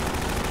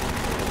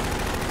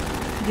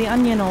 The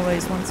Onion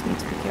always wants me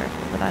to be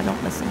careful, but I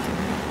don't listen to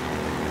him.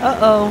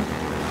 Uh-oh.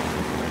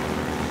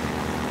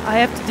 I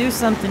have to do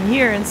something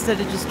here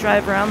instead of just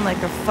drive around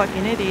like a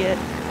fucking idiot.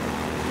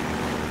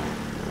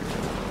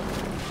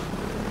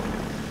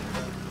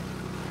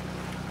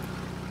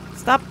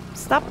 Stop,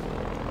 stop.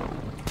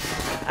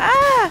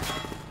 Ah!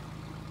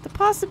 The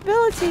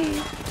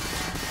possibility.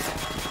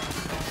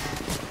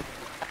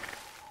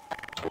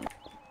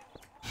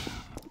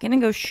 Gonna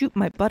go shoot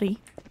my buddy.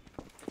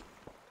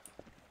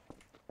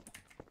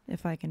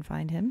 If I can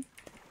find him.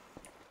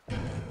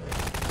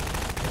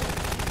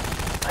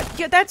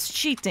 Yeah, that's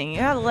cheating. You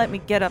gotta let me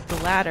get up the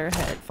ladder,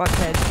 head.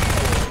 Fuckhead.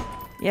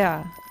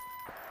 Yeah.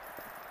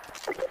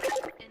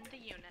 In the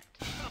unit.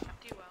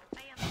 Duo.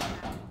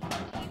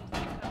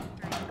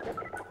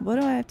 What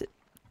do I have to...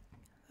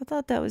 I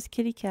thought that was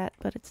kitty cat,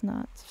 but it's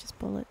not. It's just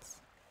bullets.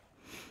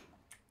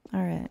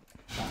 Alright.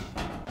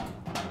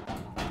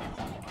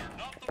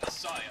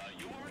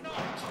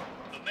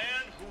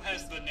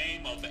 Has the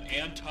name of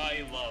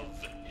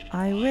anti-love.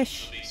 I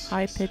wish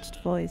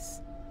high-pitched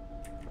voice.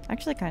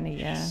 Actually, kind of,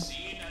 yeah.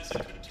 Seen as a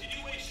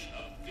continuation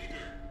of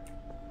vigor,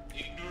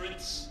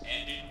 ignorance,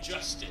 and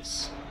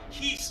injustice.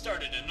 He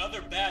started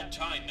another bad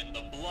time in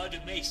the Blood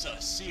Mesa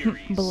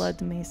series.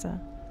 Blood Mesa.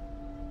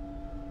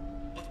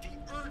 But the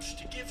urge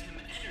to give him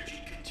energy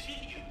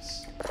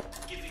continues,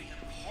 giving him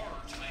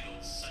horror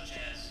titles such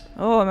as...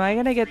 Oh, am I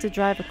gonna get to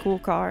drive a cool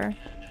car?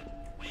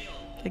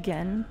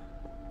 Again?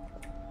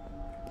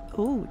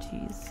 Oh,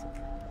 jeez.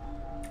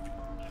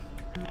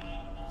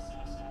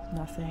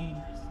 Nothing.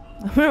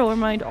 I'm gonna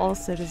remind all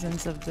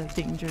citizens of the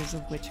dangers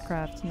of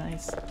witchcraft.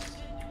 Nice.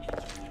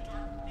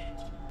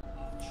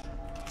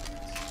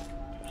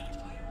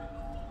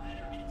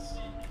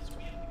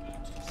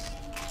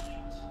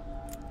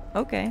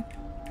 Okay.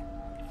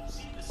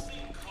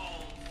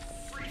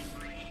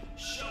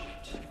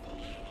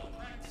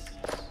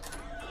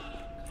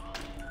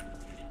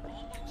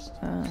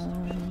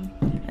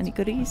 Any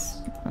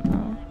goodies? Oh,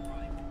 no.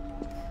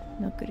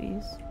 No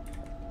goodies.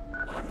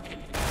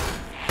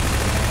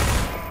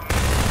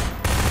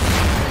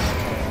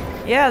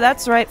 Yeah,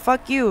 that's right.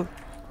 Fuck you.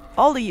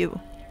 All of you.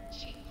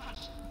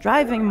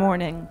 Driving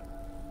morning.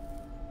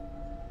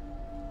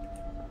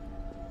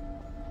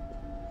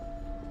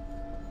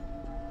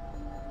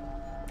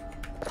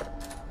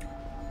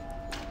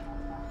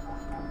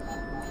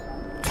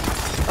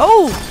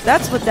 Oh,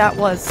 that's what that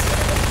was.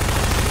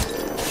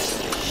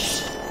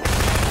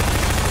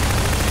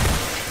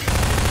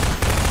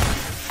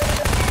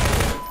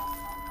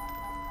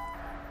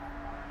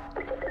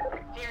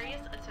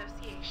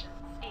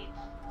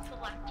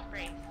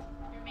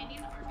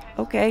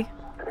 Okay.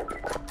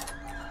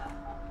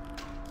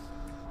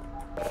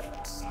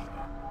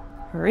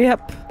 Hurry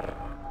up.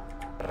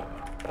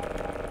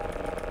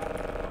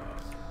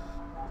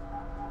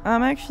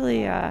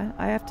 Actually, I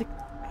have to...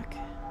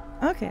 Okay.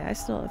 Okay, I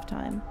still have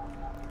time.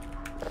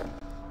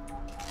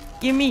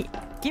 Gimme!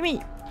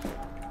 Gimme!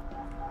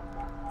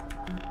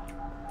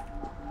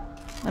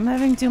 I'm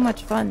having too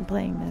much fun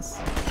playing this.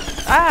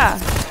 Ah!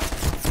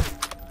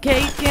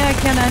 Okay,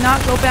 can I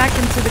not go back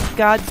into the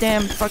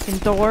goddamn fucking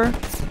door?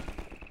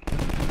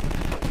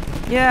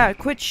 Yeah,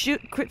 quit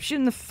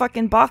shooting the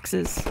fucking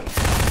boxes.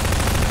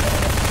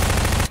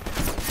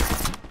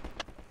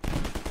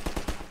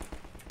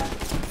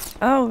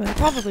 Oh, they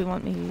probably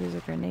want me to use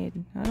a grenade.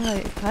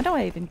 How do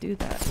I even do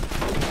that?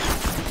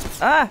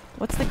 Ah,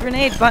 what's the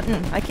grenade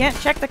button? I can't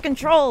check the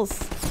controls.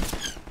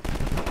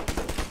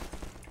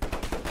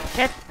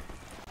 Shit.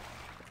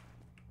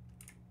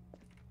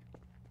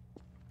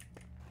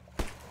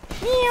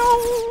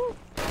 Meow.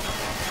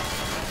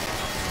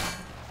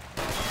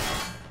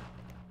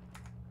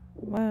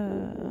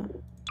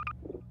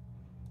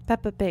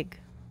 Peppa Pig.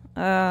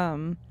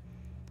 I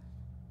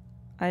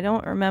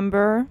don't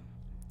remember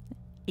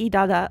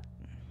Idada.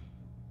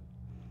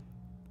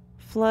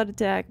 Flood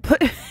attack.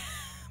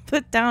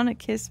 Put down a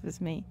kiss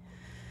with me.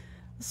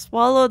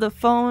 Swallow the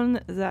phone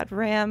that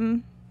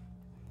ram.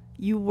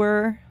 You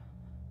were.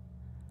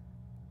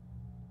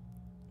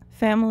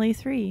 Family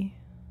 3.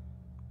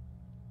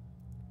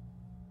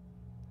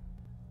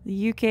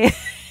 The UK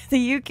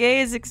the UK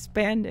is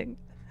expanding.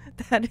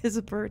 That is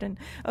a burden.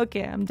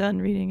 Okay, I'm done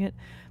reading it.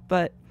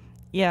 But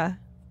yeah.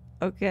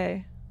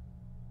 Okay.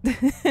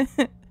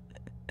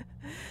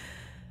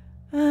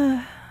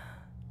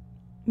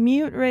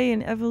 Mute Ray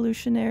and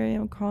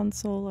Evolutionarium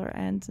console are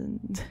Anton.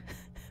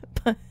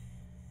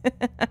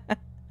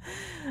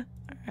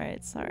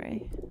 Alright,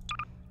 sorry.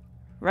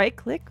 Right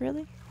click,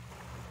 really?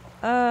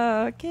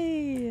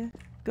 Okay.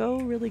 Go,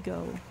 really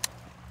go.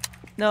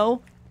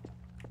 No.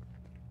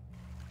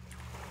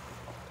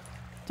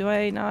 Do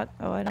I not?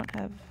 Oh, I don't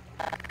have.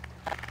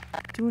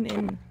 Tune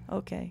in.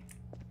 Okay.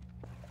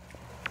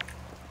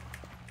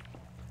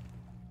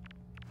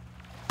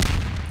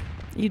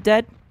 You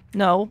dead?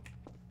 No.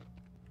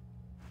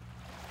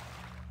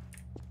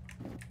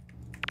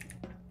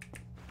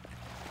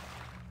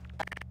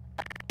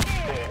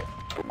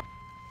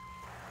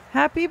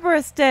 Happy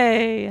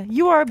birthday!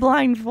 You are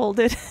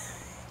blindfolded.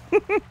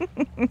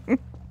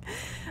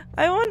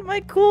 I want my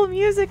cool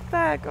music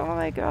back. Oh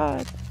my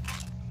god.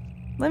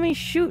 Let me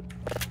shoot.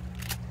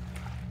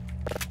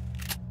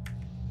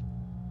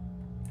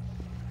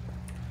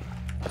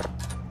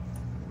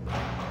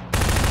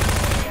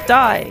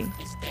 Die.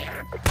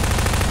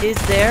 Is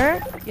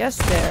there? Yes,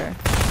 there.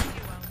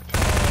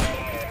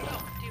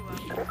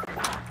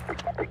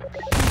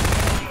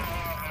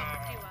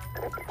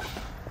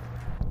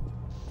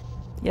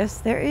 Yes,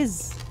 there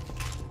is.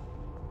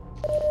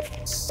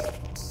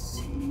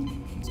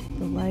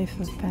 The life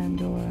of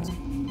Pandora.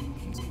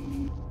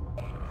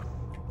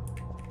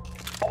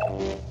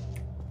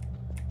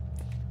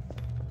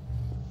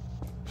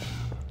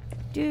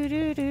 Do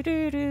do do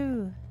do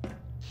do.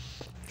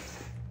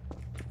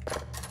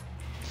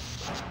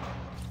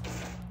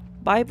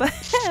 Bye bye.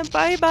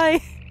 Bye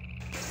bye.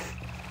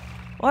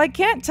 Well, I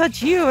can't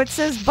touch you. It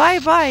says bye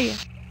bye.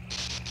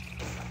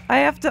 I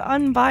have to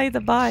unbuy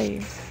the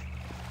bye.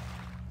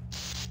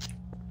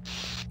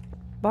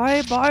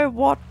 Bye bye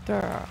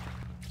water.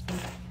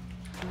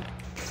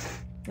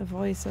 The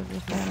voice of the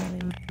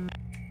family.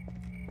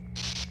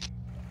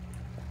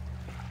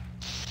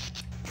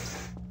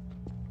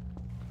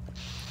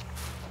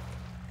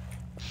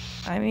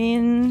 I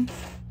mean...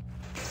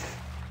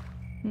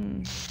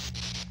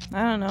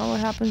 I don't know. What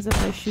happens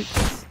if I shoot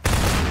this?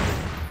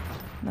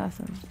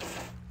 Nothing.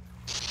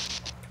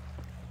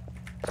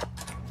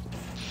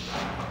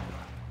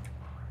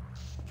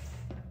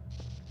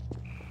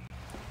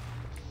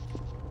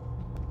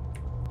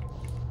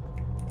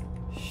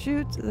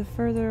 Shoot the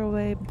further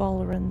away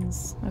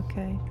Balrans.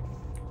 Okay.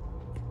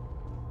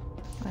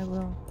 I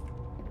will.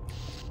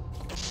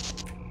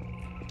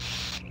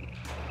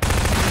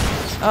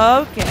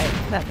 Okay,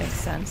 that makes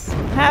sense.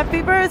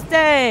 Happy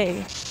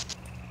birthday!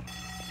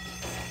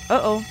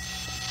 Uh-oh.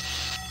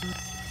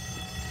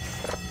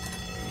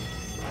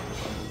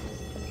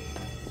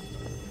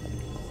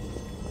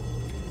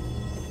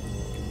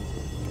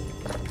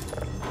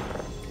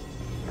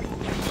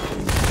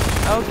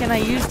 Oh, can I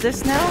use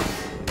this now?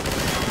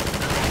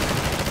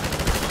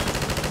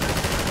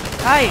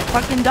 Hi,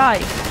 fucking die.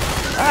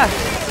 Ah.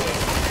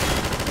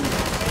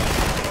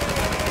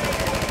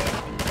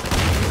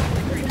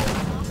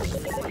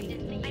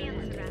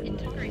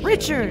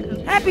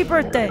 Richard, happy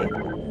birthday!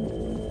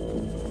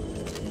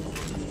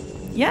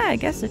 Yeah, I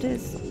guess it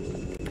is.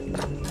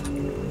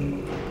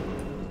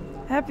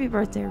 Happy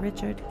birthday,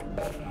 Richard.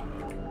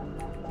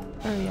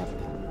 Hurry up.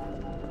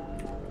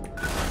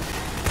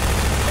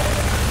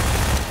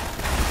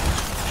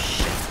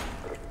 Shit.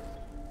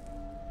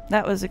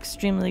 That was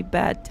extremely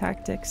bad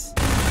tactics.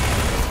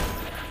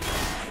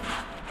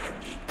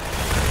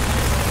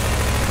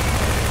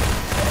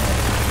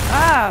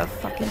 Ah,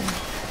 fucking...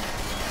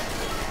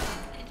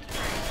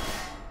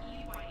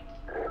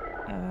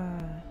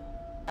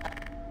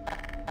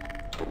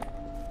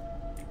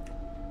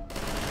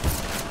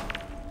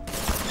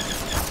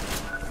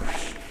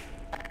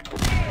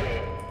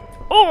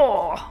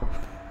 Oh!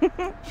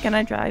 Can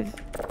I drive?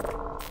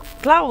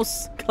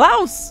 Klaus!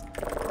 Klaus!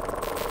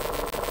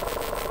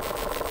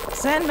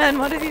 Sandman,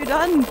 what have you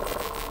done?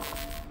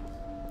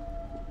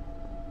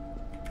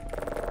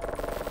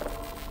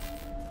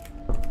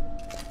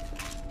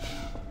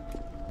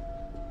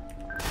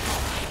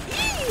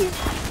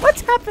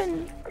 What's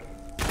happened?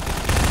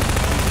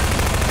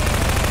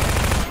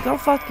 Go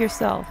fuck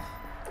yourself.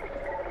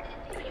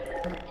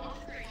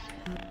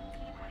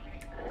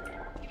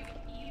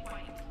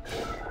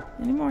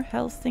 Any more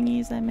health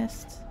thingies I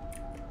missed?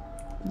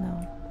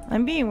 No.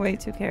 I'm being way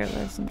too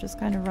careless. I'm just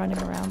kind of running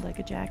around like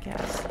a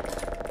jackass.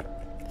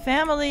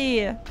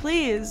 Family!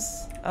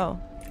 Please! Oh.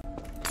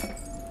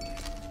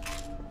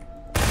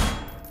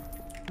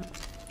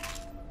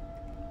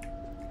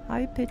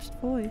 High-pitched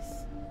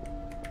voice.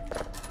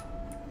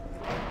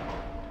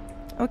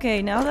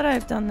 Okay, now that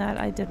I've done that,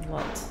 I did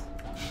what?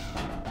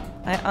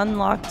 I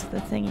unlocked the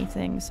thingy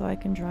thing so I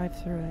can drive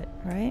through it,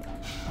 right?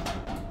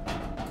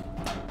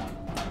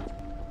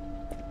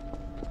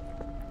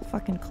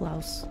 Fucking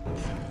Klaus.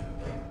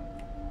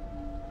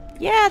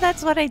 Yeah,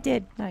 that's what I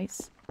did.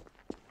 Nice.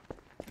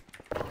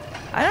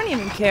 I don't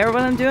even care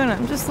what I'm doing.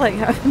 I'm just like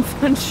having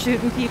fun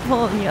shooting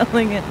people and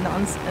yelling at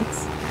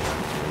nonsense.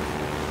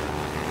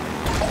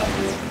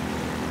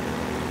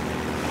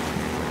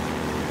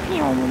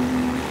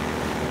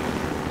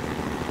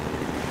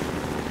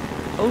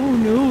 Oh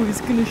no,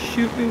 he's gonna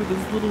shoot me with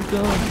his little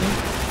gun.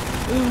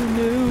 Oh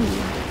no.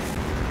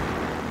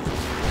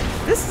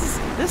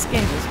 This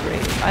game is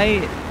great.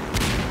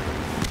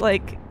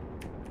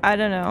 I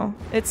don't know.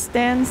 It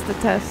stands the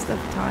test of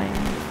time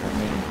for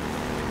me.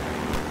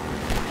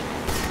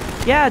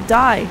 Yeah,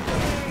 die.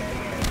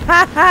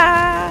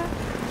 Ha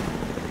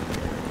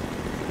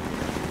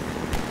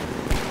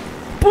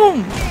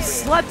Boom!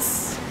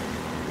 Sluts!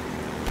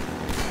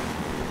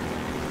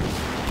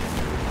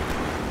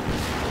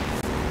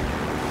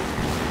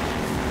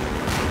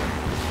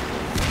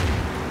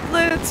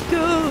 Let's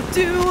go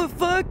to a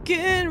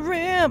fucking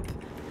ramp!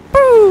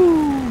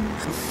 Boom!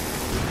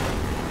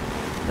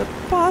 The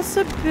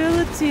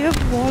possibility of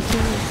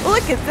water.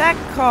 Look at that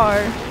car!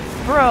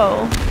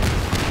 Bro,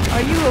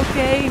 are you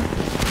okay?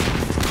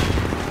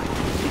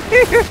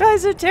 You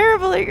guys are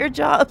terrible at your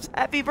jobs.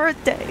 Happy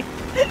birthday!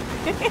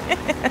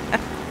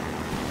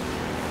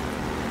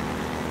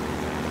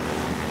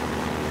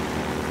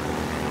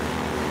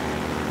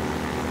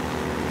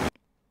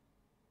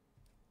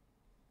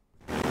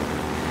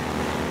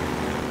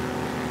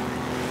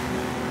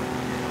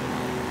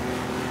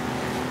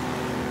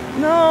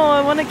 No,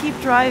 I want to keep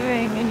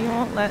driving and you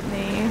won't let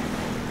me.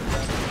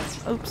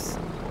 Oops.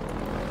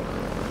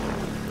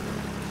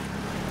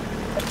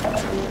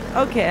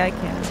 Okay, I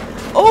can.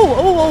 Oh,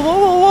 oh, whoa, whoa,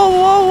 whoa,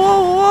 whoa,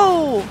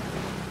 whoa,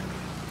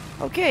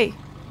 whoa! Okay.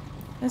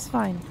 That's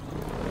fine.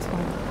 It's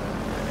fine.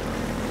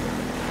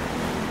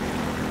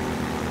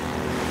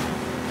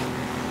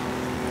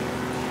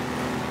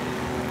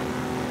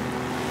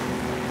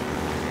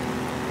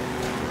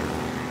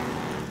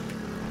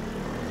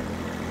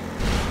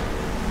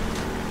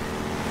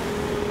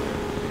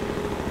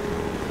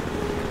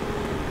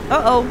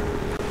 Uh-oh.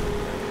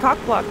 Cock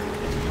block.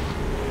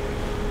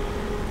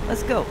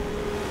 Let's go.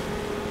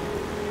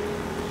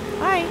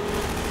 Hi.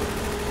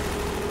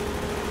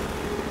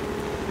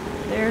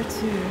 There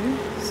too.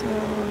 So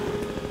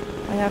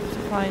I have to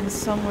find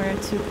somewhere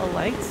to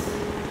alight.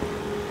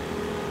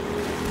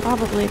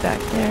 Probably back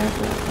there,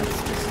 but let's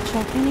just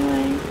check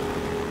anyway.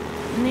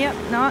 Yep,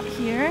 not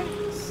here.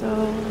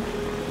 So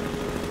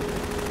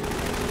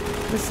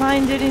the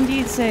sign did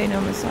indeed say no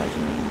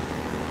misogyny.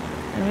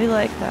 And we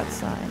like that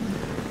sign.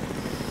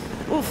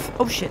 Oof.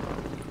 Oh shit.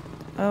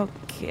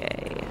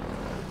 Okay.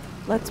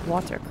 Let's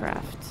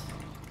watercraft.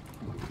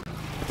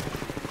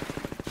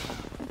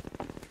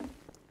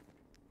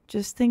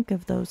 Just think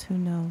of those who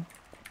know.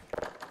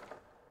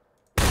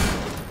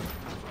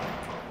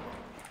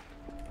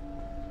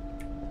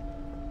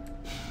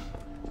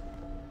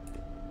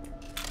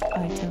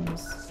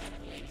 Items.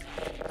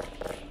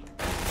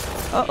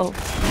 Uh-oh.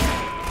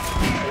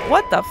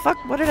 What the fuck?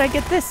 What did I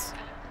get this?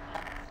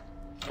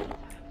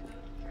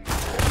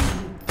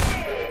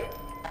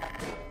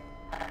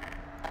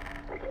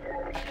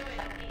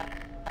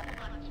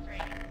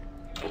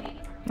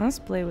 Let's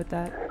play with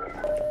that.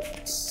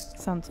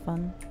 Sounds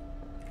fun.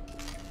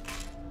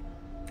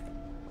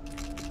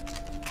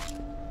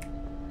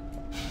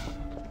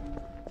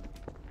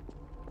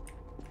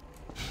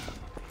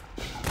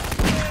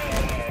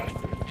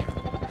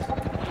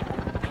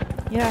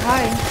 Yeah,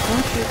 hi.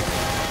 Don't shoot.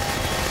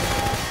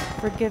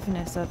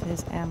 Forgiveness of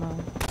his ammo.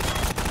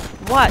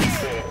 What?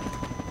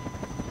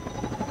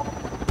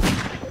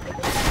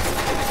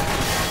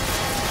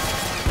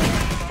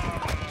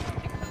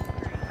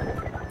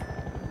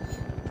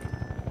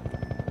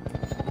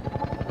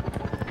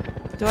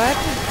 Do I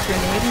have to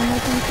grenade him or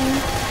something?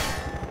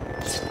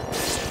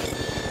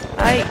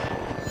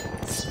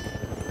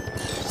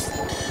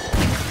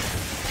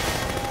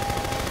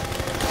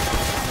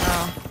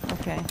 Oh,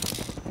 okay.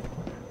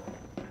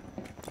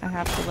 I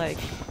have to, like,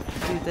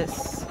 do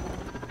this.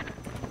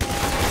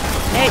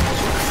 Hey!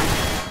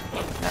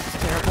 That was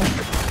terrible.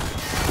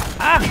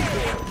 Ah!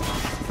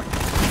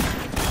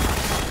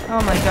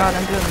 Oh my god,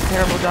 I'm doing a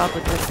terrible job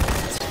with this.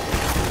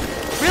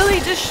 Really?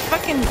 Just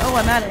fucking... Oh,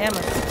 I'm out of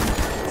ammo.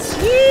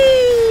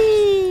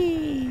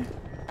 Yee!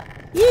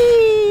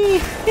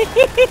 Yee!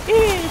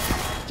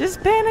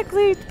 Just panic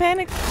running.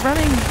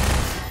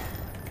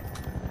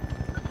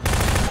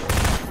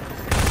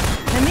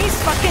 And these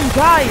fucking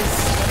guys!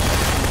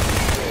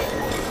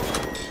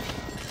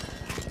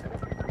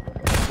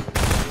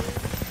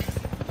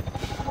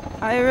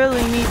 I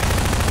really need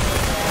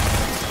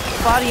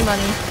body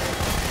money.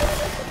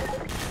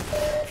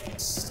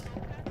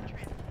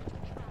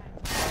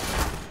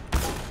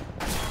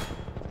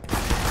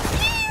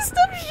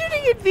 Stop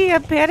shooting at me,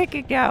 I'm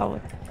panicking now.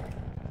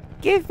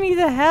 Give me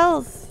the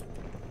health.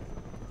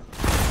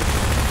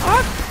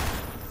 Fuck.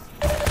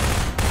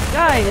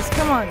 Guys,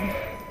 come on.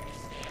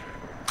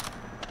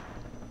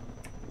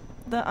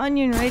 The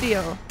Onion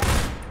Radio.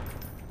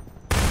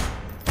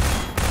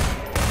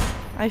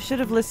 I should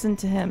have listened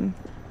to him.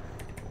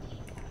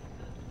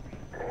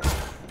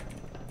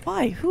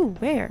 Why? Who?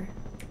 Where?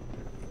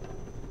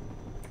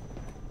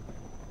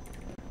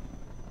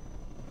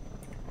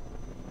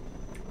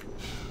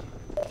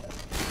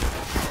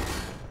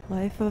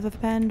 Life of a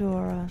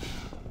Pandora.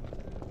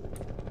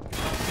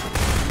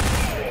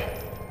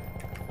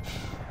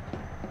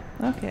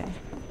 Okay.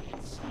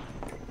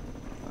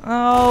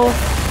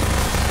 Oh.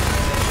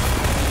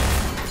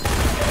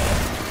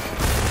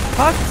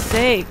 Fuck's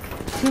sake.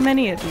 Too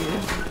many of you.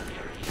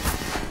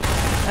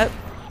 Oh.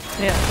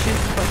 Yeah, she's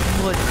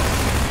fucking wood.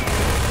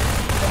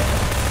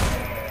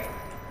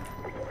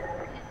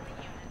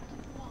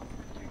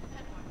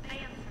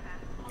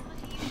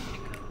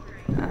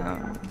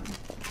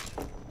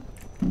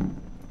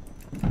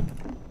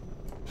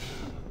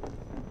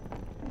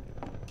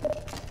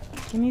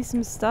 Give me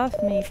some stuff,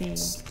 maybe.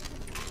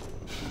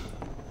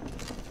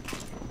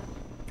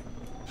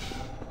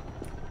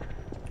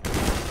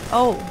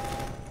 Oh.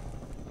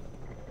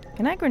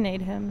 Can I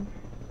grenade him?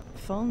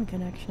 Phone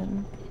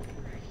connection.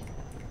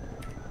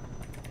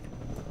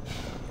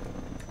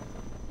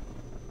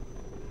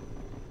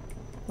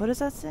 What does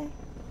that say?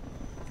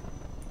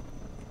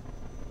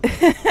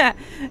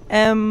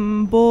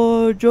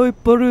 Embo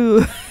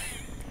Joyparu.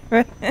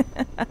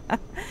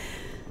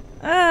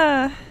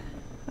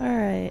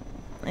 Alright.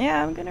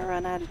 Yeah, I'm gonna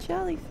run out of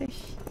jellyfish.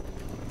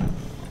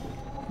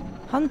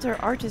 Hunter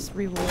artist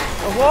reward.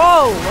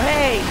 Whoa,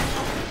 hey!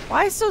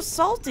 Why so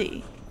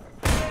salty?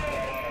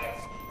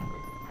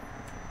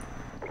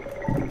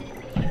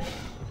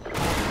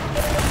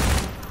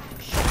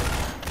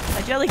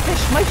 My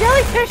jellyfish! My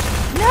jellyfish!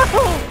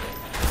 No!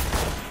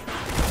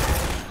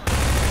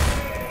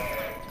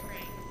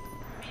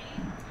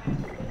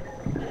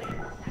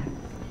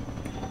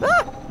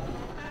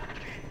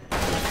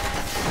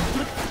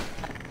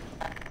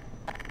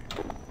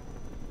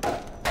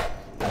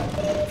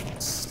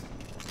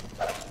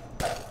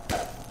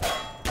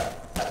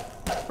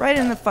 Right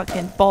in the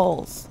fucking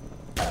balls.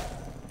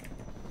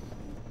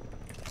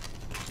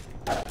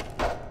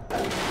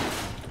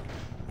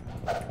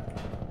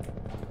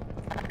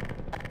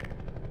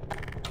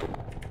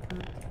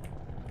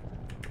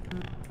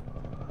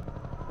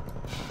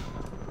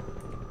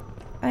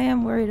 I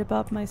am worried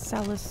about my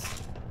Salus.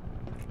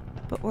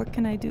 But what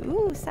can I do?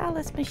 Ooh,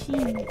 Salus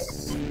machine.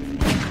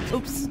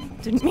 Oops.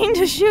 Didn't mean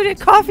to shoot it.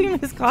 Coffee,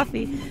 Miss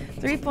Coffee.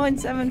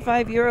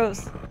 3.75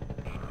 euros.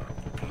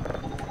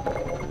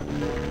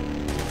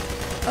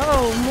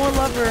 Oh, more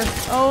lover.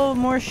 Oh,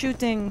 more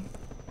shooting.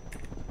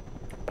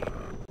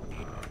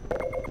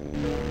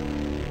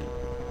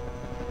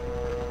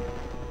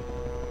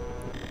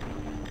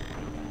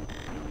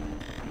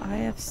 I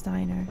have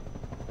Steiner.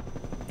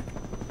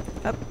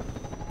 Up.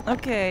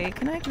 Okay,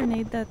 can I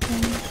grenade that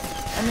thing?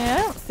 I mean, I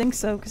don't think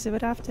so, because it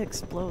would have to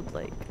explode,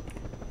 like.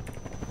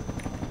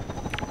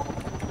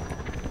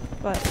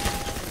 But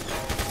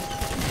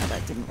oh,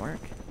 that didn't work.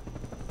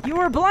 You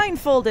were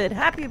blindfolded!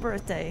 Happy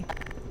birthday!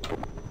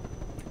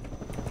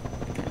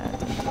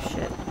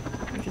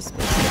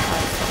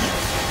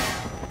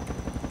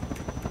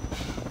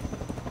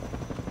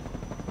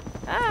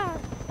 Ah!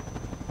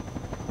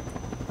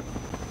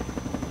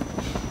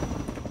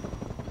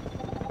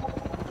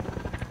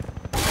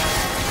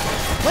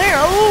 Where?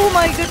 Oh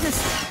my goodness!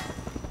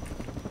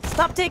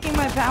 Stop taking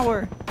my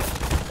power!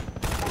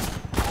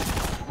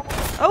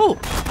 Oh!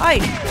 Hi!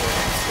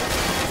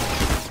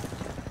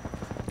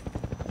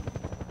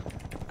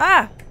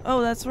 Ah!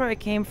 Oh, that's where I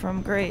came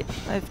from. Great.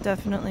 I've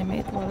definitely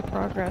made a lot of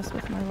progress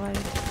with my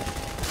life.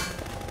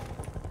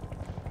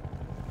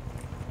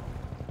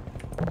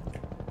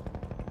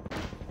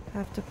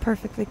 Have to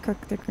perfectly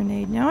cook the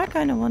grenade. Now I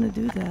kind of want to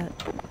do that.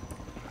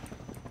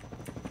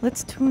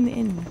 Let's tune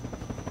in.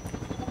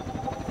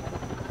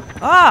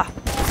 Ah!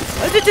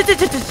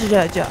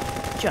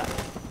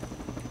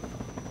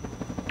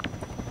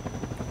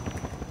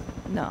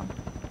 No.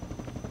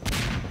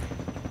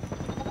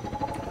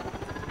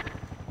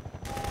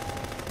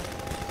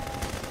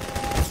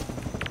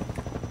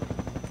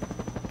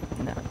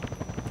 No.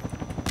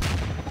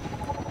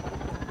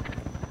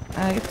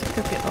 I have to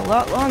cook it a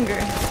lot longer.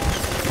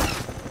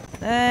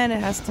 Then it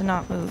has to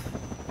not move.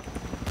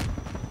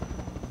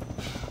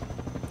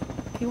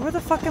 Okay, where the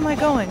fuck am I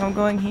going? I'm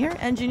going here?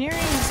 Engineering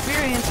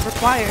experience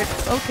required.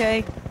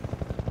 Okay.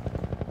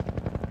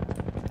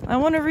 I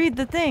want to read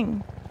the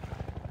thing.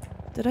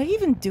 Did I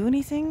even do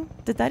anything?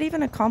 Did that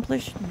even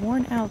accomplish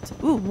worn out?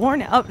 Ooh,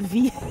 worn out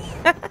V.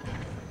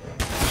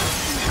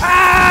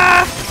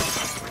 Ah!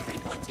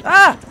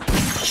 Ah!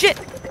 Shit!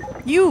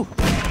 You!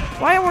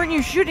 Why weren't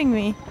you shooting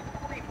me?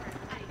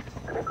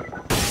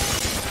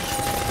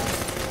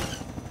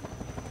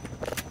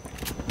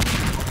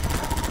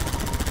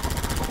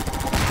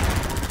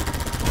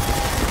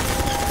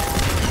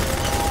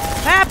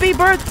 Happy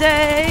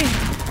birthday!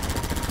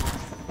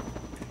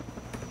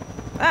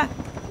 Ah!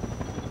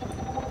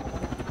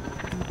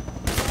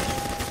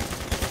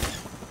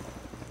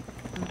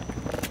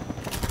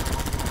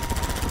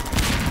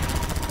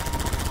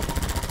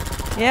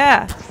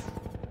 Yeah.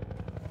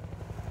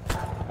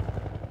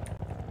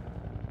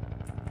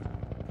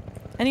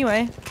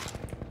 Anyway.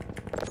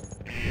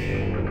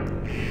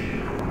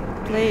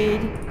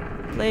 Played.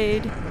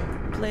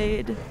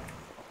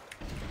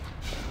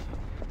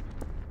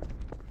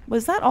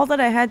 Was that all that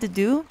I had to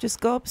do?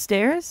 Just go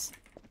upstairs?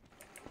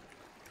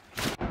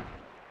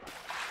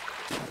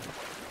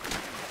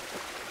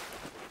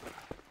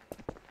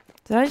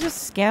 Did I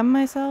just scam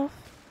myself?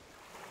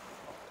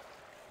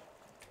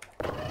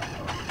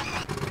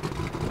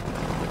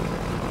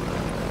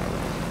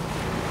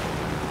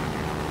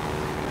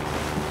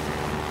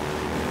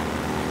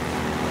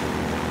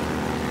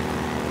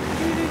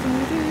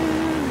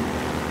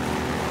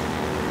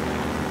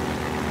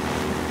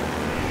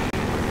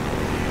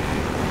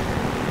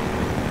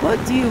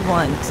 What do you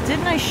want?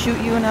 Didn't I shoot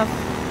you enough?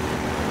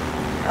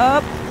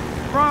 Up,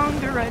 wrong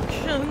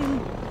direction.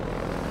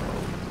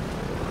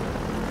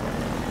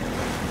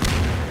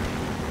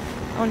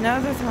 Oh, now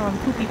they're throwing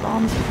poopy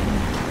bombs at me.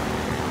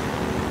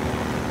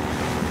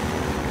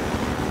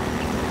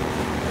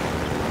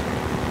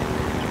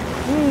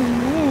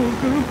 Oh,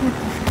 gonna put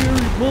the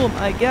scary bomb,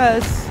 I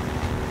guess.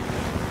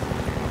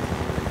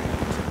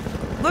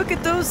 Look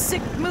at those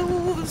sick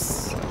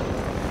moves.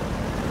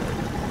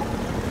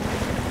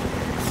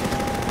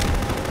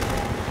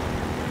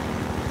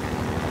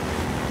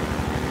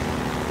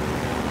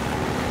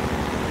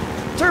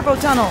 Turbo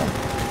tunnel.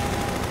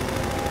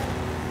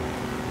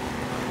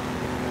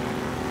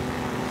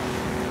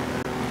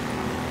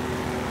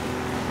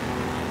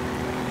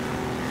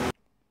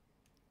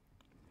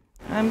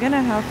 I'm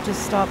gonna have to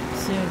stop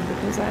soon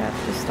because I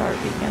have to start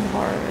weekend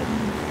horror in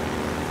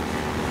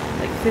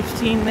like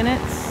 15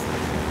 minutes.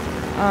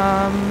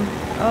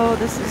 Oh,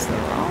 this is the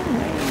wrong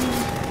way.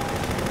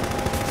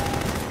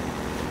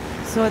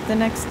 So at the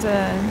next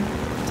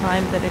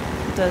time that it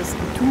does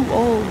too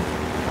old,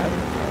 I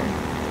will go.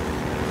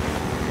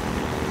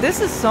 This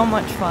is so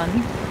much fun.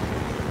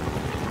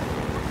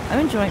 I'm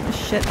enjoying the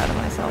shit out of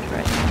myself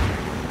right now.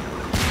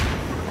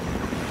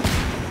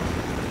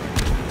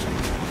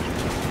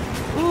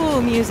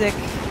 Ooh, music.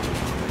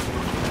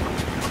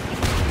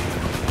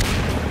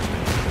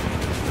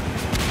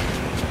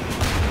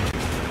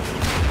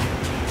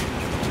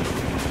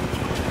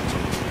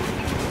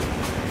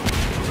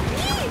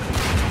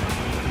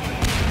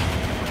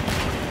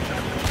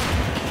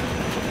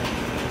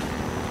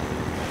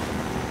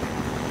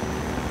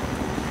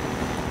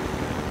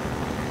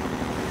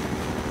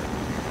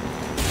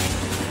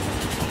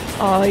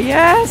 Oh,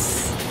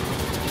 yes!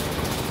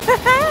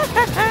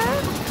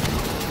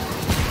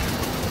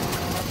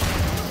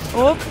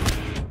 Oh!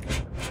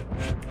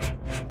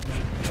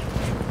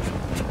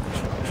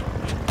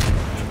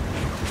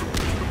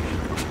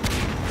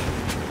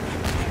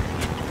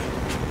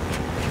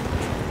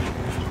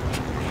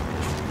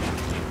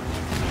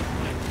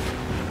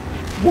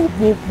 Whoop,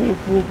 whoop, whoop,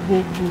 whoop,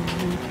 whoop, whoop,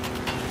 whoop.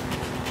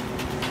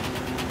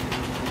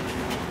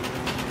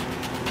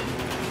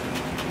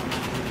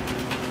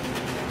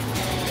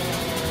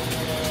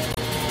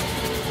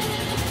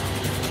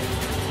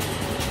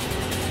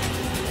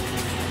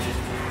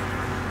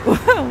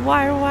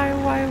 Why?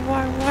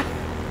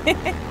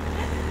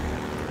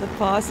 The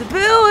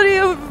possibility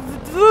of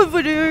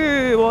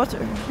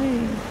water.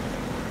 Hey.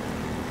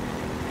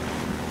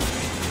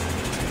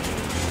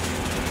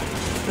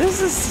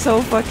 This is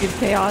so fucking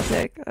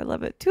chaotic. I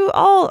love it.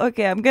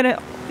 Okay, I'm gonna...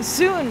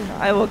 Soon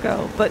I will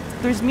go, but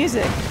there's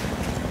music.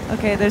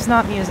 Okay, there's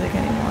not music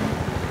anymore.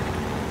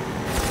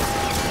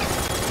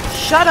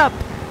 Shut up,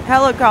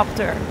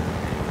 helicopter.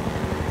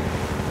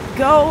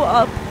 Go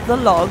up the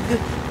log,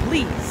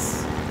 please.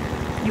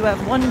 You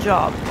have one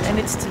job, and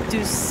it's to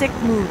do sick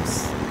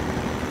moves.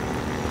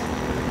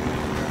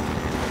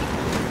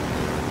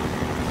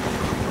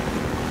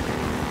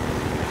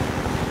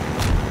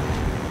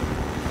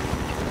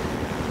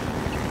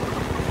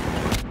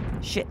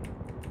 Shit.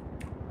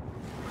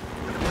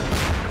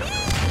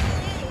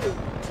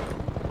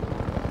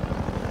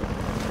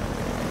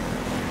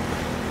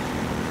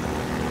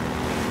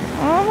 Oh,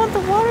 I want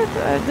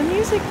the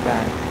music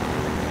back.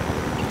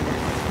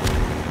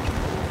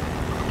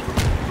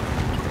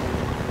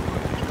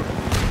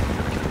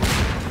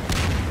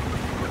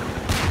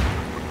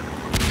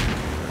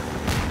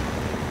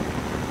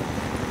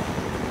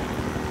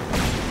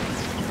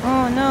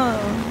 Oh no,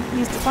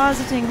 he's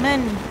depositing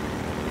men.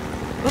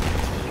 Oop,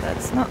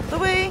 that's not the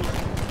way.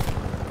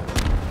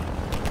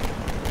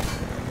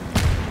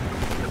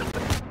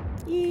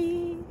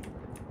 Yee.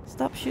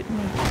 Stop shooting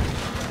me.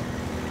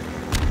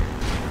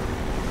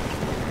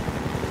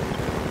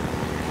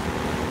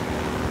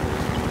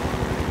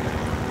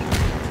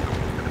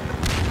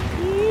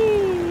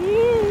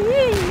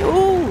 Yee.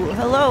 Oh,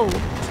 hello.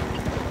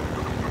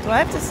 Do I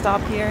have to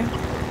stop here?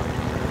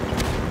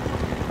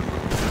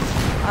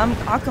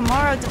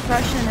 Akamara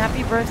Depression,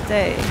 happy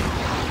birthday.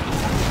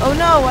 Oh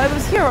no, I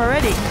was here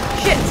already.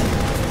 Shit.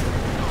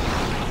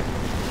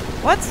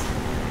 What?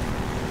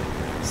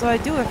 So I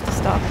do have to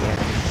stop here.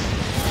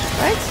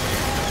 Right?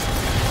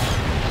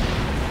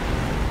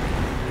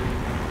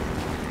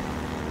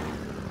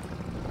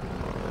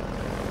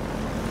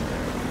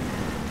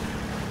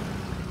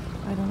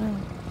 I don't know.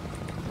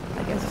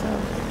 I guess so.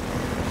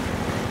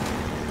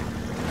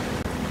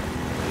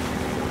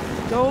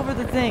 Go over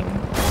the thing.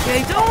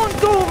 Okay,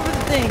 don't go over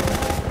the thing!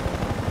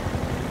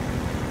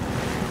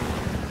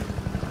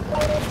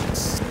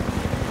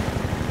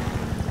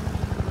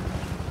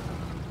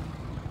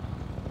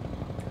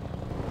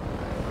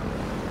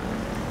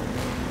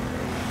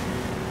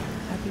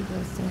 Happy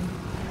birthday.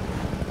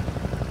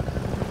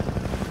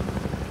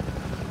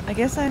 I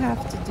guess I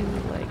have to do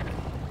like...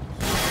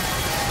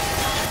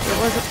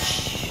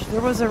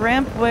 There was a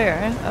ramp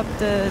where? Up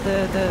the...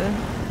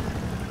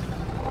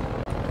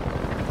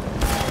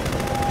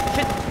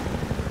 Shit!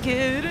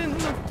 Get in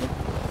the...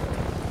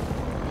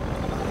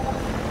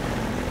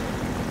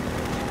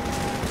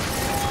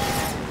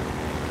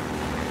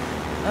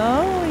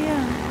 Oh,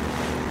 yeah.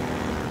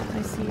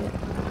 I see it.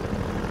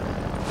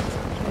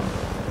 Okay.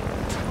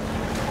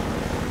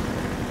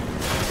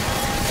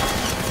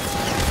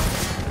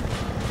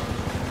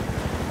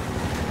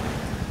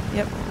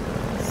 Yep.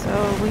 So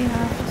we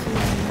have to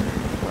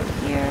go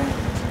here.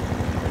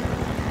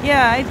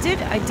 Yeah, I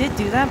did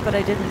do that, but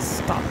I didn't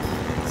stop.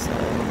 So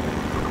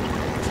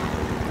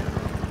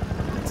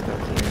let's go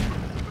here.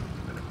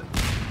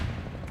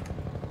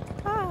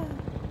 Ah,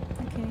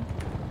 okay.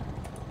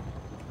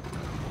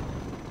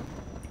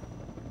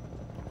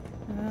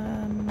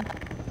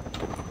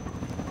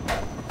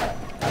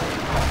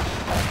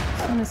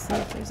 Just wanna see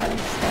if there's any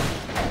stuff.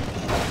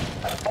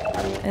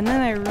 And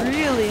then I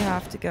really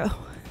have to go.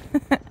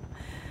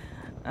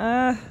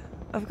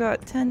 I've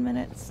got 10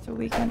 minutes to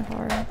weekend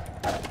horror.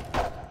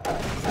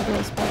 So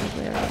girl's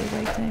probably already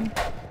waiting.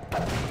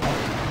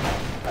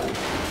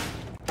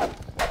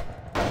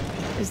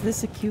 Is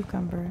this a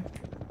cucumber?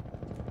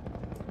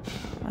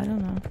 I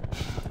don't know.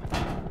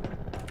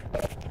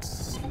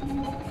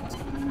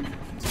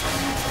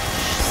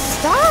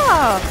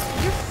 Stop!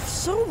 You're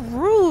so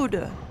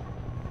rude!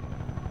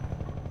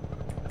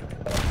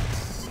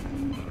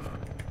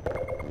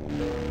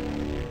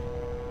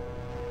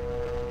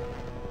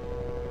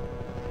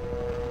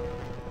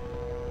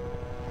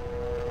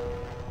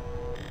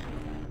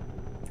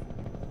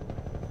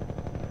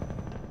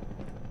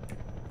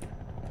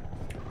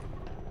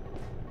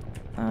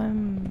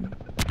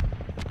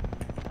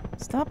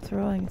 Stop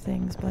throwing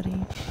things,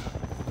 buddy.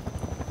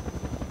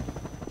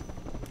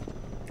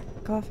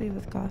 Coffee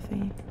with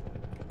coffee.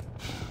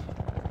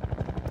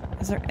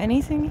 Is there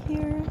anything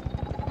here?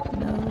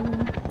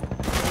 No.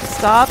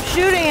 Stop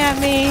shooting at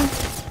me!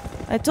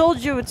 I told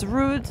you it's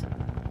rude.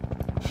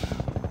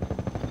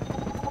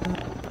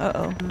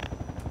 Uh-oh.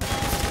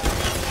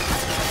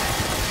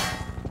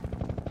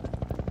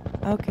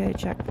 Okay,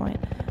 checkpoint.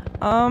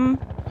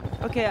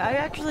 Okay, I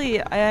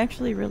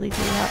actually really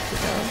do have to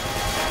go.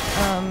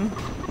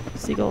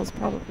 Seagull's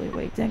probably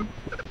waiting.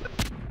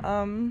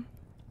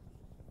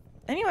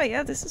 Anyway,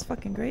 yeah, this is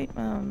fucking great.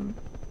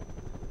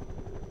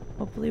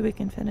 Hopefully we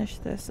can finish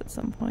this at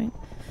some point.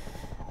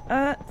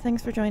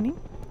 Thanks for joining.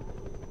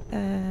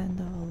 And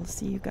I'll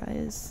see you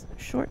guys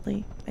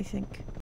shortly, I think.